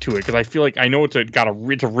it because I feel like I know it's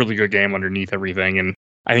a really good game underneath everything, and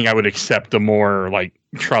I think I would accept the more like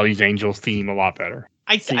Charlie's Angels theme a lot better.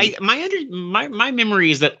 My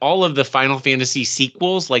memory is that all of the Final Fantasy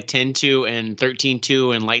sequels, like 10-2 and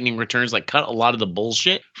 13-2 and Lightning Returns, like cut a lot of the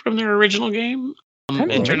bullshit from their original game.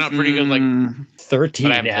 It turned out pretty good. Like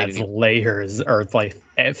 13 haven't played adds any. layers, or like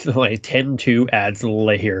 10-2 adds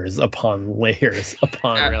layers upon layers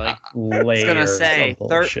upon Really? I was layers. gonna say of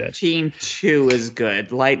bullshit. 13-2 is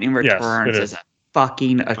good. Lightning Yes, Returns it is a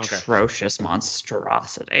fucking atrocious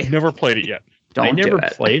monstrosity. I've never played it yet. Don't I never do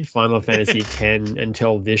it. played Final Fantasy X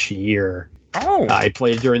until this year. Oh, I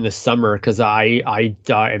played during the summer because I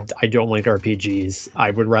don't like RPGs.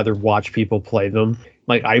 I would rather watch people play them.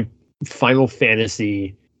 Final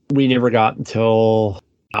Fantasy, we never got until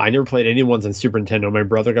I never played any ones on Super Nintendo. My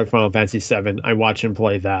brother got Final Fantasy VII. I watched him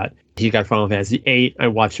play that. He got Final Fantasy VIII. I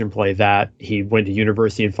watched him play that. He went to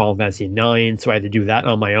university in Final Fantasy IX, so I had to do that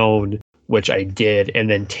on my own, which I did. And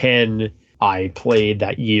then 10, I played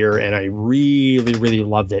that year, and I really, really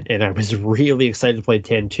loved it. And I was really excited to play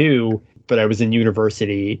 10 too, but I was in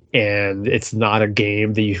university, and it's not a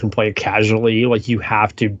game that you can play casually. Like, you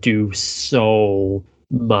have to do so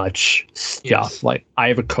much stuff. Yes. Like, I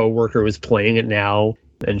have a coworker who's playing it now,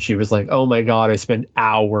 and she was like, oh my god, I spent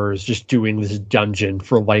hours just doing this dungeon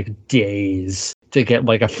for like days to get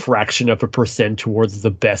like a fraction of a percent towards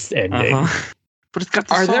the best ending. uh-huh. But it's got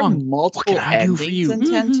the Are there song. multiple What can I do for endings you? in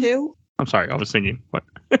 10-2? I'm sorry, I was singing. What?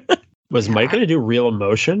 Was Mike going to do Real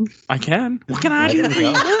Emotion? I can. What can I There do we for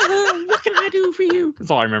you? go. What can I do for you?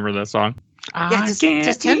 That's all I remember of that song. Yeah, does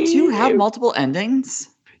 10-2 have multiple endings?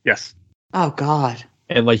 Yes. Oh god.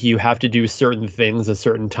 And like, you have to do certain things at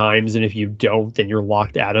certain times, and if you don't, then you're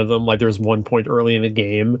locked out of them. Like, there's one point early in the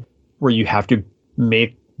game where you have to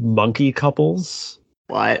make monkey couples.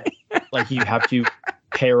 What? Like, you have to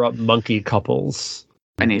pair up monkey couples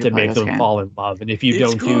I need to play make this them game. fall in love. And if you It's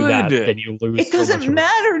don't do that, good. then you lose. It so doesn't much of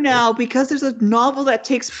matter now because there's a novel that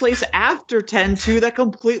takes place after 10-2 that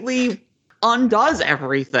completely undoes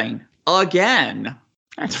everything again.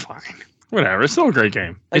 That's fine. Whatever. It's still a great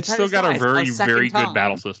game. Like, It's still got a Titus Dice, very, a second very good time.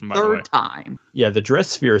 battle system, by the way. Third time. Yeah, the dress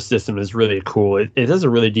sphere system is really cool. It has a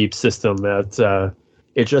really deep system that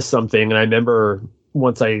it's just something. And I remember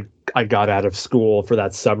once I got out of school for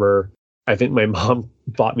that summer, I think my mom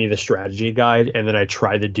bought me the strategy guide, and then I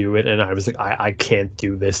tried to do it, and I was like, I can't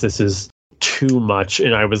do this. This is too much.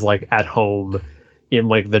 And I was like at home in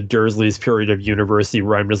like the Dursleys period of university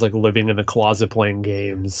where I'm just like living in the closet playing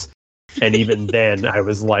games. And even then I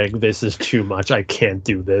was like, this is too much. I can't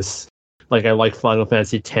do this. Like, I like Final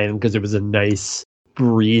Fantasy X because it was a nice,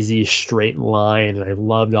 breezy, straight line, and I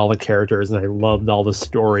loved all the characters, and I loved all the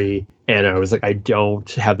story. And I was like, I don't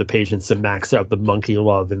have the patience to max out the monkey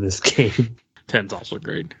love in this game. 10's also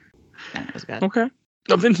great. Yeah, it was good. Okay.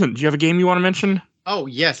 Vincent, do you have a game you want to mention? Oh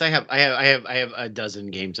yes, I have a dozen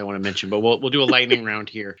games I want to mention, but we'll do a lightning round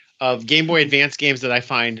here of Game Boy Advance games that I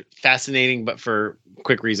find fascinating, but for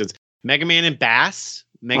quick reasons. Mega Man and Bass,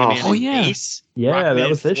 Mega Man and yeah. Bass. Yeah, Rockman that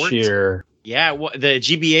was this Fort. year. Yeah, the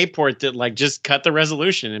GBA port that like just cut the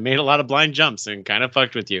resolution and made a lot of blind jumps and kind of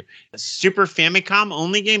fucked with you. A Super Famicom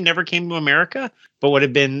only game never came to America, but would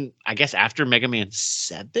have been, I guess, after Mega Man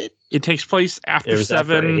 7. It takes place It after was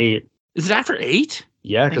 7. after 8. Is it after 8?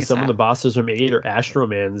 Yeah, think because it's some of the that. bosses from 8 are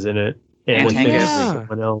Astroman's in it. And And I think Tangus.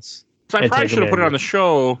 someone else. So I And probably take should have a put it man. on the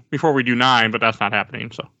show before we do 9, but that's not happening.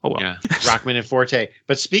 So, oh well. Yeah, Rockman and Forte.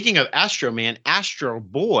 But speaking of Astro Man, Astro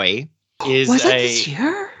Boy is Was it this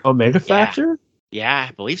year? Oh, Mega Factor? yeah,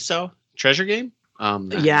 I believe so. Treasure game.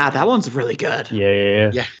 Yeah, that one's really good. Yeah.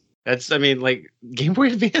 Yeah. That's, I mean, like Game Boy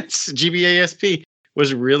Advance GBASP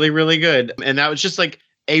was really, really good. And that was just like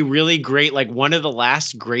a really great, like one of the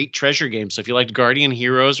last great treasure games. So if you liked Guardian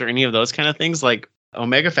Heroes or any of those kind of things, like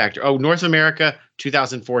Omega Factor. Oh, North America,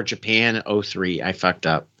 2004, Japan, 03. I fucked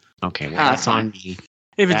up. Okay. Well, that's on me.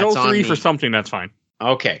 If it's That's on 03 me. for something, that's fine.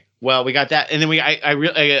 Okay. Well, we got that. And then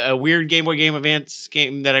a weird Game Boy Advance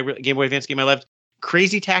game I loved.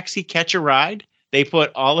 Crazy Taxi Catch a Ride. They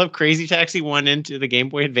put all of Crazy Taxi 1 into the Game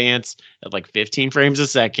Boy Advance at like 15 frames a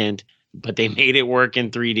second, but they made it work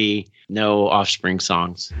in 3D. No Offspring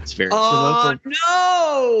songs. It's very Oh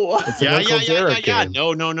no! It's an Uncle Derek game.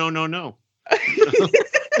 No.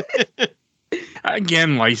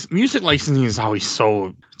 Again, music licensing is always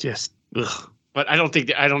so just ugh. But I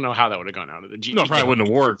don't know how that would have gone out of the GTA. No, it probably wouldn't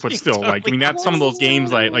have worked, but still, like, I mean, that's some of those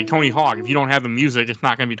games like Tony Hawk. If you don't have the music, it's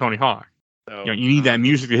not going to be Tony Hawk. So, You know, you need that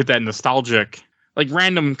music to hit that nostalgic, like,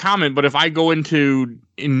 random comment. But if I go into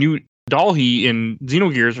New Dalhi in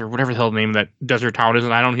Xenogears or whatever the hell the name of that desert town is,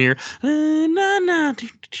 and I don't hear, I'm not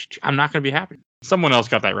going to be happy. Someone else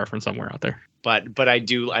got that reference somewhere out there. But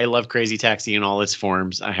I love Crazy Taxi in all its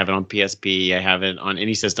forms. I have it on PSP. I have it on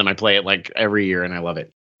any system. I play it like every year, and I love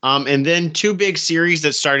it. And then two big series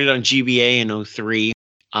that started on GBA in 2003.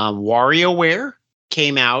 WarioWare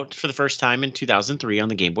came out for the first time in 2003 on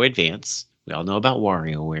the Game Boy Advance. We all know about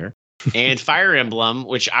WarioWare. And Fire Emblem,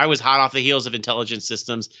 which I was hot off the heels of Intelligent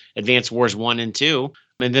Systems, Advance Wars 1 and 2.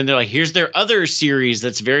 And then they're like, here's their other series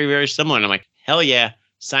that's very, very similar. And I'm like, hell yeah,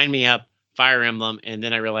 sign me up, Fire Emblem. And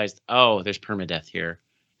then I realized, oh, there's permadeath here.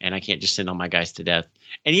 And I can't just send all my guys to death.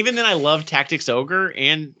 And even then, I love Tactics Ogre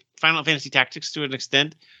and Final Fantasy Tactics to an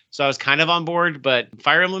extent. So I was kind of on board, but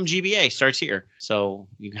Fire Emblem GBA starts here. So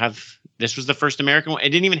this was the first American one. It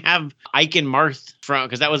didn't even have Ike and Marth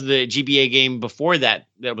because that was the GBA game before that.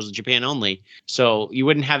 That was Japan only. So you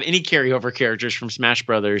wouldn't have any carryover characters from Smash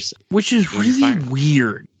Brothers. Which is really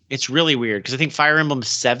weird. It's really weird because I think Fire Emblem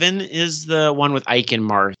 7 is the one with Ike and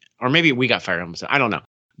Marth. Or maybe we got Fire Emblem 7. I don't know.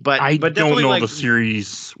 But don't know the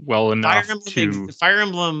series well enough Fire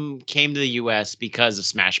Emblem came to the US because of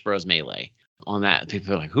Smash Bros. Melee. On that,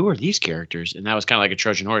 people are like, who are these characters? And that was kind of like a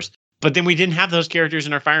Trojan horse. But then we didn't have those characters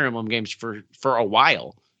in our Fire Emblem games for a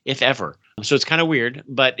while, if ever. So it's kind of weird.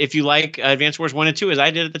 But if you like Advance Wars 1 and 2, as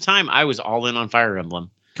I did at the time, I was all in on Fire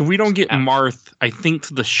Emblem. If we don't get Marth, I think,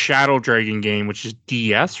 to the Shadow Dragon game, which is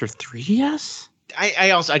DS or 3DS?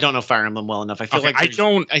 I don't know Fire Emblem well enough. I feel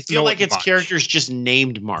like its characters just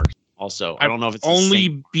named Marth. Also, I don't know if it's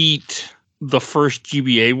only beat the first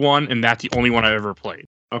GBA one, and that's the only one I ever played.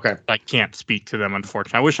 Okay, I can't speak to them,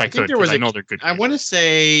 unfortunately. I wish I could. I know they're good. I want to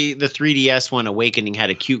say the 3DS one, Awakening, had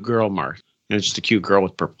a cute girl Marth. It was just a cute girl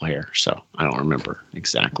with purple hair. So I don't remember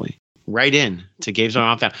exactly. Write in to Games My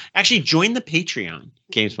Mom Found. Actually, join the Patreon,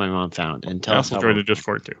 Games My Mom Found, and tell us how. Join the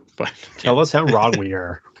Discord too, but tell us how wrong we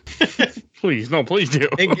are. Please do.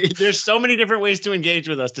 There's so many different ways to engage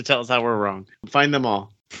with us to tell us how we're wrong. Find them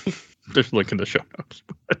all. There's a link in the show notes.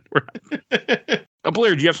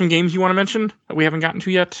 Blair, do you have some games you want to mention that we haven't gotten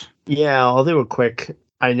to yet? Yeah, I'll do a quick.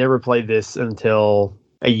 I never played this until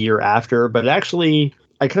a year after, but actually,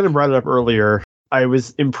 I kind of brought it up earlier. I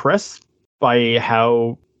was impressed by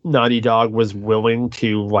how Naughty Dog was willing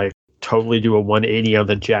to totally do a 180 on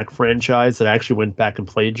the Jak franchise. I actually went back and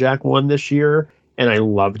played Jak 1 this year, and I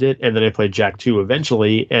loved it. And then I played Jak 2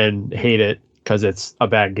 eventually and hate it because it's a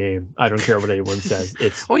bad game. I don't care what anyone says.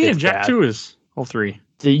 It's Jak 2 is all three.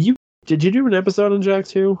 Did you do an episode on Jak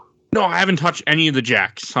 2? No, I haven't touched any of the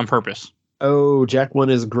Jaks on purpose. Oh, Jak 1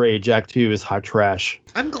 is great. Jak 2 is hot trash.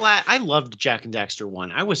 I'm glad. I loved Jak and Daxter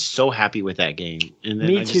 1. I was so happy with that game. And then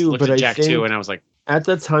Me I just too, looked but at Jak 2 and I was like, at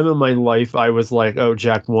that time of my life, I was like, oh,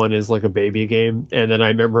 Jak 1 is like a baby game. And then I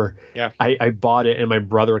remember I bought it and my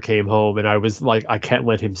brother came home and I was like, I can't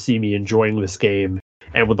let him see me enjoying this game,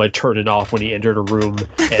 and would turn it off when he entered a room.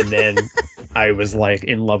 And then I was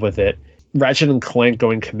in love with it. Ratchet and Clank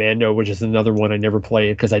Going Commando, which is another one I never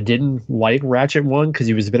played because I didn't like Ratchet 1 because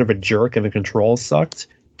he was a bit of a jerk and the controls sucked.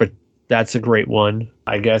 But that's a great one.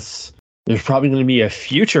 I guess there's probably going to be a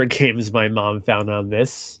future Games My Mom Found on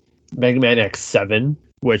this. Mega Man X7,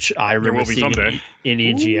 which I remember seeing in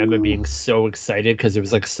EGM and being so excited because it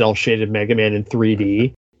was cel-shaded Mega Man in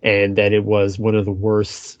 3D. And that it was one of the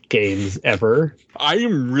worst games ever. I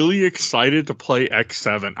am really excited to play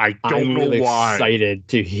X7. I don't know why. I'm excited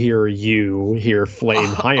to hear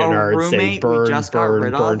Flame Hyanard say burn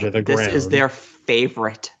to the ground. This is their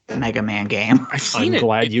favorite Mega Man game. I'm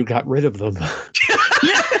glad you got rid of them.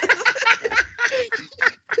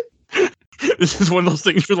 This is one of those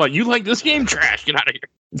things where you like this game? Trash. Get out of here.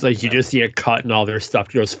 It's you just see a cut and all their stuff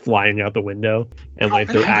goes flying out the window. And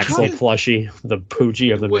their Axel plushie, the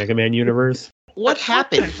Poochie of the Mega Man universe. What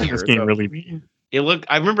happened here? This game really...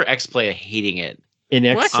 I remember X-Play hating it. In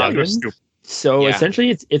X7? So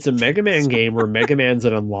essentially it's a Mega Man game where Mega Man's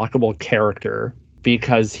an unlockable character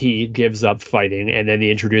because he gives up fighting, and then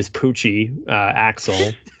they introduce Poochie,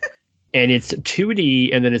 Axel. And it's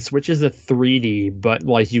 2D, and then it switches to 3D, but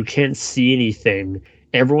you can't see anything.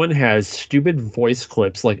 Everyone has stupid voice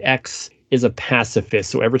clips. X is a pacifist,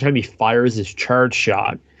 so every time he fires his charge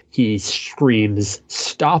shot, he screams,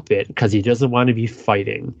 "Stop it," because he doesn't want to be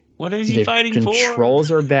fighting. What is he fighting for? The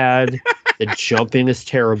controls are bad. The jumping is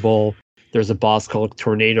terrible. There's a boss called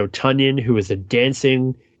Tornado Tunyon, who is a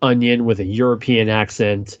dancing onion with a European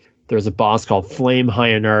accent. There's a boss called Flame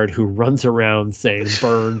Hyanard who runs around saying,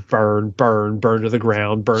 burn, burn, burn, burn to the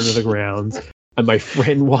ground, burn to the ground. And my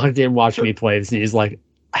friend walked in, watched me play this, and he's like,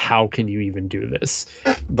 how can you even do this?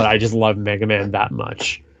 But I just love Mega Man that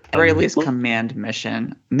much. Very least command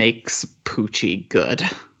mission makes Poochie good.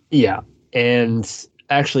 Yeah. And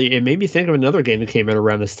actually, it made me think of another game that came out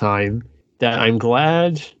around this time that I'm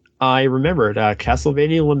glad I remembered.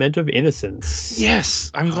 Castlevania Lament of Innocence. Yes,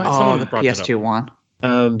 I'm glad Oh, someone the brought that PS2 up.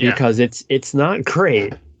 one. Because it's not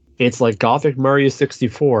great. It's like Gothic Mario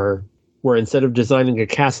 64, where instead of designing a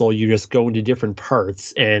castle, you just go into different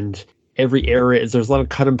parts, and every area there's a lot of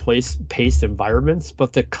cut and paste environments,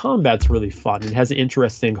 but the combat's really fun. It has an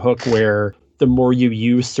interesting hook where the more you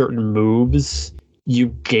use certain moves, you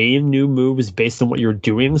gain new moves based on what you're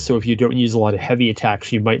doing. So if you don't use a lot of heavy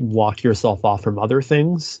attacks, you might lock yourself off from other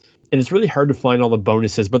things. And it's really hard to find all the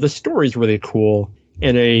bonuses, but the story's really cool.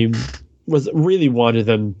 And I was really wanted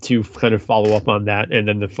them to kind of follow up on that. And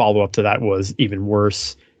then the follow up to that was even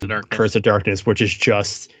worse. Curse of Darkness, which is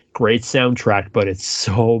just great soundtrack, but it's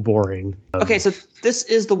so boring. Okay, so this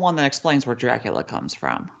is the one that explains where Dracula comes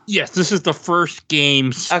from. Yes, this is the first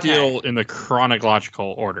game still in the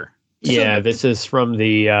chronological order. Yeah, this is from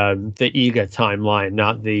the EGA timeline,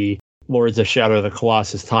 not the Lords of Shadow of the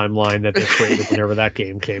Colossus timeline that they created whenever that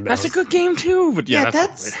game came out. That's a good game too, but yeah,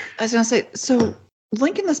 that's I was gonna say. So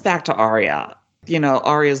linking this back to Arya,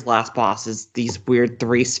 Arya's last boss is these weird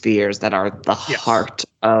 3 spheres that are the heart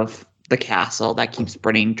of the castle that keeps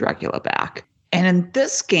bringing Dracula back. And in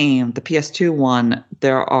this game, the PS2 one,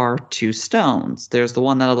 there are 2 stones. There's the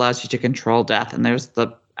one that allows you to control death, and there's the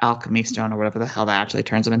alchemy stone or whatever the hell that actually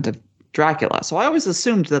turns him into Dracula. So I always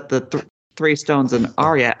assumed that the 3 stones in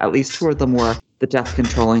Arya, at least 2 of them were the death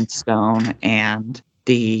controlling stone and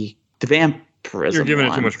the vampirism. You're giving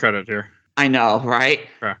one. it too much credit here. I know, right?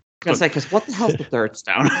 Yeah. Because what the hell's the 3rd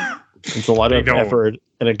stone? It's a lot of effort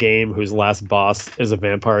in a game whose last boss is a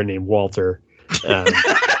vampire named Walter.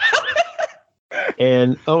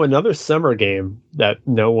 And another summer game that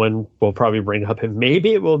no one will probably bring up, and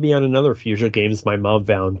maybe it will be on another future games my mom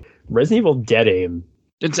found, Resident Evil Dead Aim.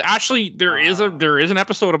 It's actually there is an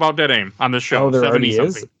episode about Dead Aim on this show. Oh, there already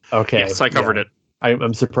is? Okay. Yes, I covered it.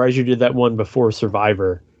 I'm surprised you did that one before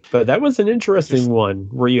Survivor. But that was an interesting one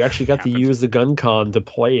where you actually got to use the gun con to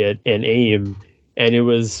play it and aim. And it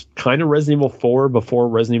was kind of Resident Evil 4 before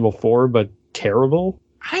Resident Evil 4, but terrible.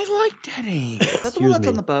 I like Dead Aim. That's the one that's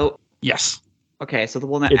on the boat? Yes. Okay, so the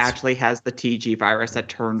one that actually has the TG virus that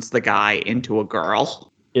turns the guy into a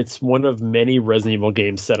girl. It's one of many Resident Evil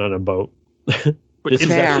games set on a boat. This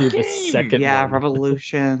is actually the second one.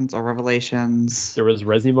 Revolutions or Revelations. There was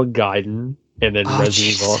Resident Evil Gaiden, and then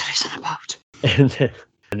Resident Evil.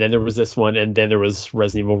 And then there was this one, and then there was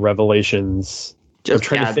Resident Evil Revelations. I'm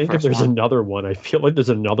trying to think if there's another one. I feel like there's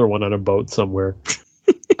another one on a boat somewhere.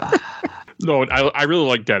 No, I really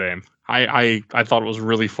like Dead Aim. I thought it was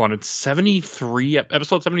really fun. It's 73,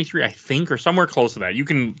 episode 73, I think, or somewhere close to that. You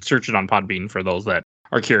can search it on Podbean for those that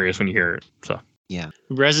are curious when you hear it. So yeah,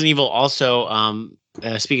 Resident Evil also.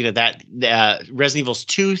 Speaking of that, Resident Evils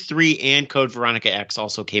 2, 3, and Code Veronica X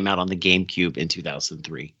also came out on the GameCube in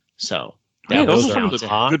 2003. So those are some of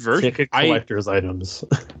the good versions. Ticket collector's items.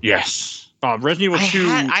 Yes. Resident Evil 2.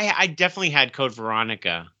 I definitely had Code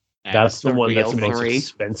Veronica. That's the one that's the most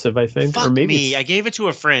expensive, I think. Fuck or maybe me. I gave it to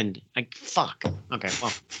a friend. Fuck. Okay,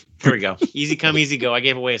 well, here we go. Easy come, easy go. I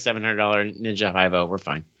gave away a $700 Ninja 5.0. We're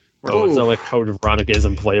fine. It's not like Code Veronica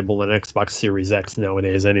isn't playable on Xbox Series X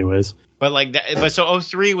nowadays anyways. But like that, but so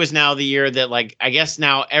 03 was now the year that like I guess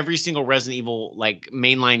now every single Resident Evil like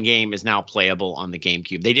mainline game is now playable on the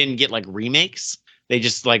GameCube. They didn't get like remakes. They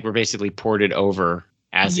just like were basically ported over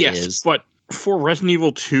as it is. But for Resident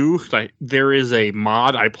Evil 2, like there is a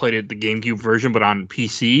mod. I played it the GameCube version, but on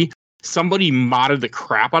PC. Somebody modded the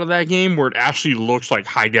crap out of that game where it actually looks like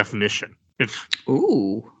high definition.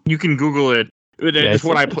 You can Google it. It's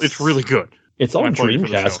what I play. It's really good. It's all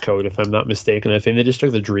Dreamcast code, if I'm not mistaken. I think they just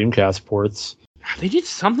took the Dreamcast ports. They did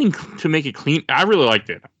something to make it clean. I really liked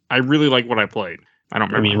it. I really like what I played. I don't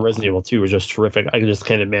remember. I mean, Resident Evil 2 was just terrific. I just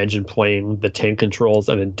can't imagine playing the tank controls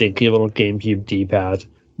and a dinky little GameCube D-pad.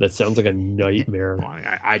 That sounds like a nightmare. Well,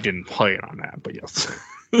 I didn't play it on that, but yes.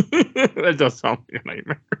 That does sound like a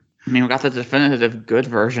nightmare. I mean, we got the definitive good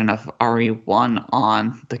version of RE1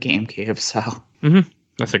 on the GameCube, so.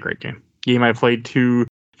 That's a great game. Game I played to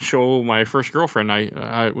show my first girlfriend.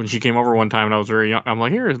 I when she came over one time and I was very young, I'm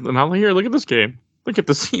like, here, look at this game. Look at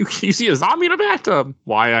this. You see a zombie in a bathtub.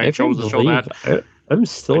 Why I chose to show that. I'm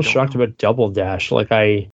still shocked about Double Dash. Like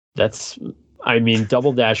that's I mean,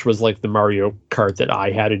 Double Dash was like the Mario Kart that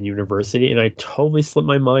I had in university, and I totally slipped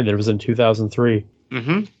my mind that it was in 2003.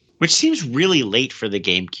 Mm-hmm. Which seems really late for the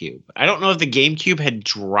GameCube. I don't know if the GameCube had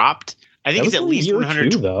dropped. I think That it's was at only least a year 100. or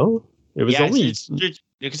two, though. It was only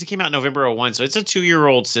because it came out November 01, so it's a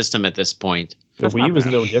 2-year-old system at this point. the Wii was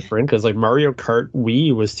no different because like Mario Kart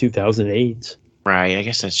Wii was 2008. Right, I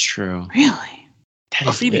guess that's true. Really?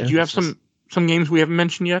 Phoebe, do you have some games we haven't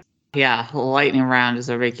mentioned yet? Yeah, lightning round, as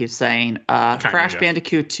everybody keeps saying. Crash yeah.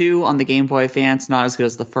 Bandicoot 2 on the Game Boy Advance, not as good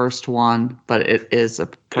as the first one, but it is a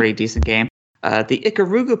pretty decent game. The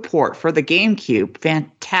Ikaruga port for the GameCube,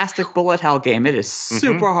 fantastic bullet hell game. It is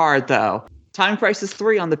super hard, though. Time Crisis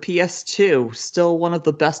 3 on the PS2, still one of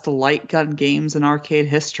the best light gun games in arcade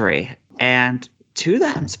history. And two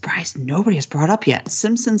that I'm surprised nobody has brought up yet,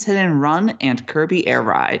 Simpsons Hit and Run and Kirby Air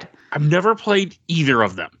Ride. I've never played either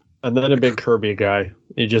of them. I'm not a big Kirby guy.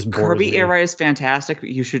 It just bores Kirby me. Air Ride is fantastic.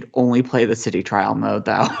 You should only play the city trial mode,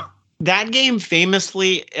 though. That game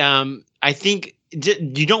famously, I think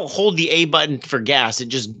you don't hold the A button for gas; it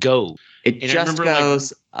just goes. It And I just remember,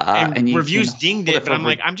 goes, and you reviews can dinged hold it, but for I'm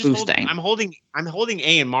like, I'm just boosting. holding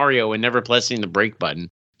A in Mario and never pressing the brake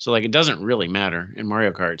button. So like, it doesn't really matter in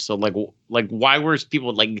Mario Kart. So like why were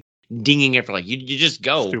people like dinging it for like you just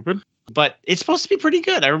go? Stupid. But it's supposed to be pretty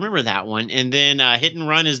good. I remember that one. And then Hit and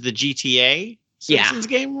Run is the GTA Simpsons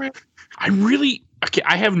game, right?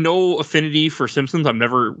 I have no affinity for Simpsons. I've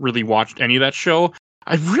never really watched any of that show.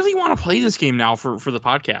 I really want to play this game now for the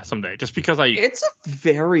podcast someday, just because It's a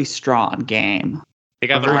very strong game. They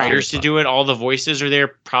got the Right. writers to do it. All the voices are there,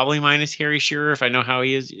 probably minus Harry Shearer, if I know how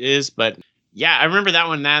he is. But yeah, I remember that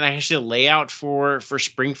one. That I actually layout for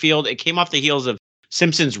Springfield. It came off the heels of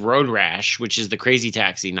Simpsons Road Rash, which is the Crazy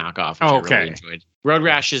Taxi knockoff, which I really enjoyed. Road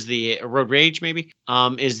Rash is the Road Rage, maybe.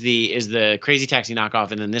 Is the Crazy Taxi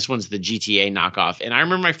knockoff, and then this one's the GTA knockoff. And I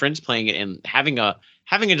remember my friends playing it and having a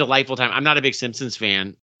delightful time. I'm not a big Simpsons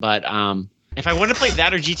fan, but if I wanted to play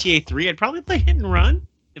that or GTA 3, I'd probably play Hit and Run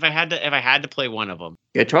if I had to play one of them.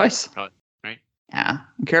 Good choice. Probably, right? Yeah.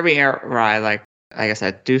 Kirby Air Ride, like I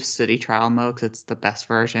said, do city trial mode because it's the best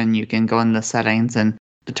version. You can go in the settings and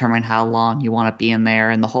determine how long you want to be in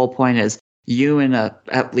there. And the whole point is you and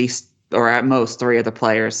at least or at most 3 other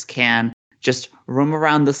players can just roam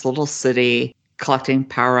around this little city, collecting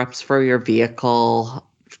power-ups for your vehicle,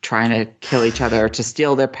 trying to kill each other to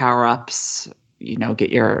steal their power-ups, get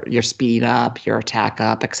your speed up, your attack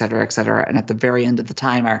up, et cetera, et cetera. And at the very end of the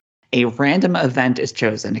timer, a random event is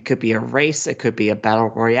chosen. It could be a race, it could be a battle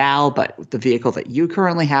royale, but the vehicle that you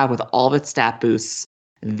currently have with all of its stat boosts,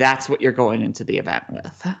 that's what you're going into the event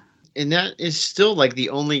with. And that is still like the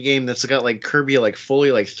only game that's got like Kirby like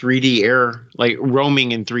fully like 3D air, like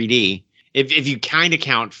roaming in 3D. If you kind of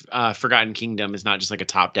count Forgotten Kingdom is not just like a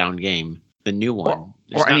top-down game, the new one.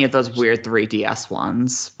 Or any of those weird 3DS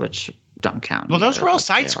ones, which don't count. Well, those either, were all but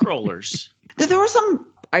side-scrollers. There were some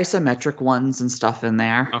isometric ones and stuff in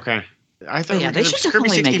there. Okay. I But thought yeah, they should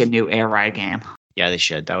definitely make a new Air Ride game. Yeah, they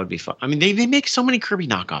should. That would be fun. I mean, they make so many Kirby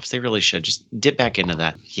knockoffs. They really should just dip back into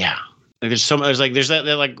that. Yeah. Like there's that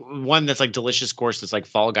like one that's like Delicious Course that's like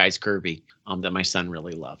Fall Guys Kirby that my son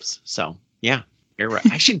really loves. So yeah, Air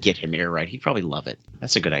Ride. I should get him Air Ride. He'd probably love it.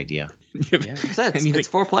 That's a good idea. Yeah. It's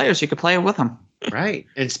 4 players. You could play it with them. Right.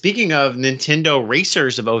 And speaking of Nintendo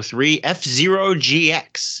Racers of 03, F-Zero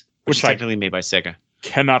GX, which is technically made by Sega.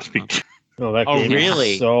 Cannot speak. Oh, that game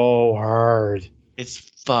really? is so hard. It's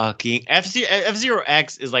fucking F-Zero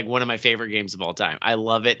X is like one of my favorite games of all time. I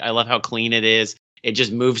love it. I love how clean it is. It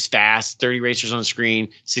just moves fast. 30 racers on the screen,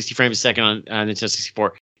 60 frames a second on Nintendo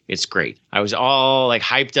 64. It's great. I was all like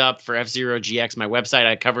hyped up for F-Zero GX. My website,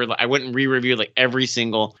 I went and re-reviewed like every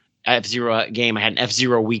single F-Zero game. I had an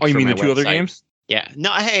F-Zero week. Oh, you for mean my the 2 other website. games? Yeah.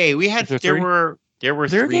 No, hey, we had there were there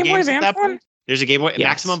 3 games at that point. one? There's a Game Boy. Yes.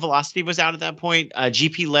 Maximum Velocity was out at that point.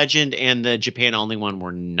 GP Legend and the Japan only one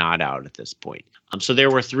were not out at this point. So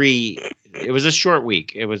there were 3. It was a short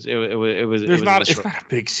week. It was. It's not a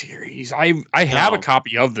big series. I have a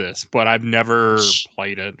copy of this, but I've never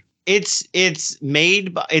played it. It's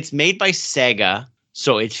made by Sega,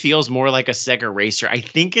 so it feels more like a Sega racer. I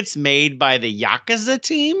think it's made by the Yakuza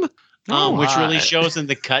team, which really shows in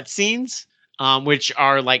the cutscenes, which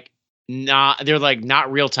are like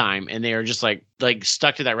not real time, and they are just like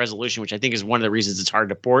stuck to that resolution, which I think is one of the reasons it's hard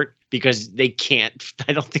to port because they can't.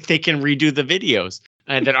 I don't think they can redo the videos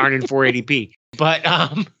that aren't in 480p. But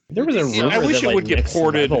there was a rumor I wish that, it would get Next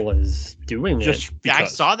ported. Level is doing Just it. because. I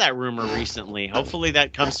saw that rumor recently. Hopefully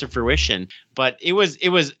that comes to fruition. But it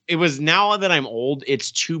was now that I'm old, it's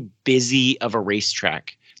too busy of a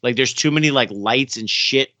racetrack. Like there's too many like lights and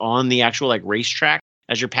shit on the actual like racetrack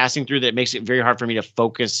as you're passing through that makes it very hard for me to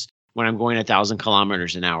focus when I'm going 1,000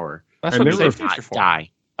 kilometers an hour. That's I what remember the safety Not die.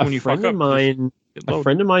 When you fuck up, a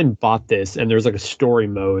friend of mine bought this, and there's like a story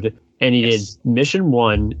mode, and he Yes. did mission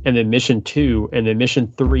 1 and then mission 2, and then mission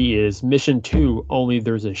 3 is mission 2, only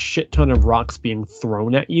there's a shit ton of rocks being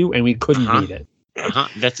thrown at you, and we couldn't Uh-huh. beat it.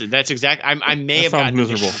 That's exact. I may That have sounds gotten to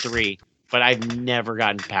miserable. mission 3, but I've never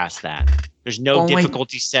gotten past that. There's no Only-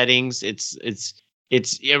 difficulty settings.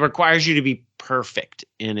 It requires you to be perfect,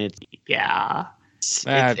 and Yeah.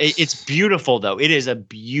 it's beautiful though. It is a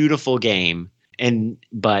beautiful game,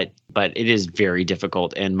 but it is very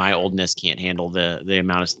difficult, and my oldness can't handle the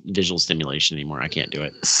amount of visual stimulation anymore. I can't do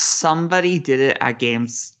it. Somebody did it at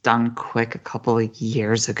Games Done Quick a couple of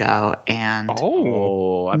years ago, and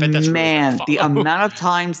Oh, I bet that's really man, hard to the follow. amount of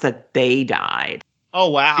times that they died Oh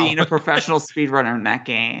wow! being a professional speedrunner in that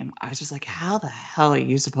game, I was just like, how the hell are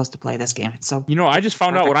you supposed to play this game? It's so I just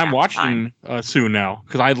found out what I'm perfect watching soon now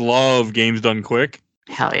because I love games done quick.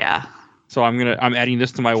 hell yeah. So I'm adding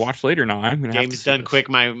this to my watch later now. I'm gonna have to Games see done this. quick.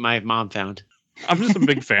 My mom found. I'm just a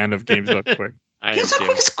big fan of games done quick. I Games am Done too.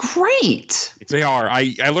 Quick is great. They are. I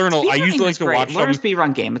learn. I Speedrunning usually like is to great. watch Learn a some.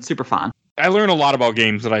 speedrun game. It's super fun. I learn a lot about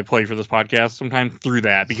games that I play for this podcast sometimes through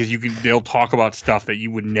that because they'll talk about stuff that you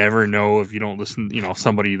would never know if you don't listen.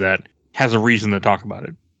 Somebody that has a reason to talk about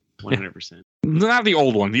it. 100%. Not the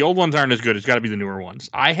old ones. The old ones aren't as good. It's got to be the newer ones.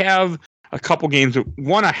 I have a couple games.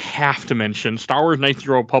 One I have to mention. Star Wars Knights of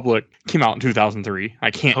the Old Republic came out in 200003. I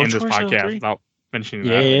can't end this podcast without mentioning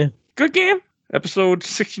that. Yeah, Good game. Episode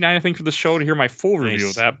 69, I think, for the show to hear my full review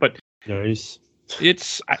of that. But nice.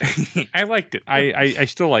 I liked it. I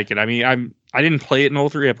still like it. I mean, I didn't play it in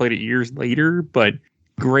 03. I played it years later, but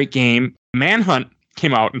great game. Manhunt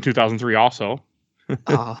came out in 2003 also.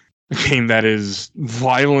 Oh, A game that is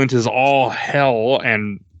violent as all hell,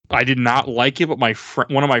 and I did not like it, but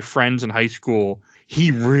one of my friends in high school,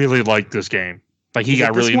 he really liked this game. Like he is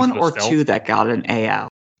got it this really one into the or stealth. two that got an AO?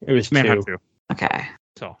 It was Manhunt 2. 2. Okay.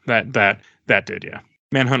 So that did, yeah.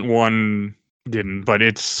 Manhunt 1 didn't, but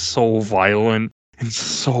it's so violent and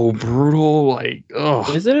so brutal. Like,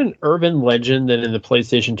 ugh. Is it an urban legend that in the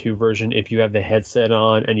PlayStation 2 version, if you have the headset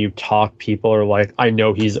on and you talk, people are like, I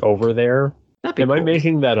know he's over there? That'd be Am I cool.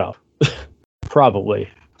 making that up? Probably.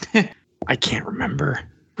 I can't remember.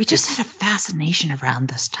 We just had a fascination around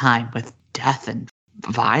this time with death and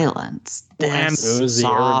violence. And This It was the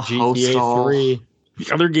era Saw, of GTA Postal. 3.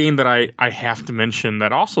 The other game that I have to mention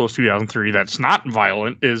that also is 2003 that's not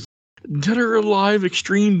violent is Dead or Alive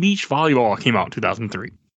Extreme Beach Volleyball. Came out in 2003.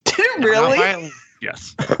 Did it really?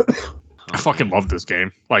 Yes. I fucking love this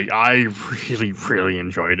game. Like, I really, really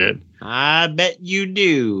enjoyed it. I bet you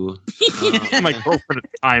do. My girlfriend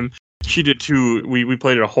at the time, she did too. We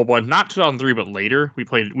played it a whole bunch. Not 2003, but later. We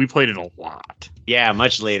played it a lot. Yeah,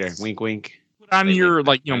 much later. Wink, wink. Put on your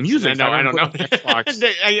music. I don't know. put it on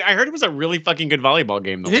Xbox. I heard it was a really fucking good volleyball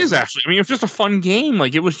game. Though. It is actually. I mean, it was just a fun game.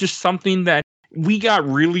 Like, it was just something that we got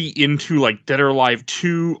really into, like Dead or Alive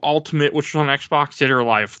 2 Ultimate, which was on Xbox. Dead or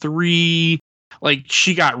Alive 3. Like,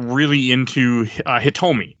 she got really into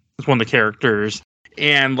Hitomi. That's one of the characters,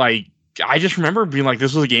 and like, I just remember being like,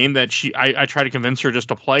 this was a game that I tried to convince her just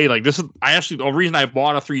to play. Like, this is the reason I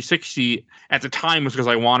bought a 360 at the time was because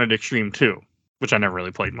I wanted Extreme 2, which I never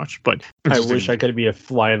really played much. But I wish I could be a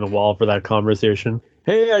fly on the wall for that conversation.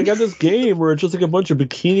 Hey, I got this game where it's just like a bunch of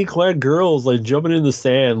bikini-clad girls like jumping in the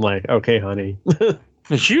sand. Like, okay, honey.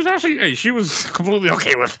 And she was completely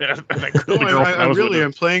okay with it. I really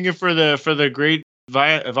am playing it for the great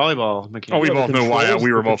volleyball mechanic. Oh, we Yeah, both the know why controls-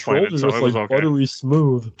 we were the both playing it, controls so are just, it was like, okay. buttery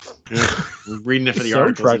smooth. Reading it for the The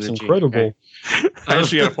articles. soundtrack's in the G. incredible. I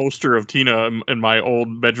actually had a poster of Tina in my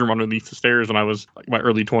old bedroom underneath the stairs when I was like my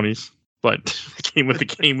early 20s. But it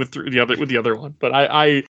came with the other one. But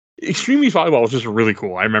I Extreme Beach Volleyball was just really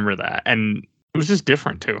cool. I remember that, and it was just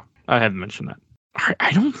different too. I had to mention that. All right,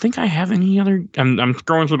 I don't think I have any other. I'm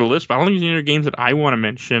scrolling through the list, but I don't think there's any other games that I want to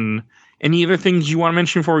mention. Any other things you want to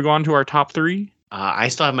mention before we go on to our top 3? I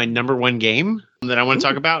still have my number one game that I want to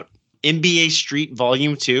talk about. NBA Street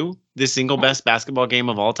Volume 2, the single best basketball game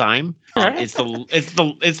of all time. It's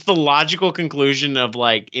the logical conclusion of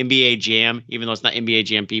like NBA Jam, even though it's not NBA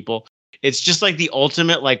Jam people. It's just like the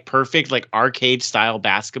ultimate, like perfect, like arcade style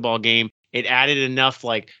basketball game. It added enough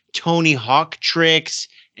like Tony Hawk tricks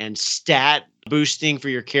and stat boosting for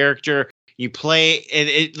your character. You play and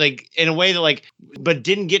it like in a way that like, but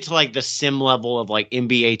didn't get to like the sim level of like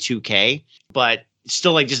NBA 2K, but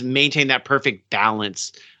still like just maintain that perfect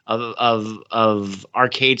balance of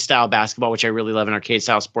arcade style basketball, which I really love in arcade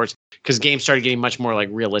style sports because games started getting much more like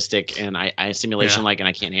realistic and I simulation like, and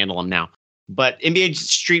I can't handle them now. But NBA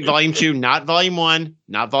Street Volume 2, not Volume 1,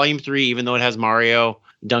 not Volume 3, even though it has Mario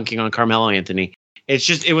dunking on Carmelo Anthony.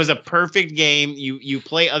 It was a perfect game. You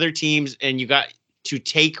play other teams and you got to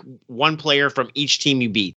take one player from each team you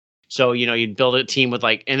beat. So, you'd build a team with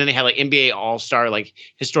and then they had NBA All-Star,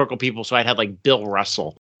 historical people. So I'd had Bill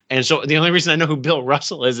Russell. And so the only reason I know who Bill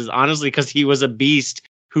Russell is honestly because he was a beast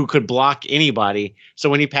who could block anybody. So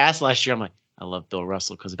when he passed last year, I'm like, I love Bill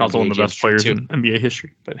Russell because that's one of the best players in NBA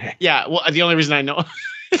history. But hey. Yeah, well, the only reason I know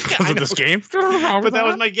because of this game. But that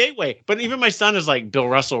was my gateway. But even my son is like, Bill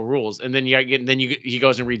Russell rules, and then he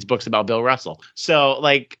goes and reads books about Bill Russell. So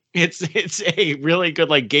it's a really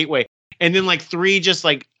good gateway. And then 3 just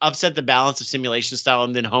upset the balance of simulation style,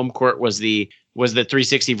 and then Home Court was the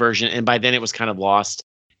 360 version, and by then it was kind of lost.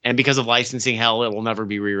 And because of licensing hell, it will never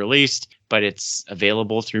be re-released, but it's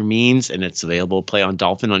available through means, and it's available to play on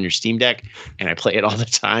Dolphin on your Steam Deck, and I play it all the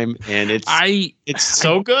time, and it's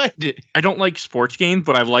so good. I don't like sports games,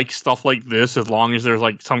 but I like stuff like this as long as there's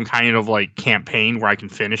some kind of campaign where I can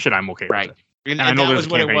finish it, I'm okay with it. And I know that was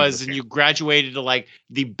what it was, and you graduated to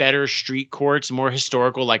the better street courts, more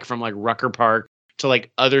historical, from Rucker Park to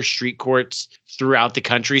other street courts throughout the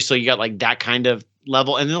country. So you got that kind of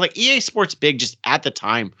level, and then EA Sports Big just at the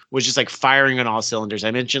time was just firing on all cylinders.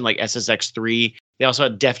 I mentioned SSX3. They also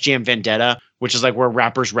had Def Jam Vendetta, which is where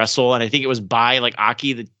rappers wrestle, and I think it was by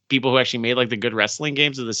Aki, the people who actually made the good wrestling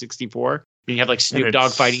games of the 64. You have Snoop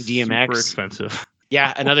Dogg fighting DMX. Super expensive.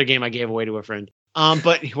 Yeah, another game I gave away to a friend.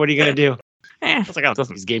 But what are you gonna do? It's I don't know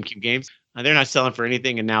these GameCube games. They're not selling for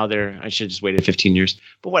anything, and now I should just waited 15 years.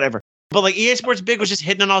 But whatever. But EA Sports Big was just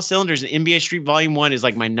hitting on all cylinders, and NBA Street Volume 1 is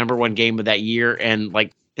my number one game of that year, and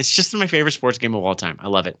it's just my favorite sports game of all time. I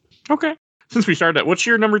love it. Okay. Since we started that, what's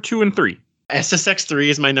your number 2 and 3? SSX3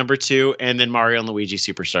 is my number 2, and then Mario and Luigi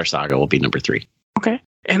Superstar Saga will be number 3. Okay.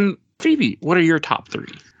 And Phoebe, what are your top 3?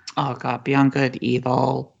 Oh god, Beyond Good,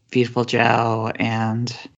 Evil, Beautiful Joe,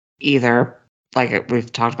 and either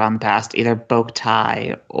we've talked about in the past, either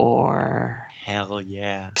Boktai or hell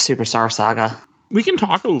yeah, Superstar Saga. We can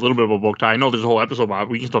talk a little bit about Boktai. I know there's a whole episode about it.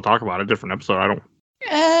 We can still talk about it. A different episode. I don't.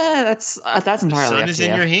 That's entirely. The sun up is to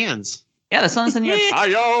in you. your hands. Yeah, the sun is in your.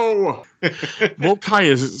 Ayo!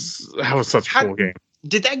 Boktai that was such a cool game.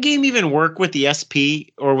 Did that game even work with the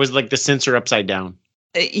SP, or was the sensor upside down?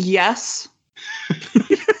 Yes.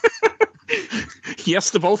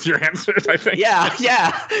 Yes to both your answers, I think.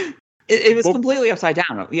 Yeah. It was completely upside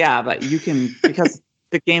down. Yeah, but you can, because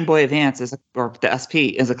the Game Boy Advance or the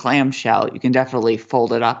SP is a clamshell, you can definitely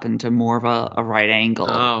fold it up into more of a right angle.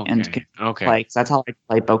 Oh, okay. And Okay. That's how I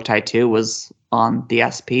played Boktai 2 was on the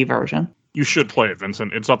SP version. You should play it,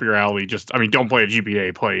 Vincent. It's up your alley. Don't play a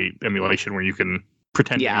GBA. Play emulation where you can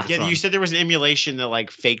pretend. Yeah. Yeah, You said there was an emulation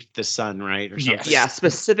that faked the sun, right? Or something. Yes. Yeah,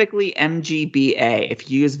 specifically MGBA.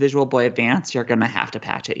 If you use Visual Boy Advance, you're going to have to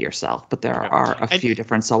patch it yourself. But there are a few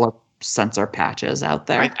different solar sensor patches out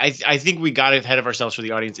there. I think we got ahead of ourselves for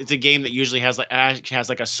the audience. It's a game that usually has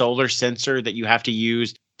a solar sensor that you have to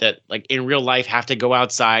use that in real life have to go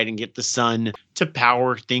outside and get the sun to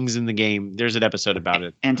power things in the game. There's an episode about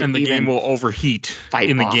it. And the game will overheat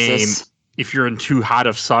in the game. If you're in too hot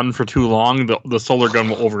of sun for too long, the solar gun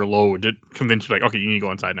will overload. It convince you okay, you need to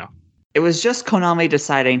go inside now. It was just Konami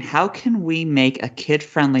deciding, how can we make a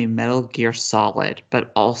kid-friendly Metal Gear Solid,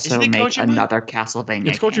 but also make Kojima? another Castlevania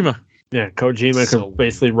It's Kojima. game? Yeah, Kojima could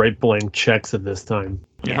basically write blank checks at this time.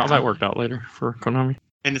 Yeah, how that worked out later for Konami.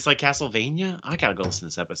 And it's Castlevania? I gotta go listen to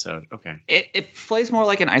this episode. Okay. It plays more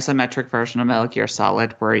like an isometric version of Metal Gear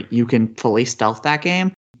Solid, where you can fully stealth that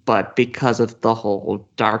game, but because of the whole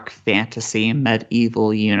dark fantasy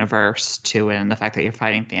medieval universe to it, and the fact that you're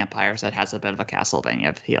fighting vampires, it has a bit of a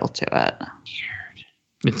Castlevania feel to it.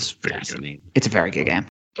 It's very good. It's a very good game.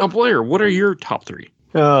 Blair, what are your top 3?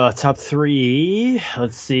 Top 3.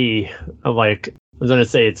 Let's see. I was gonna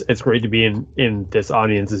say it's great to be in this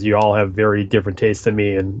audience, as you all have very different tastes than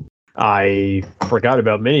me, and I forgot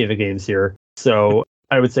about many of the games here. So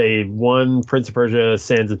I would say 1, Prince of Persia: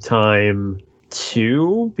 Sands of Time.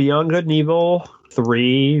 2, Beyond Good and Evil.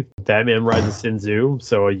 3, Batman: Rise of Sinzu.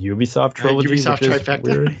 So a Ubisoft trilogy. Ubisoft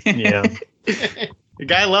trifecta. Yeah. The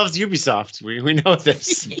guy loves Ubisoft. We know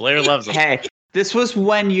this. Blair loves it. Hey, this was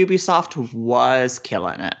when Ubisoft was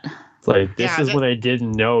killing it. It's this is when I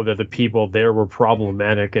didn't know that the people there were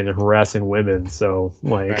problematic and harassing women. So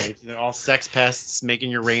Right. They're all sex pests making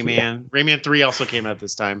your Rayman. Rayman 3 also came out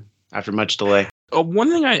this time after much delay. One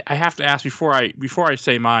thing I have to ask before I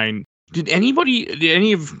say mine. Did any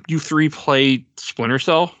of you 3 play Splinter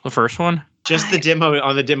Cell, the first one? Just the demo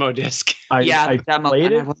on the demo disc. I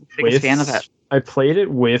played it. I wasn't the biggest fan of it. I played it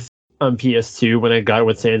with PS2 when I got it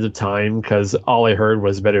with Sands of Time, because all I heard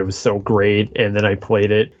was that it was so great, and then I played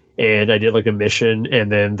it and I did like a mission,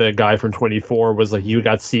 and then the guy from 24 was like, you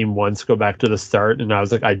got seen once, go back to the start. And I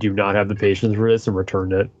was like, I do not have the patience for this, and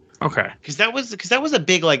returned it. Okay. Because that was a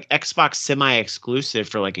big like Xbox semi-exclusive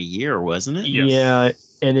for like a year, wasn't it? Yes. Yeah,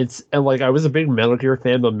 and like I was a big Metal Gear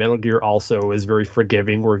fan, but Metal Gear also is very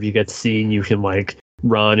forgiving, where if you get seen, you can like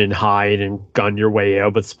run and hide and gun your way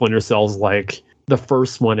out. But Splinter Cell's like the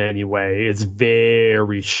first one anyway, it's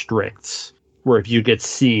very strict, where if you get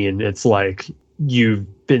seen, it's like you've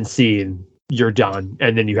been seen, you're done,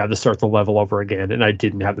 and then you have to start the level over again. And I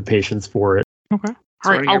didn't have the patience for it. Okay. So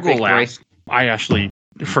All right, what are I'll your go big three? last. I actually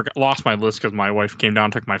lost my list because my wife came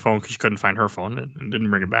down, took my phone because she couldn't find her phone and didn't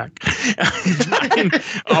bring it back.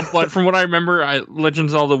 But from what I remember, Legend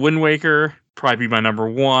of Zelda Wind Waker probably be my number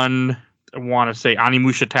one. I want to say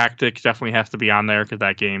Animusha Tactics definitely has to be on there because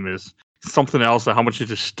that game is something else. How much it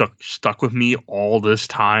just stuck with me all this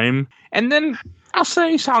time. And then I'll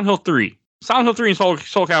say Silent Hill 3. Silent Hill 3 and Soul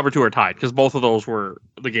Calibur 2 are tied because both of those were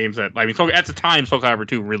the games that, I mean, at the time, Soul Calibur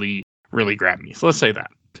 2 really, really grabbed me. So let's say that.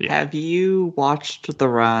 So, yeah. Have you watched the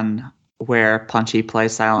run where Punchy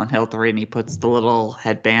plays Silent Hill 3 and he puts the little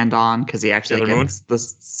headband on because he actually Sailor gets the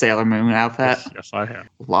Sailor Moon outfit? Yes, I have.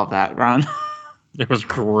 Love that run. It was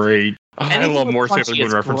great. I Anything love with more Punchy Sailor Moon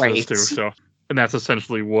is references great. too. So, and that's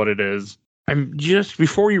essentially what it is. I'm just,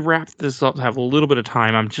 before we wrap this up, have a little bit of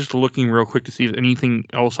time. I'm just looking real quick to see if anything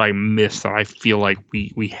else I missed that I feel like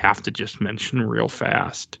we have to just mention real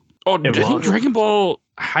fast. Oh, I think Dragon Ball.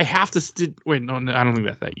 I have to wait. No, I don't think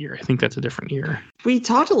that's that year. I think that's a different year. We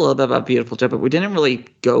talked a little bit about Beautiful Joe, but we didn't really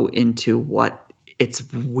go into what its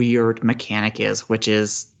weird mechanic is, which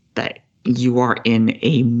is that you are in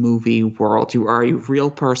a movie world. You are a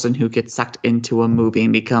real person who gets sucked into a movie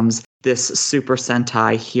and becomes this Super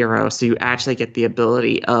Sentai hero. So you actually get the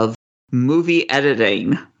ability of movie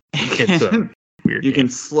editing. It's a weird You game. can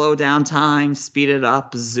slow down time, speed it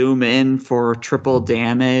up, zoom in for triple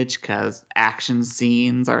damage because action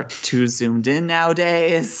scenes are too zoomed in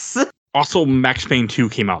nowadays. Also, Max Payne 2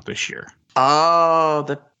 came out this year. Oh,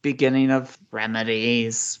 the beginning of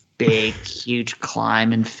Remedy's big, huge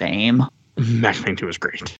climb in fame. Max Payne 2 is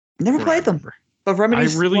great. Never From what I played them, remember. but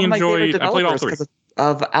Remedy's I really one of my favorite enjoyed- I played all developers three. because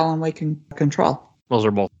of Alan Wake and Control. Those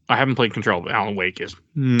are both. I haven't played Control, but Alan Wake is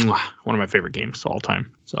one of my favorite games of all time.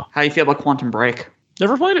 So How do you feel about Quantum Break?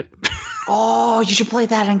 never played it. Oh, you should play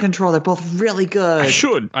that and Control. They're both really good. I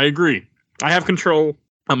should. I agree. I have Control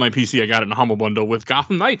on my PC. I got it in a humble bundle with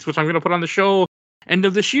Gotham Knights, which I'm going to put on the show end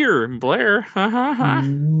of this year. Blair.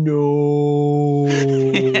 No.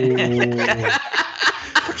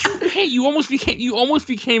 Hey, you almost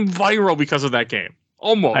became viral because of that game.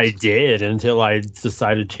 Almost. I did until I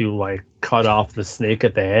decided to like cut off the snake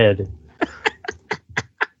at the head.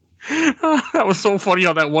 That was so funny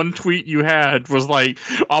how that one tweet you had was like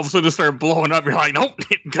all of a sudden it started blowing up. You're like, nope,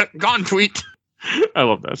 gone tweet. I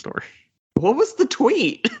love that story. What was the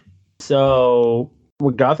tweet? So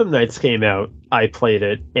when Gotham Knights came out, I played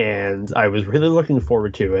it and I was really looking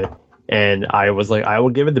forward to it. And I was like, I will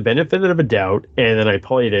give it the benefit of a doubt. And then I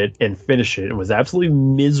played it and finished it and was absolutely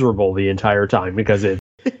miserable the entire time because it's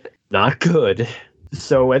not good.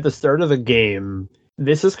 So at the start of the game,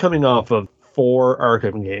 this is coming off of 4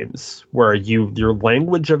 Arkham games where your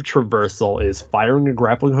language of traversal is firing a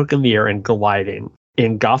grappling hook in the air and gliding.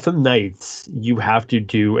 In Gotham Knights, you have to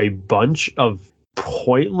do a bunch of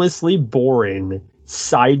pointlessly boring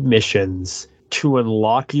side missions to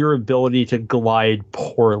unlock your ability to glide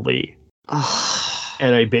poorly.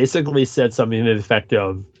 And I basically said something to the effect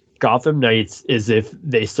of, Gotham Knights is if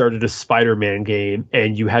they started a Spider-Man game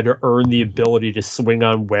and you had to earn the ability to swing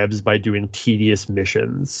on webs by doing tedious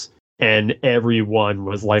missions. And everyone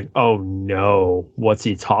was like, oh no, what's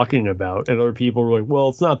he talking about? And other people were like, well,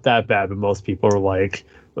 it's not that bad. But most people were like,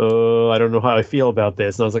 I don't know how I feel about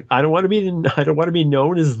this. And I was like, I don't want to be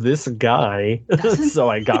known as this guy. So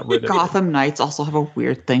I got rid of it. Gotham Knights also have a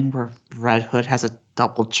weird thing where Red Hood has a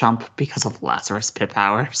double jump because of Lazarus Pit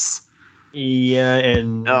powers. Yeah,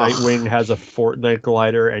 and Nightwing has a Fortnite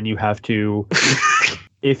glider, and you have to,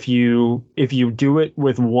 if you do it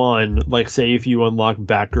with one, like say if you unlock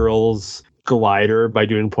Batgirl's glider by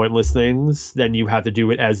doing pointless things, then you have to do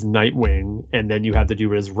it as Nightwing, and then you have to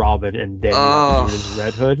do it as Robin, and then you have to do it as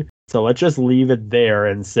Red Hood. So let's just leave it there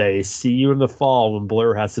and say, see you in the fall when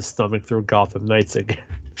Blur has to stomach through Gotham Knights again.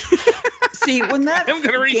 See, when that I'm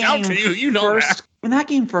gonna reach out to you. You know that. When that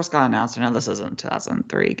game first got announced, I know this isn't a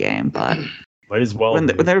 2003 game, but Might as well. when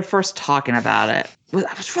they were first talking about it,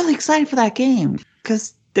 I was really excited for that game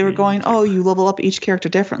because they were going, oh, you level up each character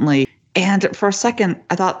differently. And for a second,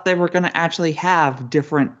 I thought they were going to actually have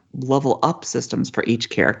different level up systems for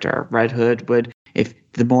each character. Red Hood would If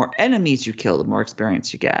the more enemies you kill, the more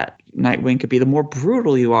experience you get. Nightwing could be the more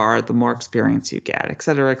brutal you are, the more experience you get, et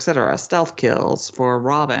cetera, et cetera. Stealth kills for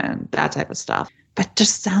Robin, that type of stuff. But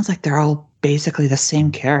just sounds like they're all basically the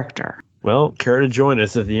same character. Well, care to join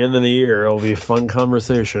us at the end of the year? It'll be a fun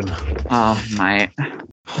conversation. Oh, mate.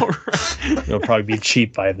 All right. It'll probably be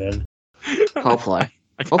cheap by then. Hopefully.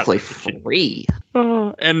 Hopefully free.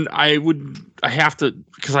 And I have to,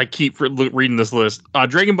 because I keep reading this list.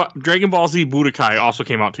 Dragon Ball Z Budokai also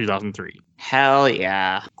came out 2003. Hell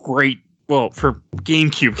yeah. Great. Well, for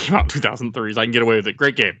GameCube came out 2003, so I can get away with it.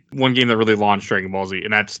 Great game. One game that really launched Dragon Ball Z,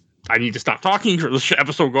 and that's, I need to stop talking for this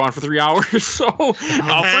episode go on for 3 hours. So, first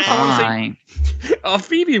I want to say,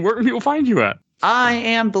 Phoebe, where can people find you at? I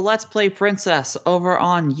am the Let's Play Princess over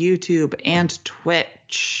on YouTube and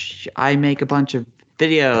Twitch. I make a bunch of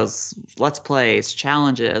videos, Let's Plays,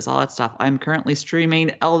 challenges, all that stuff. I'm currently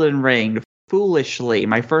streaming Elden Ring foolishly,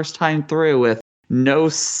 my first time through with no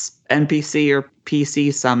NPC or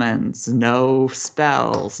PC summons, no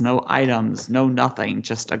spells, no items, no nothing.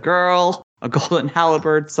 Just a girl, a golden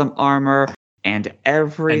halberd, some armor, and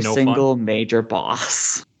every single major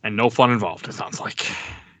boss. And no fun involved, it sounds like.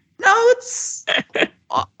 No, it's...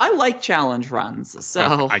 I like challenge runs,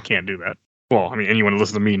 so... I can't do that. Well, I mean, anyone who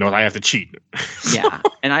listens to me knows I have to cheat. Yeah,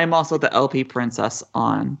 and I am also the LP Princess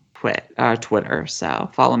on Twitter, so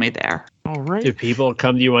follow me there. All right. Do people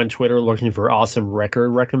come to you on Twitter looking for awesome record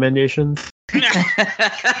recommendations?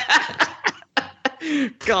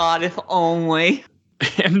 God, if only.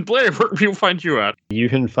 And Blair, where can people find you at? You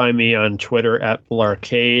can find me on Twitter at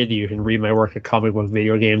Blarcade. You can read my work at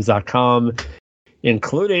comicbookvideogames.com,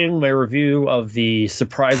 including my review of the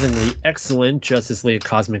surprisingly excellent Justice League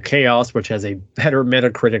Cosmic Chaos, which has a better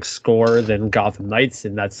Metacritic score than Gotham Knights,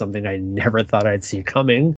 and that's something I never thought I'd see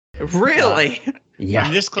coming. Really? Yeah.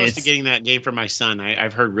 I'm this close to getting that game for my son.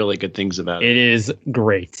 I've heard really good things about it. It is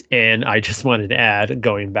great. And I just wanted to add,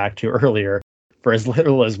 going back to earlier, for as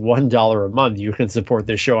little as $1 a month, you can support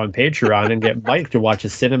this show on Patreon and get Mike to watch a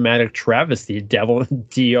cinematic travesty, Devil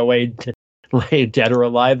DOA Dead or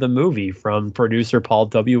Alive, the movie from producer Paul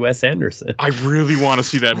W.S. Anderson. I really want to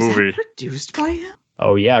see that movie. Produced by him?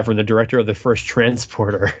 Oh, yeah, from the director of The First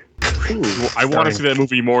Transporter. I want to see that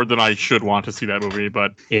movie more than I should want to see that movie,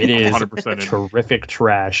 but it is 100% terrific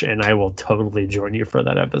trash, and I will totally join you for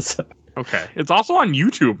that episode. Okay. It's also on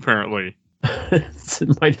YouTube, apparently.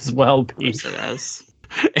 It might as well be. Yes, it is.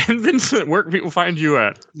 And Vincent, where can people find you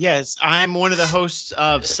at? Yes, I'm one of the hosts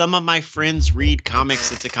of Some of My Friends Read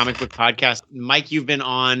Comics. It's a comic book podcast. Mike, you've been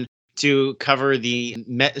on to cover the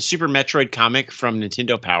Super Metroid comic from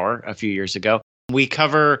Nintendo Power a few years ago. We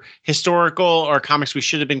cover historical or comics we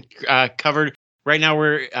should have been covered. Right now,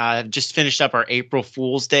 we're just finished up our April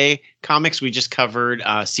Fool's Day comics. We just covered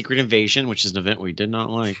Secret Invasion, which is an event we did not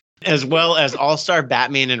like, as well as All-Star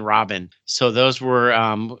Batman and Robin. So those were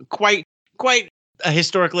quite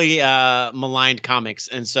historically maligned comics.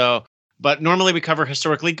 And so, but normally we cover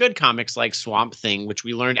historically good comics like Swamp Thing, which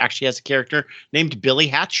we learned actually has a character named Billy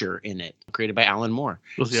Hatcher in it, created by Alan Moore.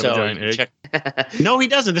 Does he have a giant egg? No, he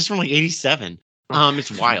doesn't. This is from like 87.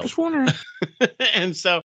 It's wild. Just wondering. And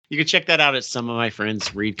so you can check that out at Some of My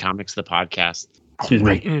Friends Read Comics, the podcast. Excuse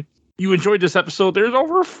me. You enjoyed this episode. There's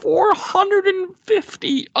over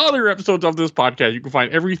 450 other episodes of this podcast. You can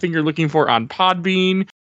find everything you're looking for on Podbean.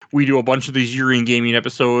 We do a bunch of these year in gaming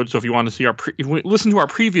episodes. So if you want to see listen to our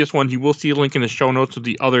previous ones, you will see a link in the show notes of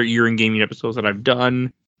the other year in gaming episodes that I've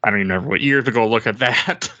done. I don't even remember what year to go look at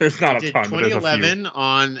that. There's not a ton. 2011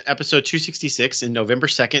 on episode 266 and November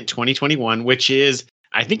 2nd, 2021, which is,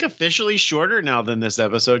 I think, officially shorter now than this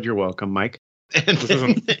episode. You're welcome, Mike. And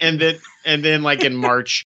then like in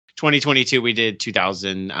March 2022, we did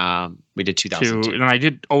 2000. We did 2002. And I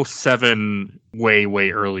did 07 way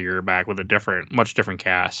earlier back with a much different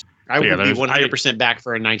cast. I will be 100% back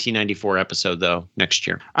for a 1994 episode though next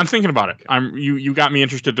year. I'm thinking about it. You got me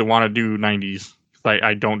interested to want to do 90s.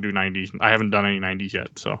 I don't do 90s. I haven't done any 90s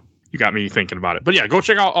yet, so you got me thinking about it. But yeah, go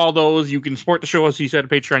check out all those. You can support the show, as you said,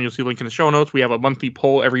 at Patreon. You'll see a link in the show notes. We have a monthly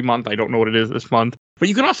poll every month. I don't know what it is this month. But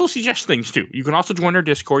you can also suggest things, too. You can also join our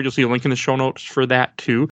Discord. You'll see a link in the show notes for that,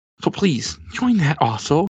 too. So please, join that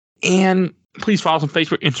also. And please follow us on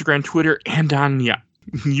Facebook, Instagram, Twitter, and on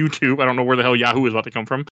YouTube. I don't know where the hell Yahoo is about to come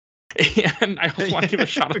from. And I also want to give a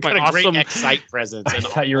shout out to my awesome... great Excite presence.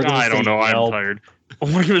 I don't know. I'm tired. I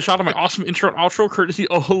want to give a shout out to my awesome intro and outro, courtesy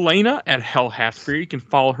of Helena at Hell Hathbury. You can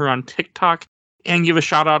follow her on TikTok. And give a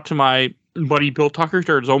shout out to my buddy Bill Tucker,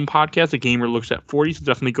 started his own podcast, A Gamer Looks at 40. So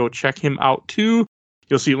definitely go check him out too.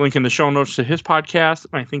 You'll see a link in the show notes to his podcast.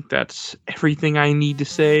 I think that's everything I need to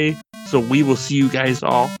say. So we will see you guys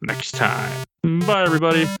all next time. Bye,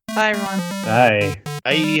 everybody. Bye, everyone. Bye.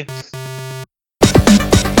 Bye.